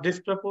or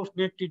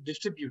disproportionately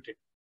distributed.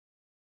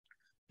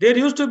 There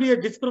used to be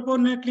a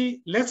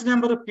disproportionately less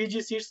number of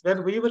PG seats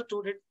when we were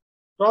students.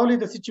 Probably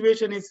the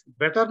situation is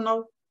better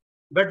now.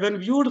 But when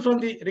viewed from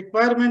the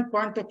requirement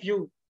point of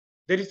view,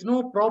 there is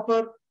no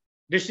proper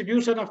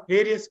distribution of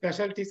various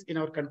specialties in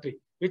our country,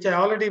 which I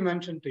already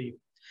mentioned to you.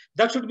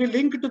 That should be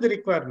linked to the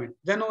requirement.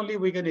 Then only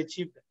we can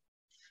achieve that.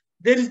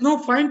 There is no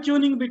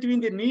fine-tuning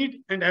between the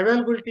need and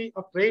availability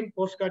of trained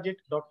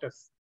postgraduate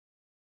doctors.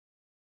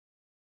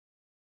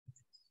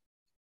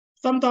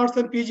 Some thoughts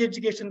on PG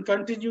education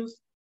continues.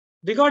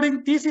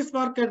 Regarding thesis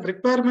work and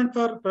requirement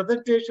for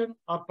presentation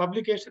or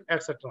publication,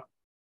 etc.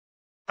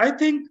 I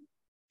think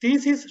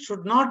thesis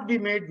should not be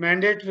made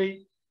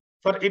mandatory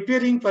for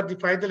appearing for the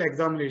final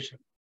examination.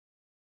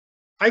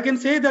 I can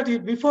say that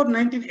before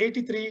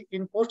 1983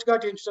 in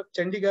Postgraduate Institute of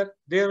Chandigarh,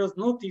 there was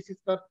no thesis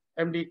for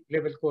MD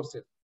level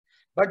courses.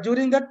 But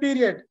during that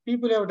period,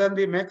 people have done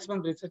the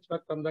maximum research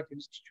work from that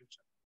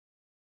institution.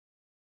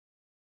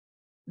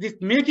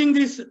 Making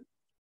this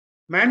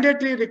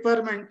mandatory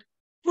requirement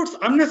puts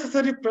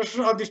unnecessary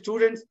pressure on the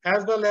students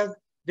as well as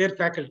their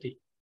faculty.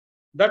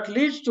 That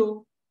leads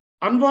to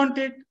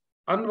unwanted,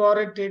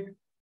 unwarranted,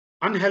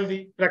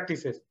 unhealthy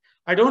practices.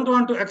 I don't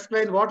want to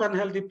explain what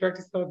unhealthy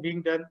practices are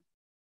being done.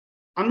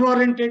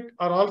 Unwarranted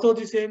are also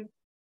the same,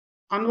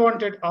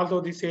 unwanted also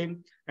the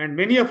same, and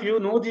many of you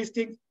know these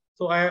things,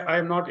 so I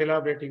am not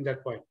elaborating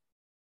that point.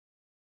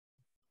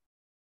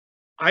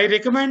 I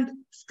recommend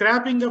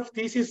scrapping of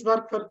thesis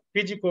work for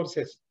PG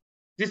courses.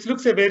 This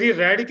looks a very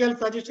radical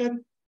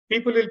suggestion.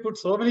 People will put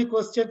so many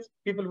questions.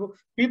 People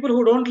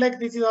who don't like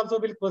this also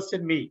will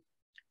question me.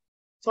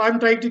 So I'm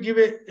trying to give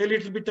a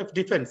little bit of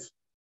defense.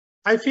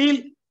 I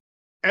feel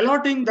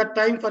allotting that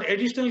time for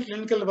additional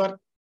clinical work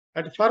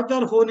and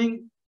further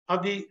honing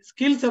of the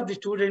skills of the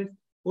students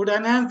would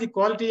enhance the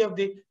quality of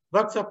the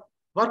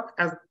work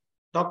as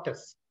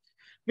doctors.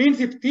 Means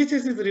if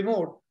thesis is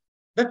removed,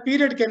 that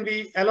period can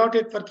be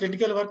allotted for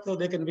clinical work so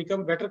they can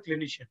become better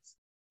clinicians.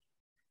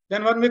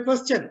 Then one may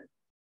question,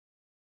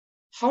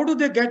 how do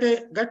they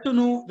get to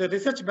know the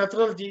research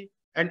methodology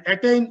and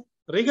attain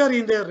rigor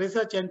in their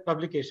research and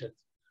publications?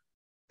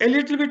 A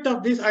little bit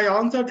of this I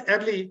answered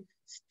early,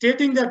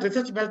 stating that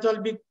research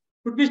methodology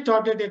could be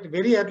started at a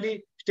very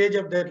early stage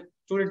of their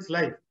student's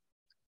life.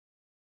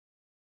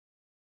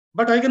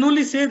 But I can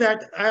only say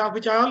that,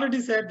 which I already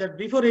said, that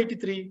before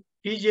 83,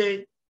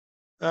 PJ,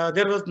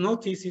 there was no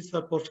thesis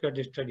for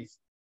postgraduate studies.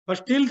 But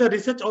still the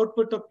research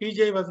output of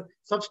PJ was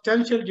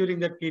substantial during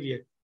that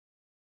period.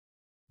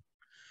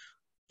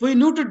 We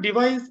need to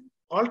devise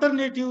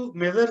alternative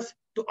measures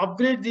to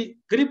upgrade the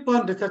grip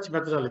on research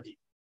methodology.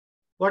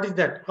 What is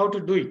that? How to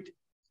do it?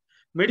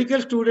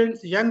 Medical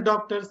students, young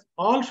doctors,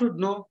 all should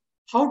know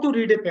how to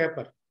read a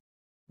paper.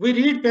 We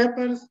read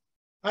papers.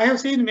 I have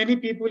seen many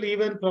people,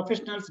 even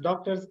professionals,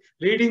 doctors,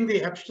 reading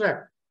the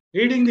abstract,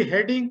 reading the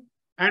heading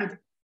and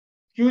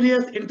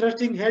curious,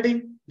 interesting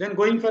heading, then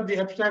going for the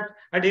abstract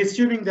and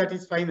assuming that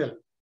is final.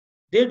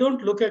 They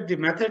don't look at the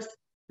methods.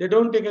 They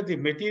don't look at the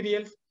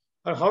materials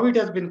or how it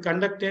has been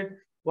conducted.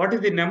 What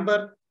is the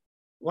number?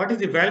 What is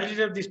the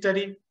validity of the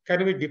study?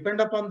 Can we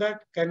depend upon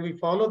that? Can we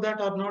follow that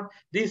or not?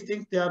 These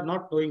things, they are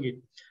not knowing it.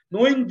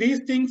 Knowing these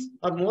things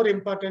are more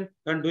important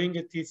than doing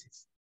a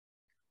thesis.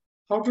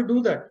 How to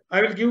do that?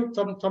 I will give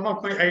some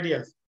of my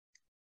ideas.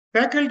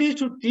 Faculty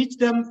should teach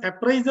them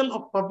appraisal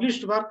of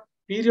published work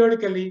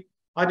periodically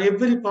on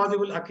every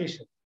possible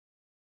occasion.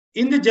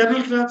 In the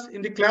journal clubs,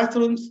 in the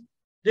classrooms,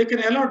 they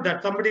can allow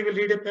that. Somebody will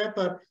read a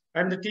paper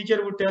and the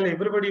teacher would tell,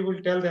 everybody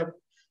will tell them.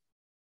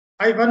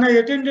 When I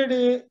attended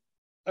a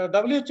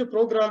WHO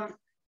program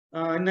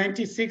in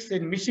 '96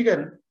 in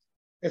Michigan,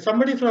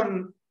 somebody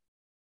from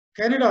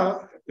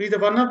Canada, is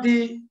one of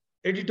the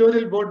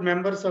editorial board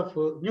members of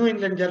New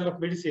England Journal of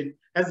Medicine,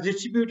 has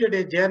distributed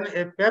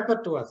a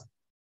paper to us.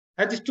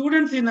 And the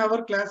students in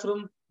our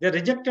classroom, they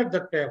rejected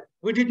that paper.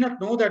 We did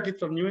not know that it's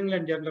from New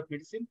England Journal of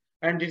Medicine,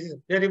 and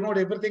they removed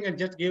everything and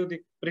just gave the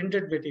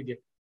printed material.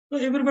 So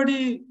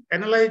everybody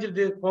analyzed,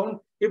 they found,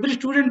 every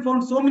student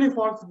found so many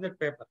faults in that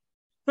paper.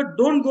 But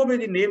don't go by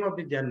the name of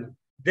the journal.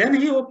 Then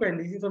he opened,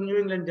 this is from New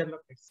England Journal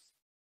of Medicine.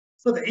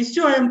 So the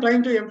issue I am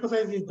trying to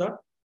emphasize is that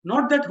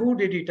not that who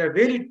did it or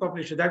where it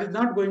published. That is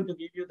not going to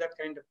give you that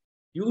kind of,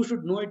 you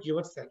should know it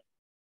yourself.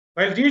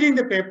 While reading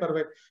the paper,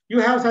 where you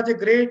have such a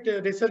great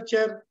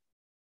researcher,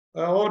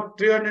 or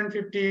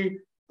 350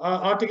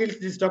 articles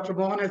this Dr.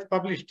 Mohan has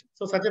published.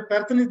 So such a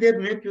person is there,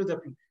 make use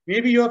of him.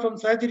 Maybe you are from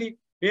surgery,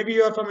 maybe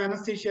you are from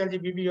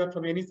anesthesiology, maybe you are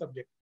from any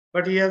subject,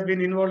 but he has been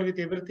involved with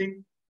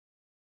everything.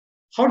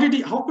 How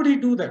could he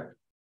do that?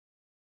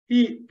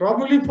 He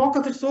probably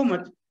focused so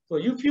much. So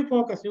if you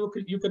focus,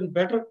 you can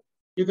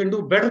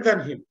do better than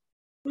him.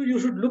 So you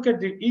should look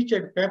at each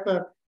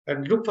paper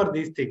and look for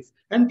these things.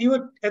 And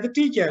you, as a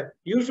teacher,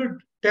 you should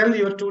tell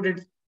your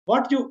students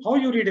how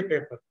you read a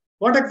paper.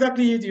 What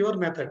exactly is your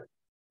method?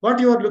 What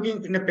you are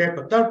looking in a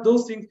paper?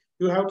 Those things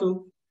you have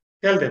to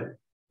tell them.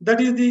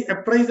 That is the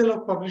appraisal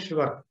of published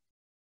work.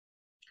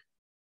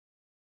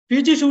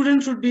 PG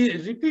students should be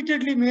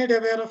repeatedly made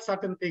aware of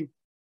certain things.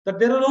 That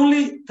there are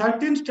only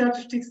 13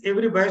 statistics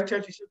every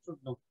biostatistician should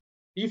know.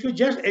 If you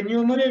just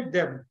enumerate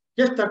them,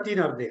 just 13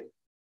 are there.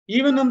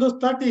 Even on those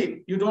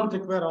 13, you don't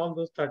require all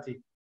those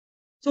 13.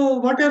 So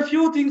whatever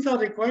few things are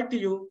required to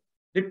you,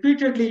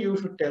 repeatedly you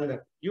should tell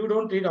them. You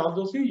don't read all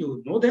those things,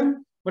 you know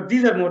them, but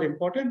these are more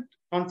important.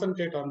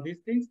 Concentrate on these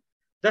things.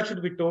 That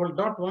should be told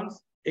not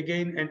once,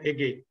 again and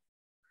again.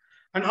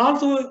 And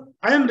also,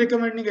 I am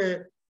recommending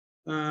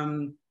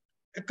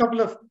a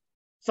couple of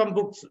some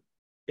books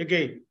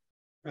again.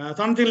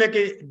 Something like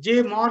a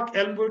J. Mark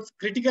Elmwood's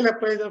Critical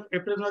Appraisal of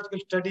Epidemiological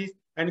Studies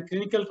and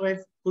Clinical Trials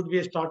could be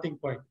a starting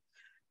point.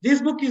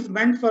 This book is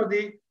meant for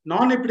the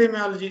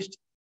non-epidemiologist,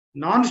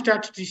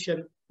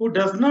 non-statistician who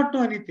does not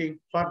know anything.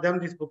 For them,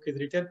 this book is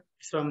written.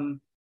 It's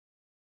from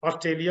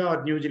Australia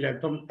or New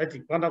Zealand, from I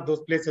think one of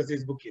those places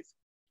this book is.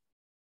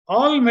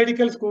 All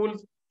medical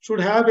schools should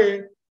have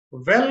a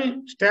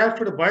well-staffed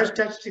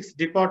biostatistics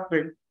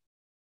department,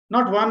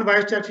 not one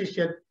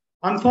biostatistician.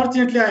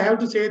 Unfortunately, I have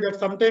to say that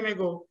some time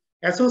ago,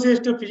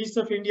 Association of Physicians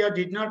of India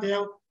did not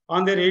have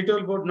on their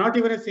editorial board, not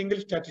even a single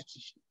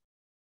statistician.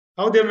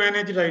 How they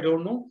manage it, I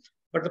don't know.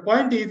 But the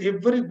point is,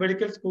 every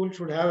medical school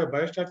should have a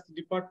biostatistics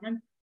department,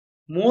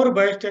 more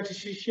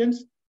biostatisticians,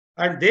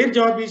 and their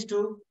job is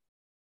to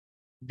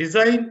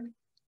design,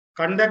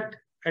 conduct,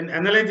 and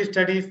analyze the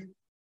studies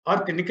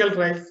or clinical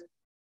trials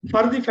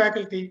for the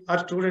faculty or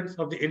students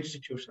of the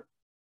institution.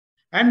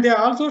 And they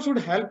also should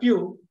help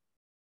you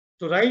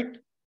to write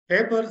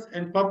papers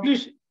and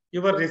publish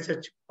your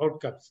research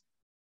outcomes.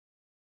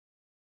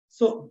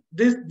 So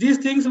these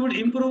things would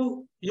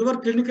improve your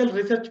clinical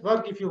research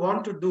work if you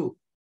want to do.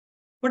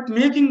 But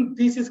making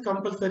thesis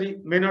compulsory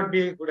may not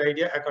be a good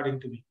idea according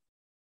to me.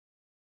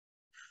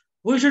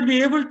 We should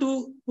be able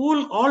to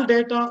pool all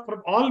data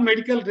from all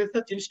medical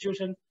research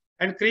institutions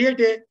and create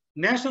a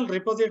national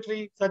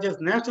repository such as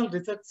National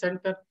Research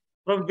Center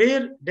from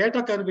where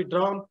data can be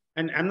drawn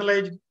and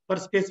analyzed for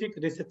specific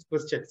research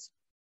questions.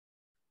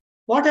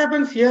 What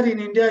happens here in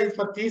India is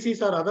for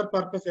thesis or other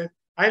purposes,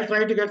 I'll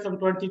try to get some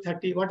 20,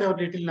 30, whatever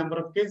little number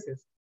of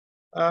cases.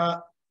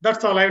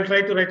 That's all. I'll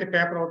try to write a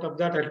paper out of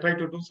that. I'll try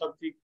to do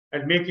something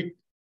and make it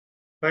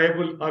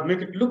viable or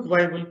make it look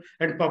viable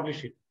and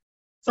publish it.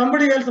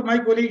 Somebody else, my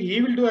colleague,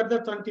 he will do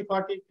another 20,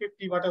 40,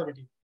 50, whatever it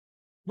is.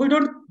 We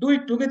don't do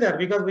it together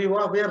because we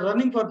are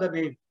running for the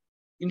name.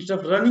 Instead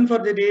of running for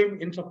the name,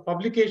 instead of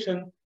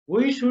publication,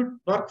 we should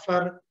work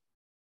for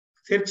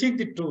searching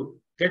the truth,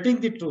 getting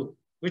the truth.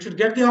 We should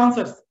get the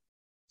answers.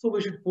 So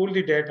we should pool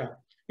the data.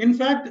 In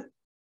fact,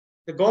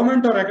 the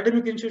government or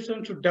academic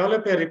institution should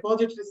develop a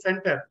repository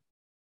center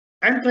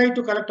and try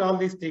to collect all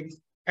these things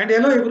and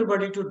allow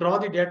everybody to draw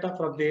the data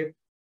from there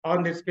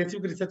on their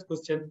specific research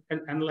question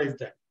and analyze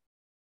that.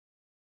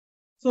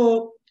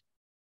 So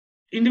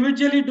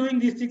individually doing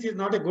these things is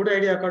not a good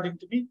idea according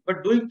to me,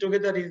 but doing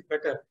together is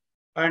better.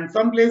 And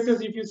some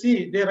places, if you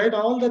see, they write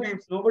all the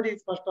names. Nobody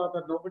is first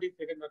author, nobody is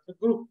second author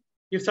group.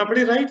 If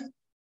somebody writes,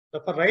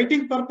 for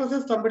writing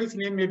purposes, somebody's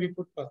name may be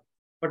put first.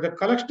 But the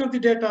collection of the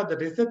data, the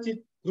research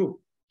group,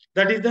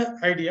 that is the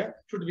idea,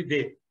 should be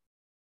there.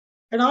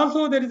 And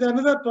also there is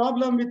another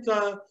problem with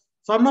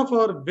some of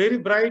our very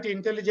bright,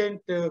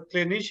 intelligent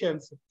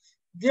clinicians,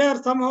 they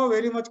are somehow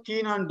very much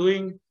keen on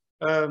doing,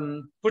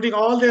 putting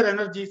all their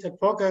energies and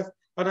focus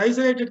on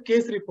isolated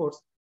case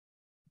reports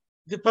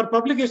for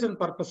publication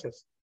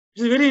purposes.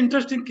 It's a very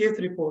interesting case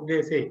report,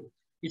 they say.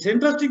 It's an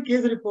interesting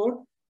case report,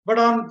 but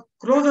on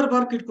closer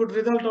work, it could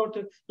result out,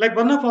 like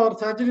one of our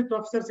surgery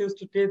professors used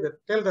to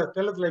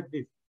tell us like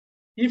this.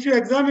 If you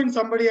examine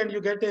somebody and you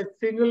get a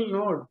single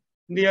node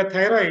in their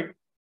thyroid,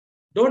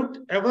 don't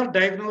ever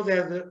diagnose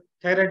as a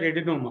thyroid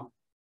adenoma.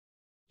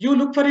 You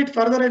look for it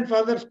further and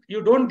further,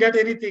 you don't get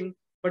anything,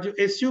 but you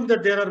assume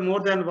that there are more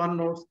than one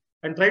nodes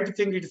and try to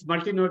think it is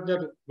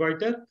multinodal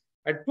goiter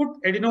and put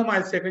adenoma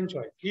as second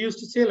choice. He used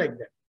to say like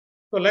that.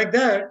 So like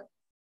that,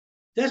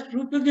 just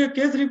look at your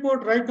case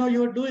report right now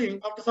you are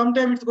doing. After some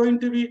time, it's going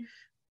to be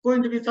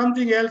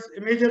something else,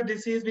 a major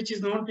disease which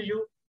is known to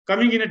you,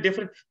 coming in a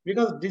different,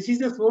 because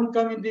diseases won't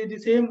come in the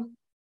same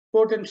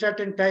coat and shirt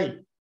and tie.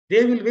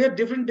 They will wear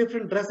different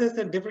dresses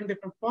and different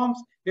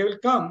forms. They will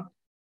come.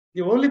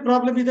 The only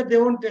problem is that they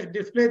won't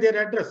display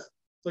their address.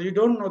 So you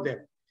don't know them.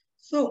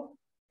 So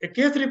a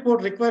case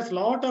report requires a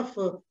lot of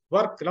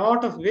work, a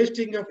lot of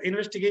wasting of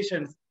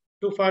investigations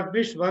to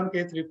publish one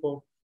case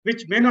report,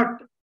 which may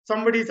not,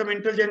 some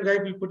intelligent guy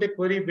will put a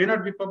query, may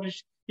not be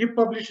published. If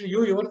published,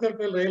 you yourself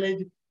will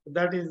realize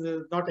that is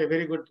not a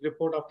very good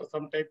report after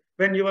some time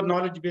when your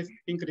knowledge base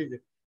increases.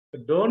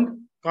 So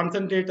don't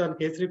concentrate on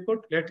case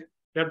report.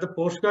 Let the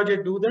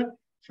postgraduate do that.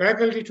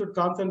 Faculty should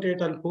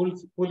concentrate on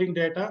pooling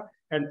data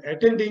and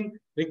attending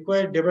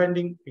required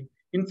demanding.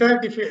 In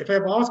fact, if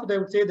I'm asked, I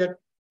would say that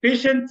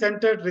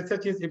patient-centered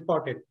research is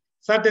important.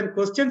 Certain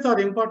questions are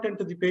important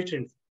to the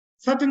patients.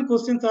 Certain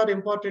questions are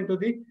important to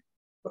the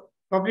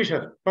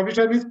publisher.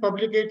 Publisher means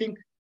publicating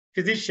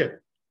physician.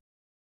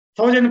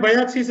 1,000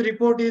 biopsies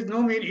report is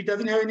no mean. It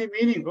doesn't have any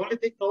meaning. Only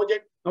think 1,000,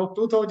 now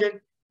 2,000.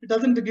 It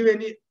doesn't give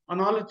any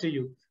knowledge to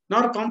you,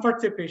 nor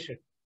comforts a patient.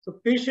 So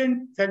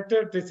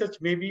patient-centered research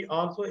may be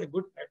also a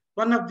good,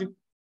 one of the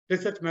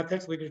research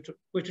methods we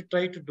should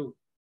try to do.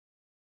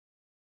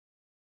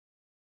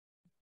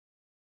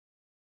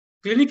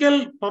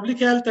 Clinical public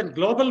health and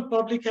global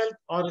public health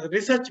or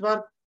research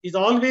work is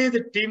always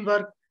a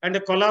teamwork and a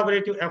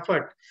collaborative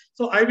effort.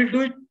 So I will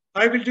do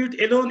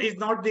it alone is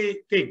not the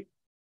thing.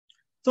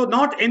 So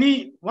not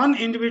any one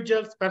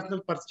individual's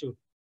personal pursuit.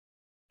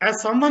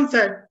 As someone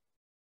said,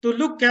 to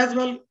look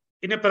casual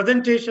in a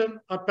presentation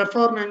or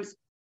performance,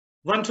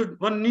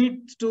 one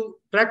needs to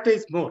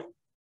practice more.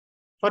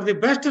 For the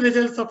best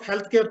results of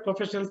healthcare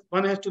professionals,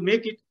 one has to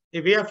make it a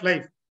way of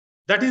life.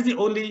 That is the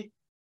only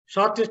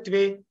shortest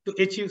way to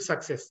achieve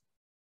success.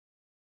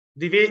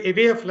 A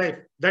way of life.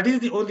 That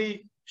is the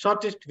only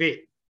shortest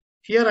way.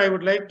 Here I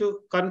would like to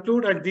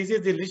conclude, and this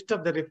is the list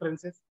of the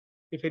references,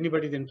 if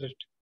anybody is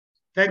interested.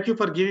 Thank you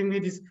for giving me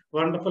this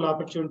wonderful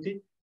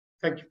opportunity.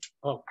 Thank you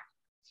all.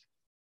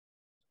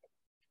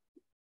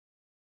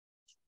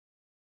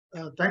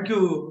 Thank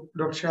you,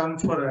 Dr.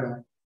 Shyam, for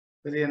a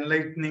very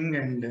enlightening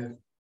and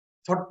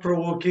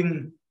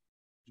thought-provoking,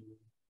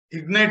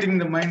 igniting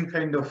the mind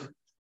kind of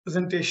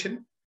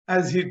presentation.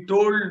 As he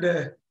told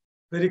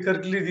very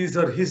correctly, these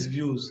are his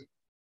views,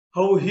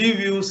 how he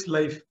views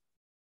life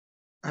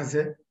as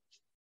a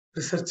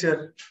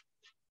researcher,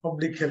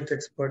 public health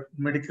expert,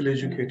 medical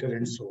educator,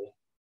 and so on.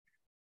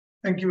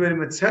 Thank you very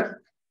much,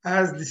 sir.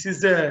 As this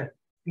is a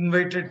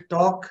invited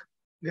talk,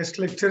 guest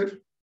lecture,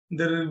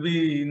 there will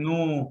be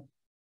no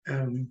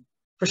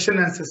question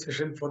and answer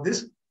session for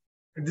this.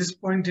 At this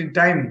point in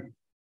time,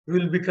 we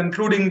will be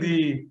concluding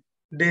the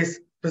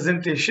day's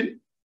presentation.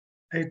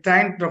 I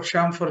thank Dr.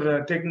 Shyam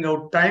for taking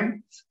out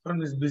time from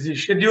his busy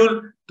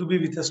schedule to be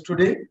with us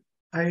today.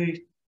 I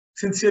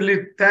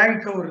sincerely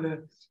thank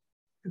our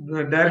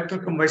Director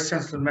cum Vice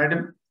Chancellor,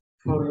 Madam,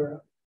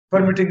 for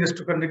permitting us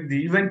to conduct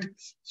the event.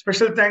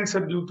 Special thanks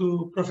are due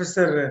to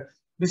Professor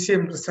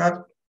B.C.M.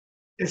 Prasad,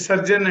 a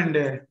surgeon and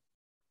a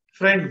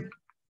friend.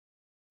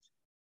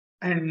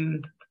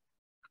 And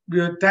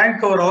we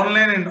thank our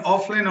online and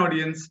offline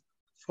audience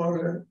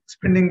for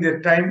spending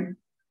their time.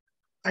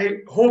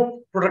 I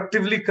hope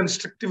productively,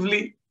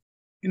 constructively,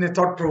 in a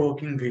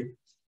thought-provoking way.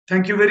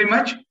 Thank you very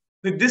much.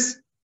 With this,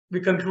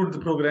 we conclude the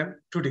program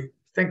today.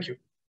 Thank you.